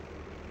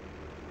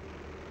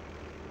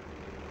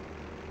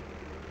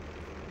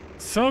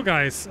 So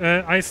guys,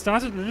 I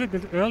started a little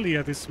bit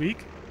earlier this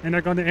week, and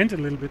I'm gonna end a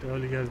little bit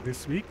earlier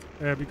this week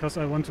because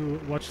I want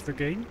to watch the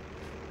game.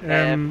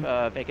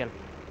 Vegan.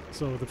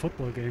 So the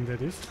football game,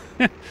 that is.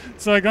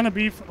 So I'm gonna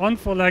be on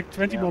for like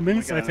 20 more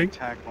minutes, I think.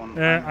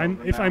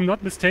 If I'm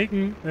not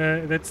mistaken,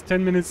 that's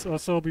 10 minutes or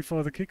so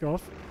before the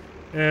kickoff.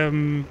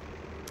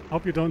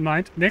 Hope you don't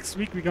mind. Next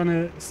week we're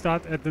gonna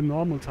start at the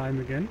normal time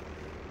again.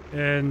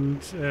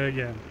 And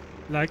yeah,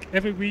 like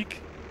every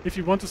week, if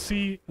you want to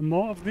see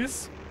more of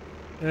this,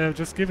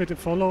 just give it a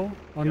follow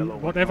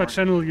on whatever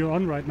channel you're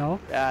on right now.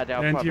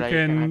 Yeah, and you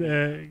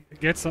can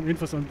get some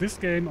infos on this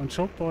game, on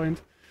Choke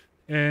Point.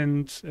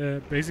 And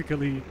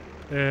basically,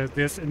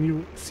 there's a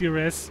new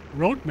CRS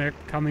roadmap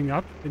coming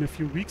up in a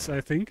few weeks,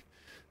 I think.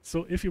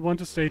 So if you want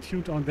to stay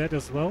tuned on that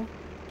as well,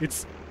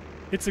 it's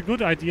a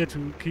good idea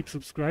to keep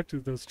subscribed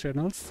to those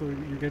channels so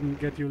you can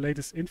get your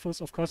latest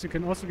infos. Of course, you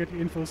can also get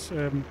your infos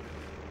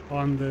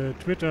on the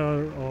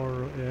Twitter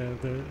or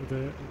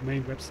the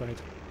main website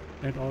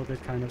and all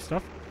that kind of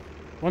stuff.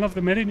 One of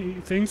the many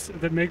things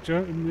that make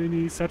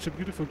Germany such a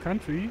beautiful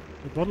country,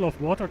 a bottle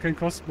of water can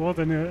cost more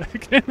than a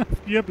can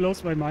of beer,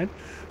 blows my mind.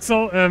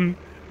 So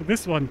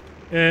this one,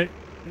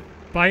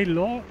 by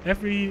law,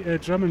 every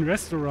German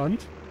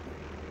restaurant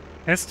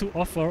has to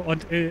offer,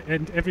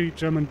 and every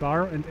German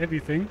bar and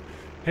everything,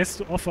 has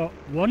to offer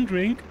one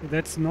drink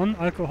that's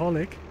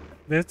non-alcoholic,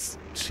 that's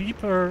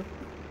cheaper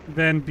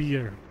than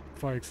beer,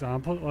 for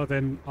example, or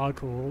than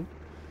alcohol.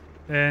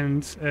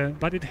 And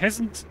but it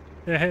hasn't.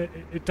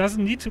 It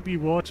doesn't need to be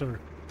water.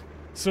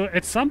 So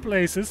at some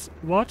places,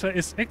 water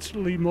is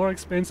actually more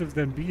expensive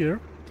than beer,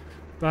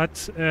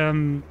 but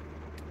then,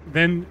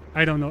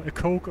 I don't know, a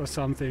Coke or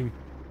something.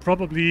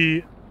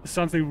 Probably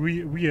something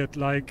weird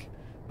like,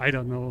 I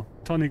don't know,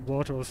 tonic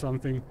water or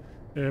something.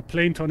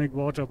 Plain tonic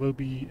water will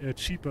be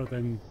cheaper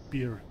than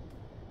beer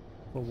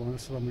for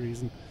some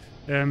reason.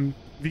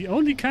 The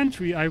only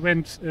country I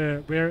went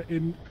where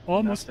in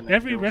almost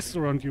every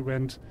restaurant you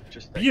went,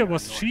 beer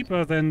was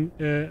cheaper than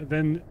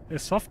a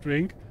soft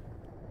drink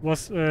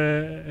was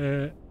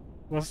the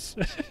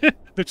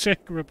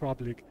Czech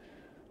Republic.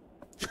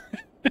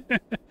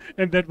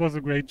 And that was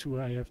a great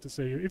tour, I have to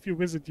say. If you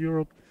visit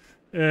Europe,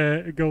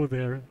 go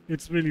there.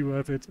 It's really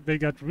worth it. They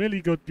got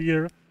really good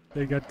beer,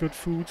 they got good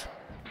food,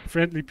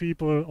 friendly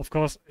people. Of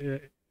course,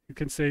 you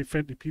can say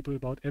friendly people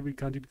about every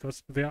country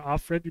because there are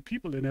friendly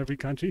people in every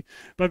country,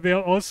 but there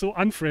are also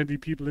unfriendly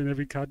people in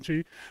every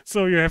country.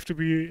 So you have to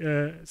be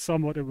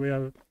somewhat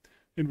aware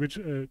in which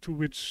to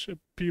which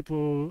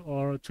people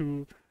or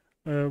to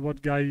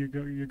what guy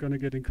you're gonna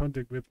get in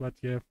contact with. But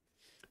yeah,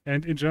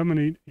 and in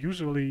Germany,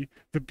 usually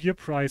the beer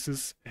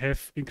prices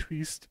have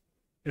increased,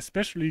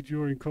 especially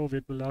during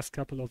COVID, the last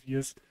couple of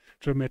years,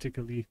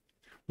 dramatically.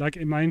 Like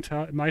in my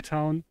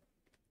town,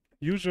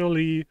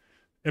 usually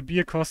a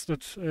beer costs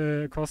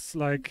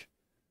like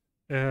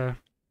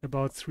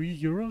about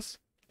 €3,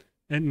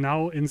 and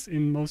now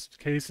in most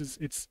cases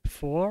it's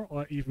 4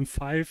 or even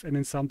 5, and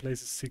in some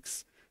places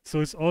 6.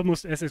 So it's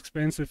almost as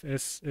expensive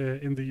as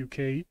in the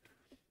UK,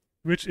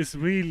 which is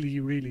really,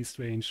 really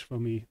strange for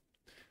me.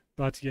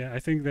 But yeah, I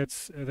think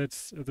that's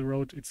the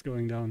road it's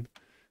going down.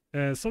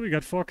 So we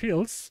got 4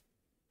 kills,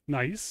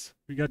 nice.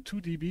 We got 2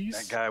 DBs.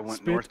 That guy went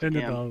spit north and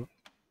again. a ball.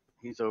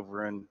 He's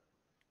over in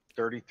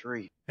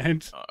 33.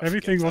 And Oh,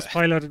 everything was that.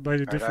 piloted by a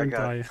Alright, different I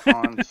guy.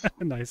 got Hans,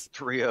 Nice.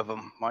 3 of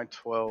them. My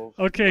 12.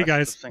 Okay, west of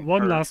guys, St.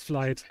 one Hertz. last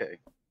flight. Okay.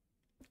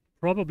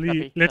 Probably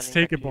Copy, let's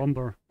sending take a back to you.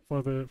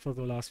 bomber for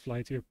the last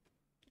flight here.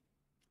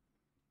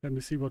 Let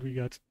me see what we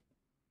got.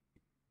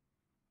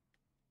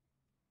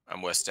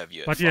 I'm west of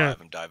you at But 5. yeah.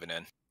 I'm diving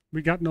in.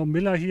 We got no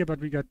Miller here, but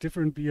we got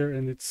different beer,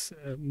 and it's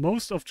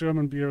most of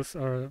German beers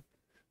are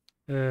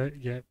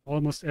yeah,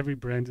 almost every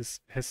brand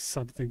has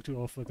something to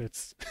offer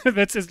that's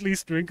that's at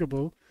least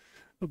drinkable.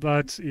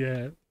 But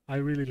yeah, I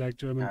really like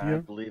German I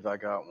beer. believe I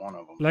got one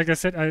of them. Like I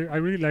said, I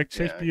really like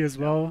Czech Yeah, beer as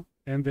yeah. well.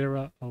 And there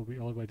are we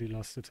already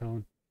lost the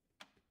town.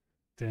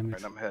 Damn it.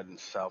 Right, I'm heading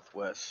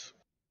southwest.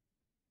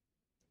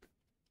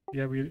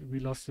 Yeah, we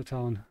lost the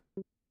town.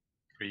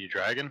 Are you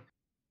dragging?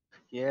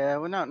 Yeah,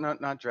 well,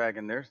 not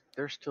dragging.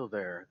 They're still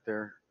there.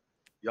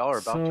 Y'all are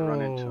about to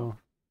run into them.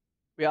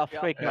 We are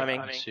 3 Yeah, coming.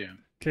 I see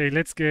 'em. Okay,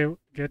 let's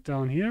get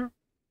down here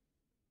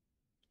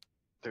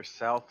They're and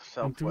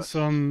southwest. do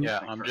some. Yeah,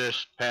 St. I'm Hertz.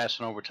 just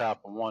passing over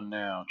top of one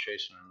now,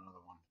 chasing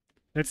another one.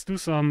 Let's do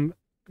some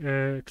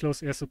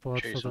close air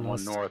support for the Chasing one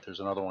last north.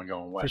 There's another one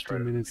going west 15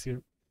 right. minutes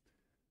here.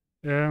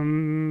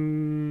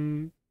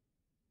 And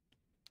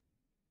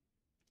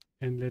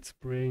let's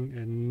bring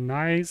a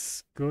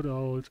nice, good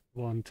old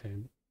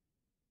 110.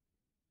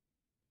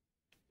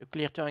 You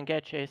clear to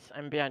engage, Chase.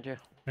 I'm behind you.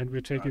 And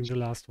we're taking Gotcha. the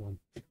last one.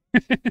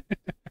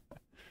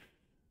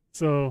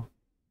 So,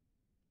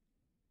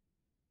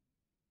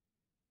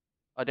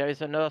 Oh, there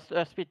is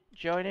another speed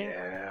joining.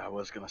 Yeah, I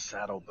was gonna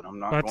saddle, but I'm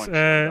not but going to.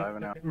 I'm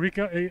diving out.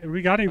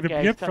 regarding the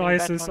Okay, beer standing back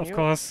prices, on of you.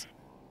 course,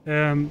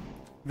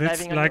 That's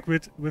Diving on like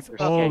with There's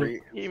all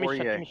four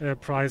EA.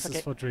 prices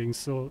Okay. for drinks.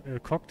 So a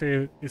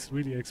cocktail is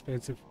really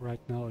expensive right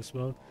now as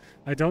well.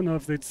 I don't know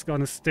if it's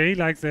gonna stay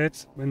like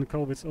that when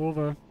COVID's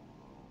over.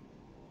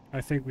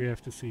 I think we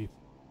have to see.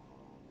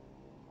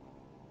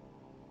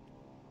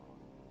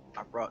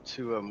 I brought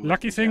 2 of them.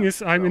 Lucky thing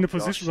is I'm in a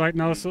position right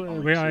now so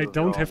where I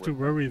don't have to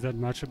worry. worry that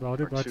much about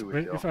it. or But two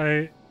with if y'all.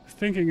 I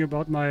thinking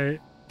about my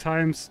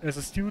times as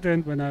a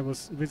student when I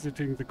was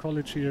visiting the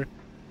college here,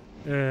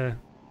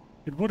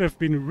 it would have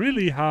been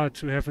really hard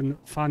to have a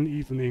fun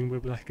evening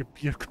with like a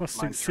beer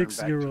costing Might turn 6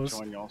 back to euros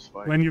join y'all's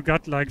fight. when you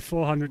got like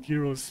 400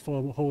 euros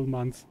for a whole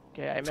month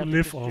Okay, I'm to at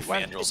live 51. off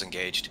Mandrel's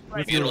engaged. with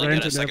Right. your Mandrel, you rent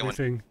got a and second one?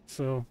 everything.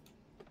 So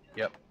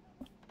Yep.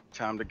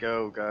 Time to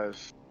go,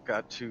 guys.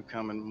 Got 2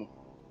 coming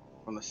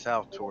from the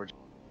south towards.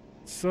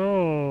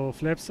 so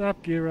flaps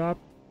up, gear up,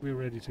 we're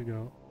ready to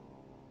go.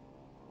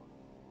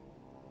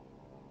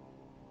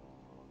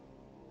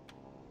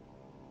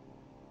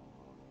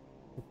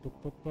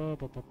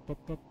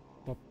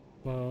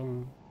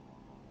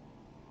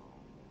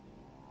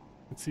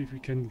 Let's see if we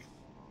can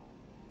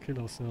kill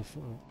ourselves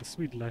a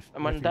sweet life.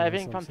 I'm on laughing or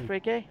diving from something.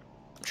 3K.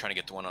 I'm trying to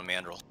get the one on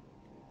Mandrel.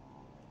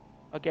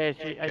 Okay, I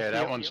see. I Okay, see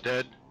that you. one's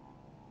dead.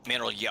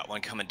 Mandrel, you got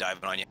one coming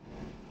diving on you.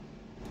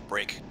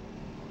 Break.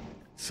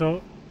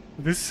 So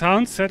this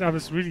sound setup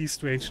is really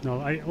strange now.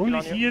 I only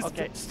on you? hear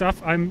Okay.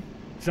 stuff I'm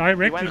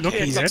directly wanna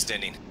looking Okay, it's at.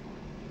 extending.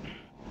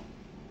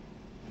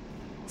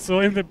 So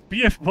in the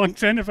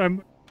BF-110,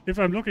 if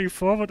I'm looking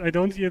forward, I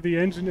don't hear the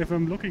engine. If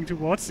I'm looking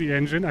towards the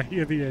engine, I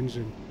hear the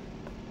engine.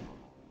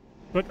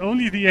 But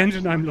only the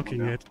engine I'm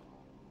looking at.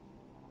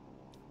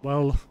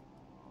 Well,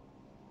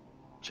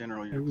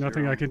 General, you're nothing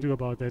clear I on. can do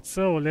about that.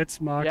 So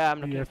let's mark Yeah, I'm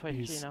looking for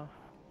HG BFBs. now.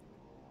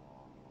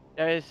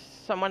 There is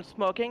someone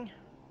smoking.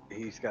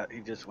 He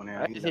just went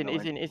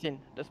in. He's in.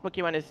 The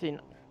smoky one is in.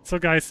 So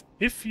guys,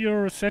 if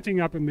you're setting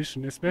up a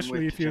mission,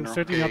 especially with if you, you're General.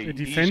 setting up a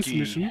defense Easky,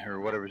 mission,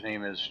 or whatever his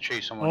name is,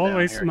 chase someone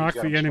always down here. mark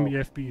He's got the enemy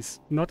smoke. FBs.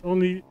 Not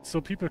only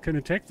so people can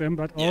attack them,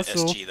 but Yeah,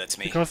 also SG, that's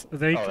me. because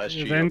they Oh,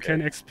 SG, then okay.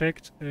 can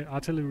expect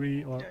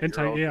artillery or Yeah, you're all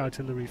anti-air good.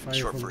 artillery fire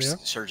Short from for there,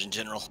 Surgeon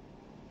General.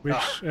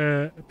 which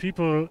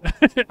people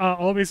are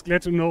always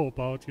glad to know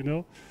about, you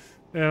know.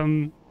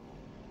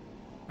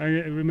 I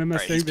remember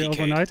Alright, staying he's there PK'd.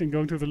 overnight and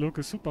going to the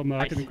local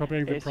supermarket and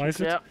comparing the Is prices.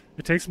 clear.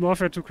 It takes more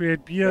effort to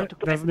create beer, to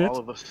collect doesn't it? All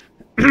of us.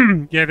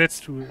 Yeah, that's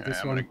true. Yeah, This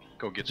I'm one. gonna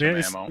go get some There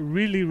is ammo.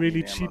 really, really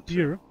need ammo cheap too.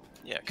 beer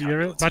Yeah,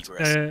 here, copy, but let's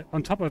egress.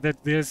 on top of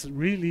that, there's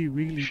really,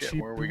 really Shit,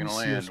 cheap where are we gonna booze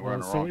here land? as We're on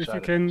well. the So wrong if you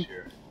side can, of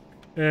things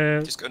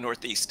here. Just go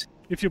northeast.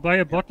 if you buy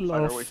a bottle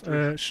find our way of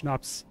through.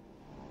 schnapps,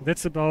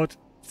 that's about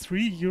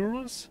 3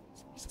 euros,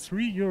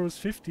 3 euros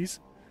 50s,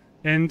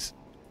 and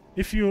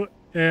if you,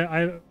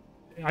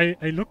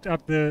 I looked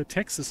up the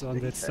taxes on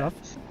that stuff,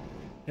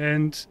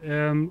 and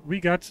we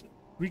got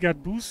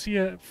booze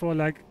here for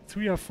like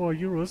 3 or 4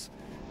 euros,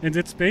 and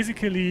it's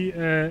basically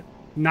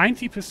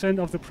 90%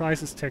 of the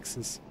price is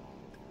taxes.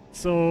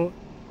 So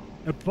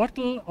a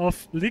bottle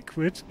of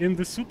liquid in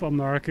the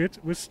supermarket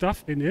with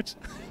stuff in it.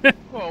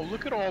 Well,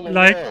 look at all the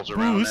Like walls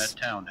around booze.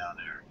 that town down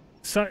there.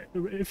 So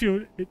if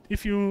you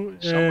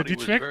Somebody was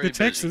detract very the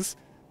busy. taxes,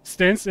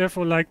 stands there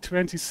for like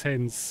 20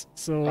 cents.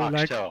 So Boxtel.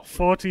 like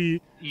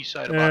 40. East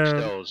side of Um,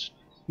 Boxtel is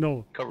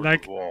No, covered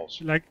like with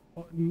walls.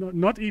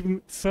 not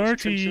even 30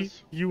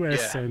 trenches? US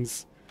Yeah.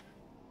 cents.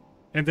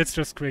 And that's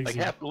just crazy.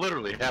 Like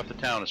literally half the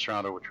town is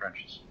surrounded with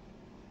trenches.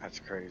 That's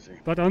crazy.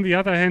 But on the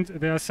other hand,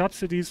 there are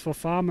subsidies for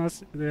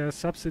farmers. There are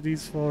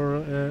subsidies for I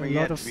a mean, you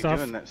lot have of to be stuff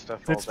doing that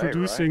stuff that's all day,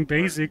 producing right? Or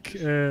basic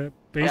just-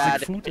 Yeah,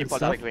 the food and people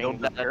stuff. like doing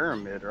building a that.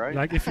 pyramid, right?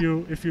 Like if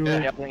you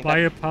Yeah, buy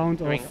a pound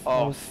doing of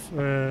off.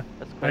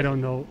 That's I crazy.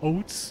 don't know,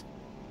 oats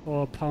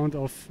or a pound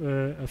of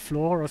a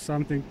flour or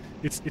something,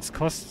 it's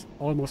costs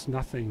almost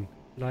nothing.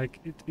 Like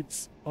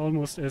it's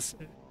almost as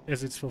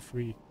it's for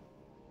free.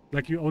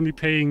 Like you're only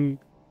paying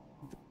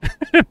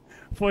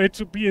for it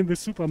to be in the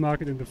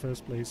supermarket in the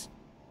first place.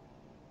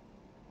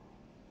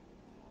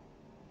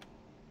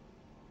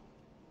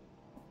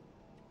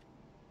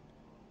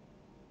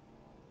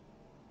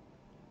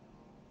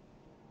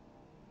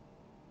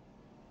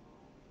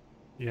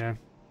 Yeah.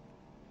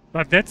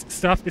 But that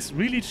stuff is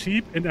really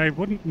cheap, and I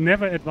wouldn't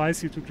never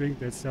advise you to drink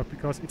that stuff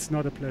because it's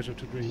not a pleasure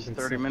to drink Just that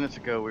 30 stuff. minutes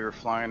ago, we were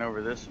flying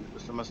over this, and it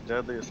was the most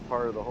deadliest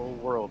part of the whole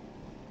world.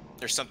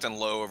 There's something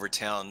low over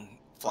town,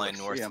 flying I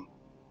see north. 'em.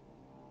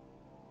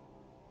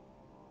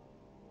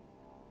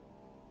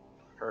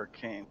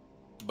 Hurricane.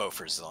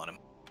 Bofors is on him.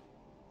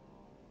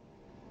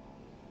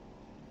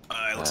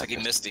 It looks like he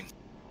missed him.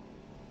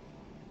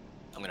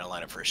 I'm gonna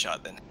line up for a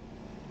shot then.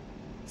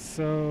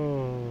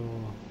 So,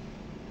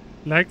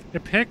 like a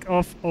pack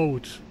of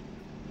oat,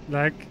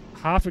 like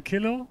half a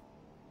kilo.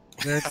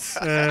 That's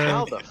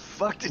How the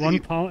fuck did 1 he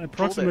pound, pull that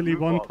approximately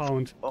roof 1 off?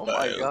 pound. Oh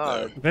my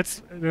god.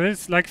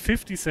 That's like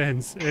 50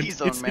 cents. And He's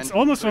on it's man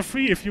almost for foot.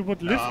 free if you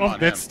would live I'm off on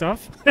that him.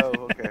 stuff.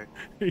 Oh, okay.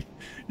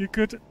 You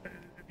could,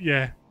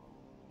 yeah.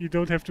 You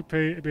don't have to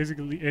pay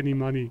basically any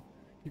money.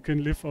 You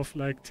can live off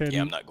like 10,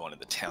 Yeah, I'm not going to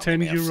the town. 10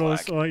 They may have euros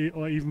flak.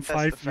 or even That's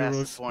 5 the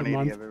fastest euros a 180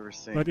 month. I've ever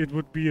seen. But it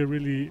would be a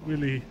really,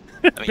 really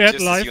I mean, bad just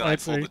as life, you and I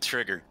I'd pulled say. the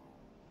trigger.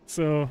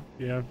 So,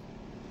 yeah.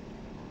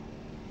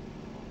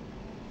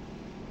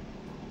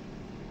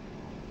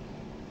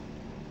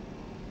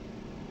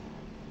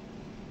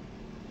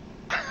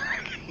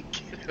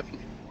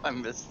 I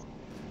missed.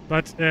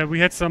 But we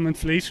had some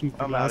inflation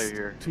the I'm outta last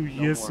here. 2 No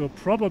years, more. so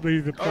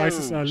probably the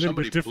prices Oh, are a little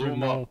somebody bit blew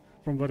different 'em now up.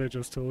 from what I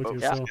just told you.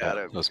 Oops, So, got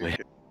it. That was me.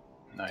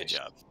 Nice. Good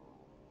job.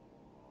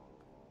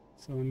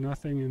 so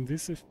nothing in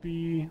this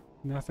FB,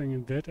 nothing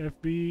in that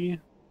FB,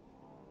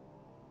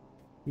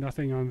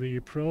 nothing on the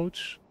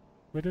approach.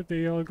 Where did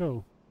they all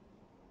go?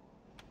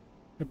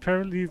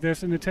 Apparently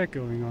there's an attack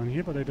going on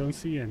here, but I don't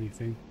see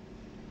anything.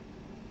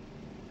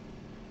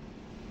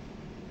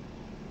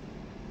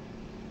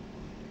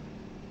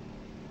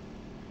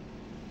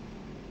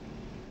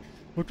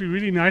 Would be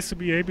really nice to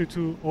be able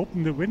to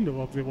open the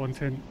window of the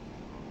 110,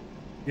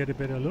 get a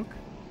better look.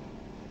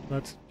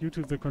 But due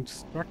to the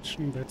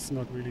construction, that's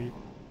not really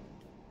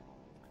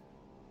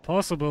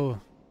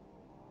possible.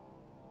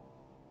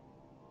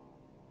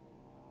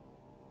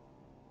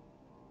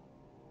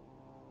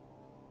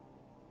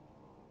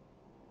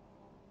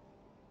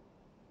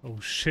 Oh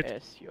shit.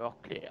 Yes, you're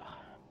clear.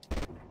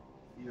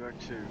 You are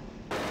too.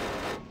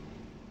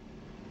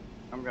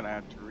 I'm gonna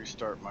have to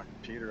restart my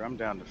computer. I'm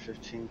down to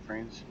 15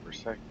 frames per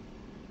second.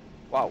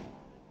 Wow.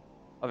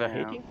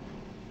 Overheating?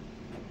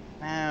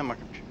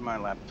 My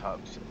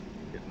laptop's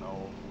getting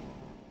old.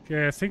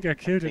 Okay, I think I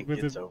killed it think with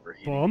it's a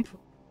overheating. bomb.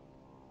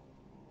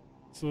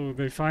 So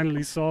they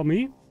finally saw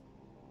me.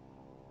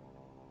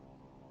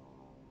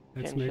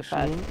 Let's Change the make sure.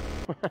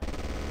 pad.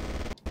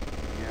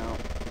 Yeah.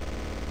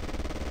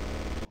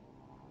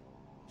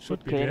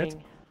 Should Good be dead.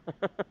 cleaning.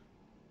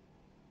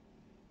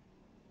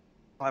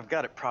 I've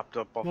got it propped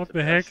up off What the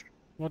the heck? desk.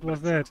 What but was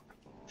it's a- that?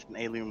 It's an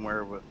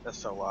Alienware with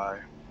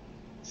SLI.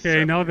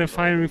 Okay, now 7 they're years old,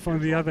 firing 8 from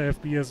years the old. other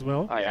FB as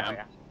well. Oh yeah,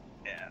 yeah.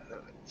 Yeah,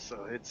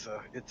 so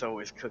it's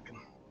always cooking.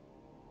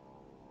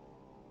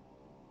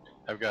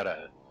 I've got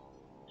a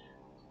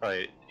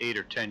probably 8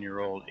 or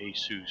 10-year-old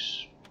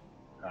Asus,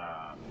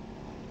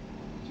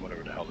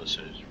 whatever the hell this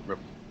is,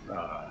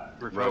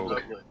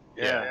 Rogue.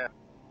 Yeah.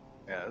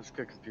 Yeah, it's a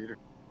good computer.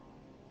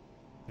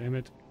 Damn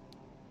it.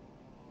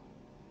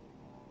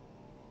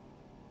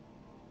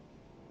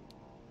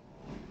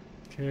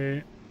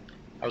 Okay,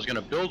 I was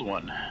gonna build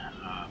one,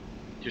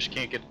 just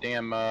can't get the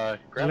damn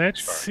graphics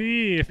let's card.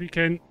 see if we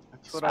can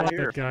That's what I spot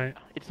hear. that guy.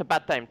 It's a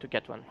bad time to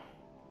get one.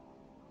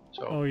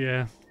 So Oh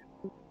yeah.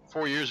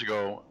 4 years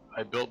ago,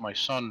 I built my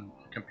son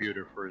a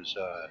computer for his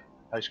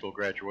high school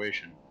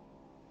graduation,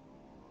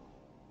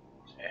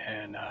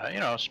 and you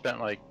know, spent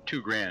like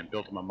 $2,000,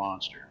 built him a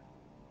monster.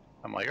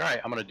 I'm like, all right,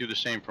 I'm gonna do the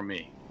same for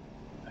me.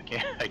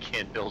 I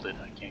can't build it.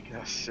 I can't get Yeah,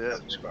 the shit.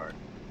 graphics card.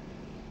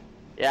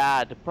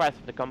 Yeah, the price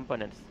of the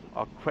components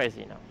are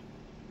crazy now.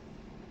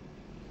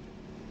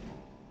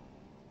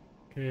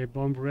 Okay,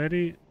 bomb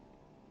ready.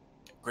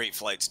 Great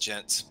flights,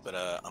 gents, but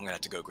I'm gonna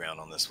have to go ground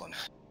on this one.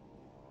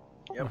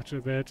 Yep.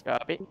 Roger that.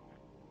 Copy.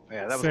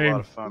 Yeah, that was a Same. lot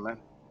of fun, man.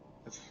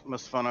 It's the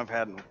most fun I've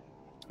had in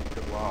a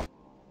good while.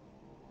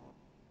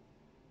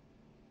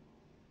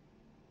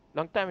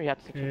 Long time we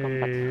had section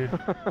Okay,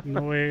 combat.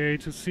 no AA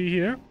to see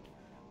here.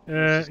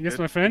 This is Yes,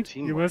 good. my friend,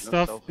 Teamwork, your no worst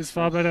stuff is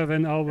far selfishness. better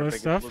than our Their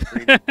worst biggest stuff.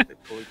 look greedy, they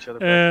pull each other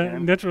back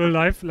in. Natural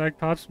Life, like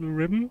Pabst Blue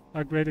Ribbon,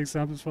 are great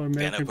examples for And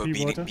I American hope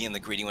pea water. being the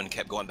greedy one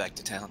kept going back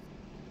to town.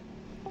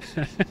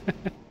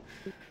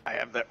 I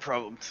have that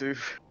problem too.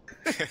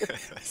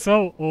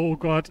 So, oh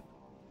god,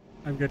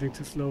 I'm getting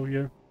too slow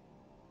here.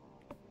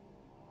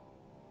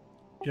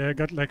 Yeah, I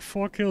got like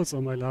 4 kills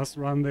on my last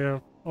run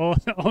there. Oh,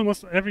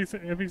 almost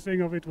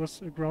everything of it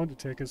was ground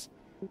attackers.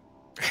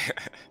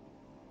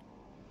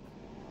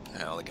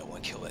 I only got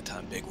 1 kill that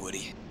time, Big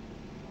Woody.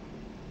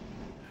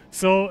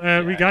 So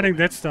regarding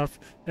that stuff,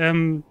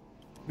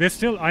 there's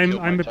still I'm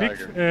Killed a my big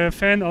tiger.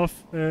 fan of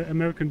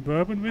American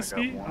bourbon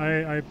whiskey. one.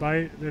 I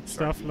buy that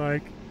stuff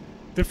like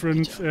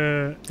different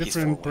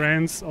different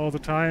brands all the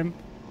time.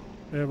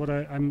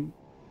 I'm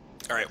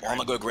All right, well I'm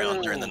gonna go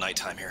ground during the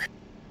nighttime here.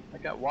 I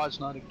got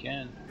Woznot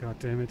again. god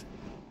damn it.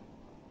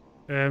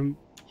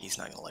 He's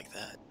not gonna like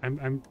that.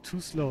 I'm too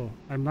slow.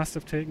 I must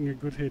have taken a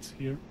good hit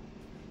here.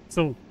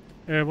 So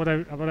what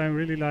I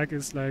really like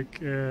is like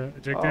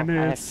Jack Oh, I have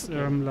Daniels, to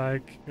kill.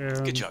 like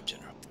Good job,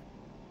 General.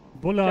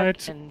 Bullite,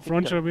 Jack and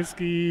Frontier Victor.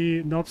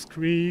 Whiskey, Knobs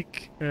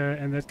Creek,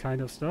 and that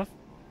kind of stuff.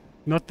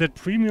 Not that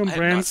premium I have not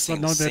brands, seen but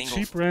a not that single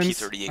cheap brands.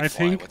 P-38 I fly.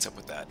 think What's up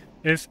with that?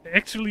 is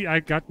actually I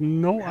got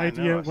no Yeah, I know,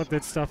 idea I what saw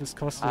that stuff is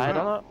costing I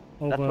don't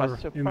know. That over was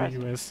in the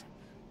surprising. US.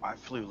 I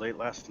flew late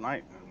last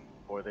night, and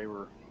boy, they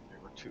were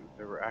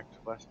active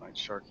last night.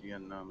 Sharky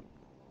and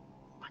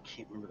I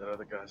can't remember that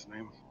other guy's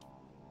name.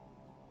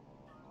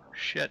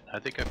 Shit, I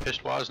think I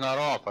pissed Woznot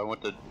off. I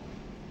went to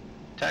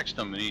text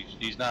him, and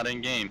he's not in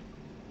game.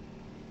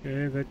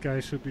 Okay, that guy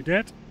should be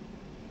dead.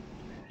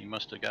 He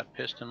must have got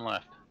pissed and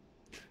left.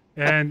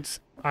 And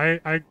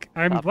I'm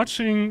Stop.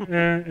 watching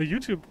a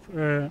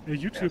YouTuber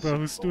who's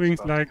Yes, doing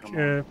full like stop, come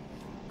on.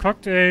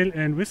 cocktail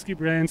and whiskey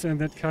brands and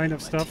that kind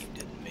of stuff.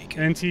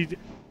 And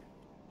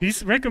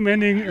he's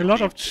recommending a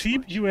lot of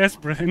cheap US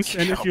brands,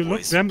 and if you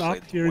look them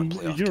up here in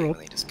Europe,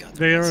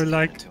 they are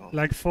like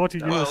 40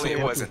 euros. Well, a it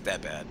bottle. wasn't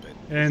that bad, but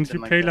And you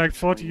been like pay that like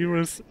for 40 20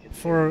 euros years.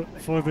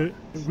 for the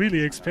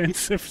really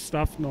expensive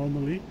stuff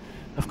normally.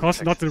 Of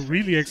course, not the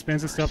really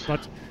expensive stuff,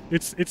 but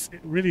it's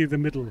really the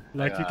middle.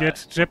 Like you get Went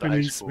to high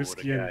Japanese school with a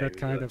whiskey guy and that who was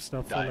kind a of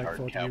stuff for like diehard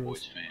 40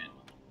 Cowboys euros. fan.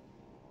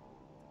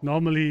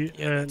 Normally,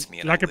 Yeah, that's me,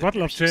 and like I a live bottle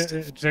near of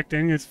Houston. Jack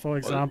Daniels, for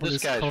example, this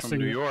is guy's from costing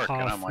New York,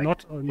 and half, I'm like,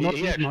 not he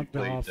even actually the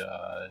played half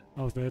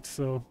of that.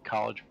 So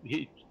college.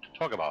 He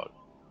talk about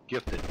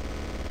gifted.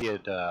 He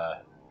had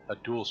a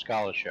dual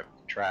scholarship,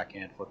 track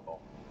and football.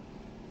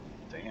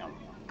 Damn.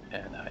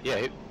 And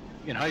yeah,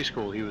 in high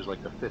school he was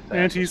like the fifth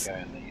And fastest he's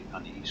guy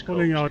on the East Coast.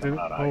 pulling out the coming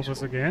out of high Rovers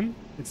school. again.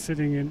 It's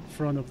sitting in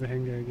front of the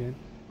hangar again.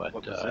 But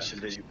What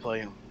position did you play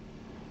in?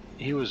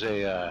 he was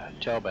a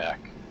tailback,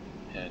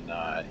 and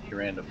he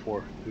ran the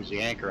he was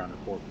the anchor on the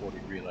 440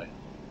 relay.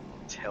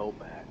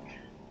 Tailback.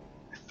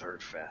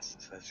 Third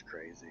fastest. That's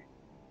crazy.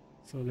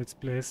 So let's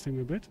blast him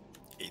a bit.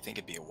 you think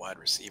it'd be a wide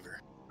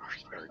receiver.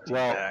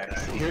 Well,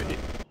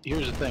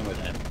 here's the thing with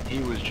him.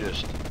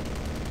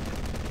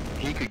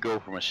 He could go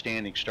from a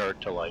standing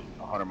start to like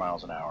 100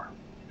 miles an hour,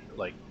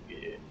 like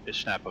a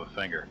snap of a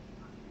finger.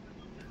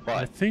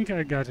 I But think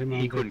I got him on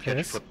he the couldn't catch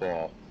pass.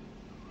 football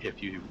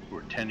if you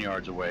were 10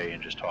 yards away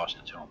and just tossed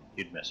it to him.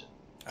 You'd miss it.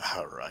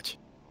 All right.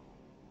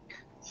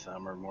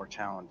 Some are more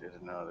talented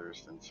than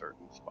others in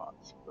certain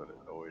spots, but it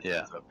always Yeah.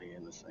 ends up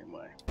being the same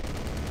way.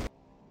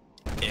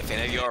 If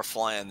any of you are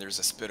flying, there's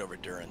a spit over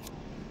Durin.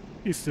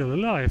 He's still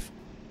alive.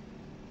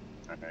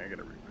 Okay, I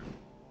gotta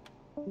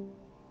reboot.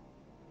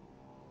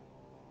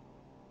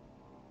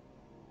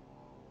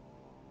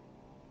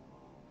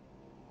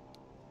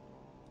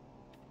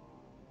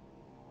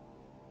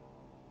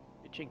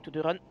 Pitching to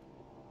the run.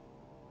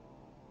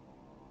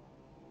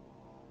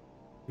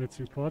 Let's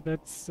report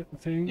that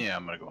thing. Yeah,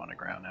 I'm gonna go on the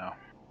ground now.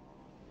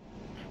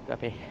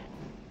 Copy.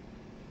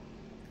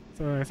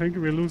 So I think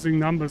we're losing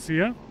numbers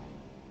here.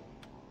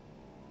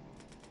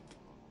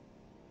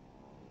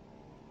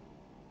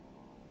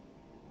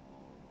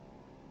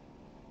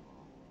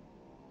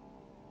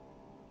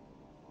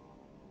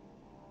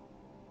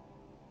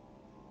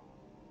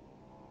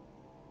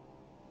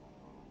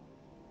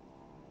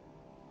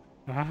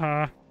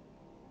 Haha.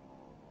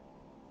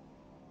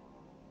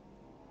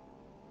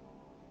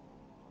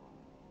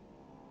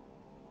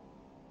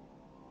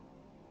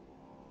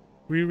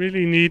 We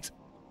really need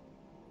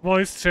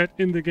voice chat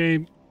in the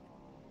game.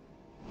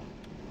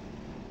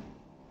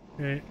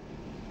 Okay.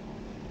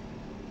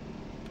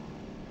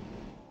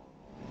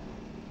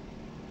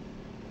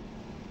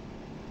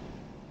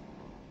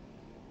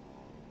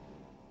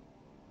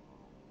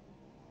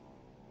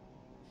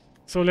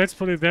 So let's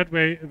put it that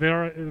way.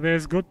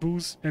 There's good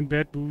booze and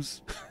bad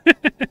booze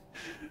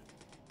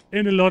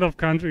in a lot of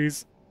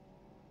countries.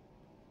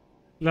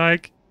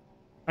 Like,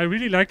 I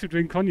really like to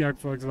drink cognac,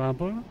 for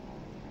example,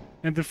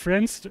 and the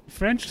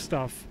French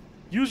stuff.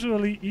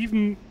 Usually,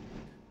 even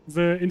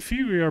the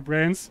inferior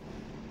brands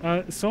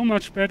are so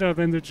much better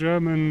than the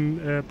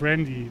German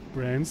brandy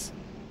brands.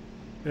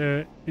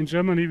 In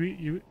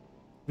Germany,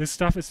 this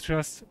stuff is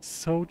just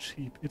so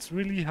cheap. It's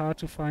really hard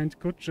to find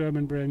good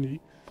German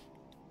brandy.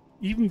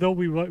 Even though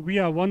we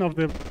are one of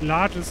the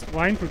largest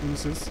wine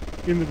producers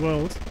in the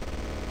world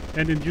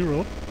and in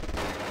Europe.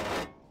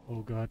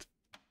 Oh god.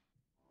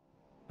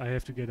 I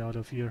have to get out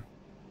of here.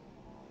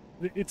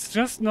 It's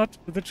just not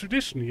the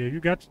tradition here. You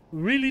got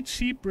really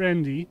cheap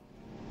brandy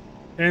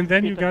and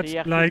then you got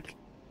like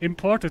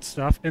imported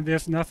stuff and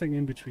there's nothing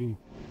in between.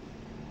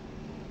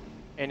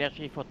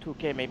 Energy for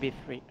 2k, maybe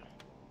 3.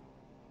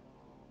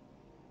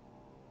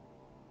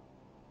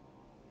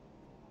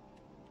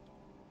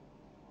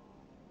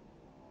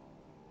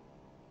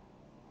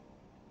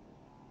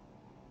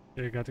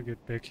 I gotta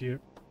get back here.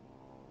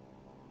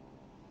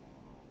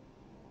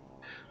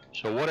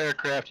 So what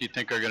aircraft do you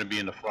think are going to be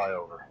in the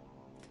flyover?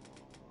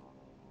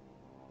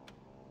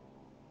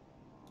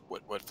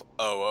 What?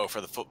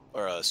 For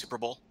the Super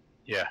Bowl?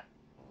 Yeah.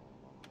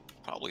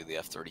 Probably the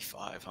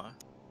F-35, huh?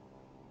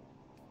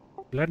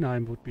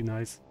 Blenheim would be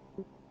nice.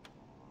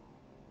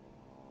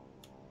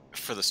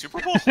 For the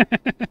Super Bowl?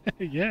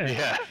 Yeah.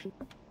 Yeah.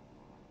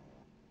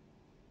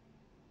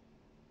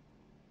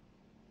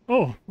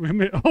 Oh,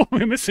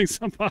 we're missing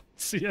some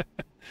parts here.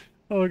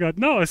 Oh god,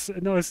 now I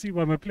see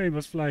why my plane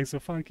was flying so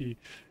funky.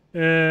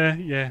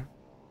 Yeah,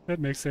 that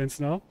makes sense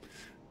now.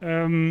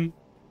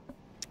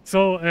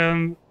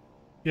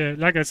 Yeah,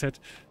 like I said,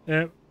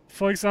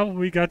 for example,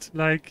 we got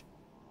like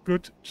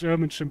good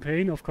German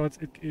champagne. Of course,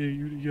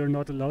 you're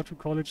not allowed to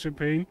call it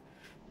champagne.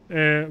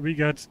 We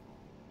got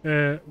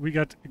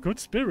good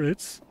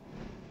spirits,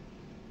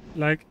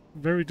 like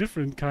very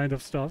different kind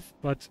of stuff.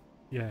 But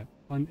yeah,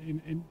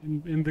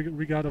 in the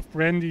regard of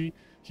brandy,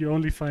 you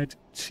only find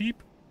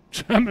cheap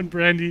German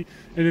brandy,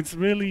 and it's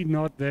really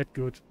not that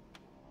good.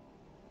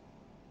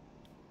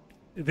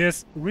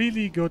 There's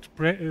really good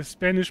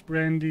Spanish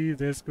brandy,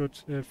 there's good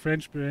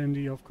French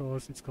brandy, of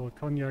course, it's called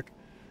cognac.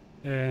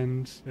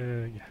 And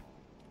yeah,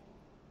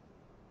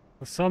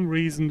 for some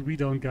reason we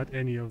don't got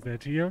any of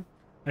that here.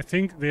 I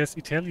think there's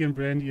Italian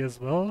brandy as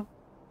well.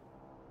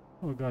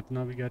 Oh god,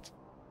 now we got...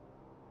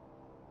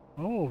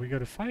 Oh, we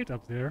got a fight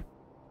up there.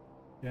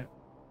 Yeah.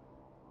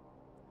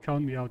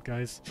 Count me out,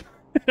 guys.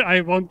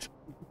 I won't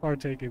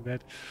partake in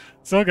that.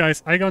 So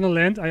guys, I gonna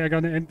land. I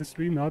gonna end the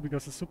stream now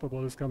because the Super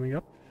Bowl is coming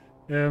up.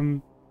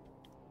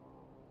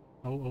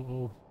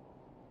 Oh.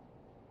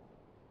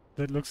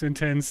 That looks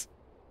intense.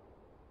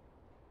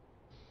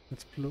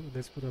 Let's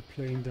put a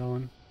plane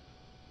down.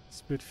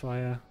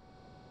 Spitfire.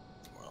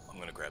 Well, I'm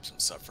gonna grab some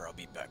supper. I'll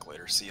be back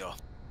later. See y'all.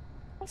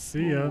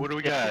 See ya. What do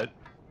we got?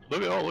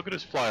 Look at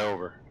this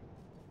flyover.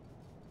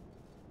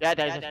 Yeah,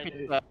 there's a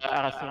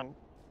Spitfire thing.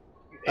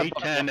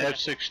 A-10,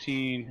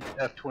 F-16,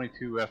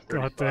 F-22, F-35.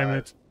 God damn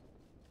it.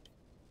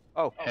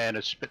 Oh. And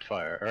a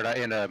Spitfire,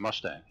 and a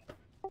Mustang.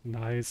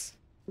 Nice.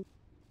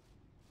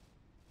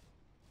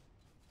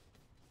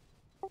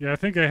 Yeah, I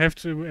think I have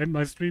to end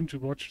my stream to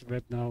watch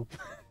that now.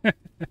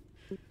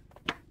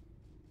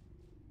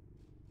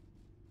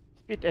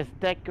 Spit is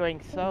deck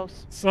going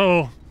south.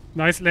 So,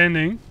 nice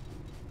landing.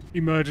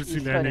 Emergency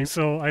He's landing. running.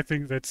 So I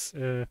think that's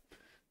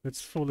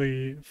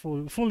fully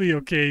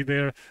okay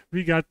there.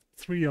 We got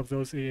 3 of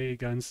those AA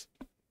guns.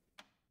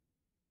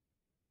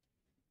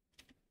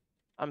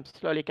 I'm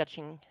slowly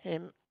catching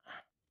him.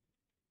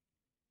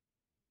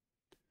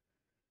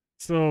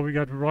 So we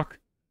got rock.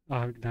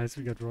 Ah, nice.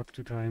 We got rock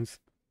 2 times.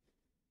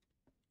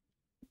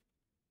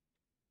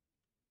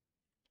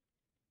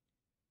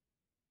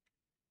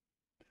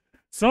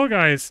 So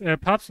guys,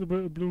 Pabst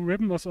Blue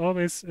Ribbon was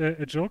always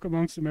a joke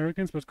amongst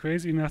Americans, but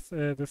crazy enough,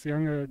 this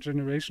younger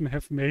generation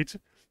have made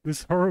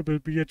this horrible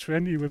beer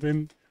trendy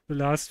within the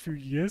last few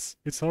years.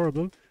 It's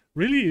horrible.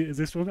 Really,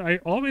 this one, I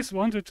always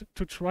wanted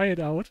to try it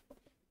out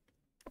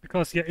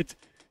because, yeah,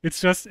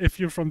 it's just, if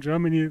you're from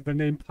Germany, the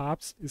name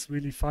Pabst is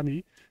really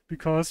funny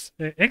because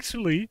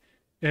actually,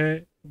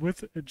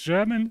 with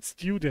German Spit is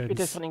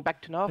students, running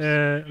back to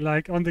north.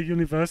 like on the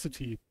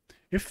university,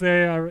 if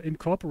they are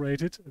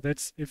incorporated,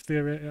 that's if they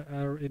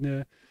are in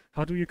a,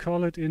 how do you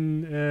call it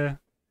in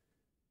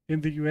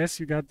the US?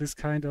 You got this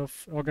kind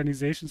of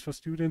organizations for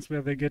students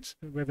where they get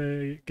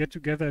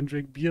together and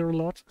drink beer a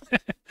lot.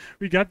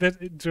 We got that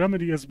in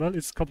Germany as well.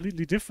 It's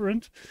completely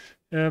different.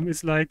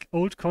 It's like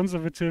old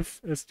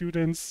conservative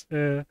students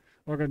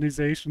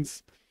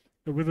organizations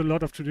with a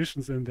lot of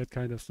traditions and that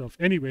kind of stuff.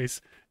 Anyways,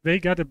 they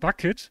got a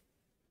bucket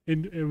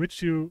in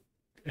which you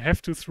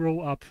have to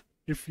throw up.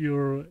 If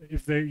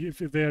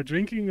they are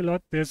drinking a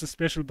lot, there's a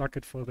special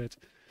bucket for that,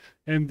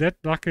 and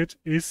that bucket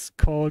is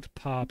called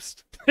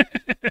Pabst.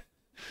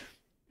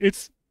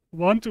 It's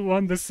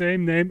 1-to-1 the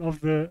same name of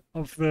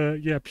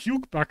the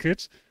puke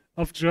bucket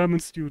of German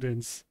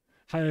students,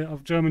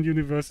 of German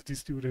university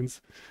students.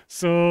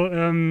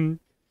 So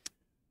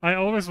I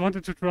always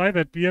wanted to try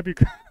that beer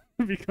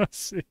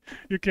because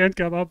you can't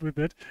come up with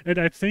it, and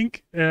I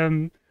think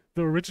the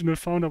original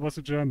founder was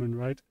a German,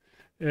 right?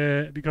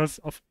 Because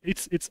of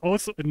it's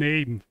also a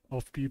name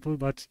of people,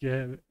 but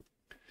yeah,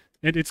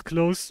 and it's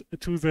close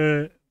to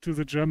the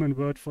German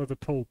word for the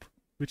Pope,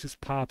 which is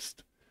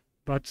Papst,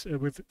 but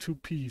with 2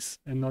 P's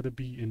and not a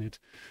B in it.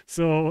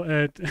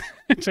 So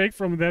take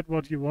from that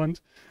what you want,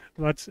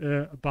 but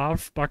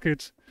Barf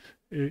bucket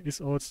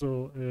is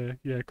also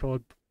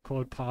called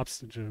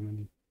Papst in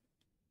Germany.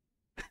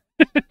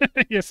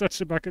 Yeah, such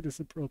a bucket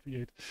is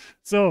appropriate.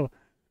 So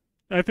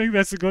I think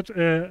that's a good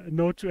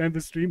note to end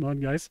the stream on,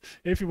 guys.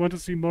 If you want to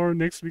see more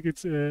next week,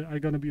 it's I'm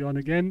gonna be on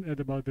again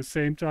at about the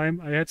same time.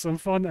 I had some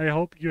fun. I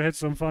hope you had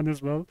some fun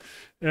as well.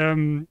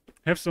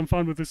 Have some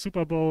fun with the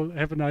Super Bowl.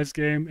 Have a nice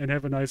game and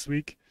have a nice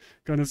week.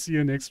 Gonna see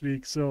you next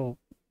week. So,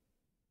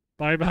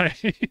 bye bye.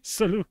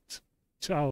 Salute. Ciao.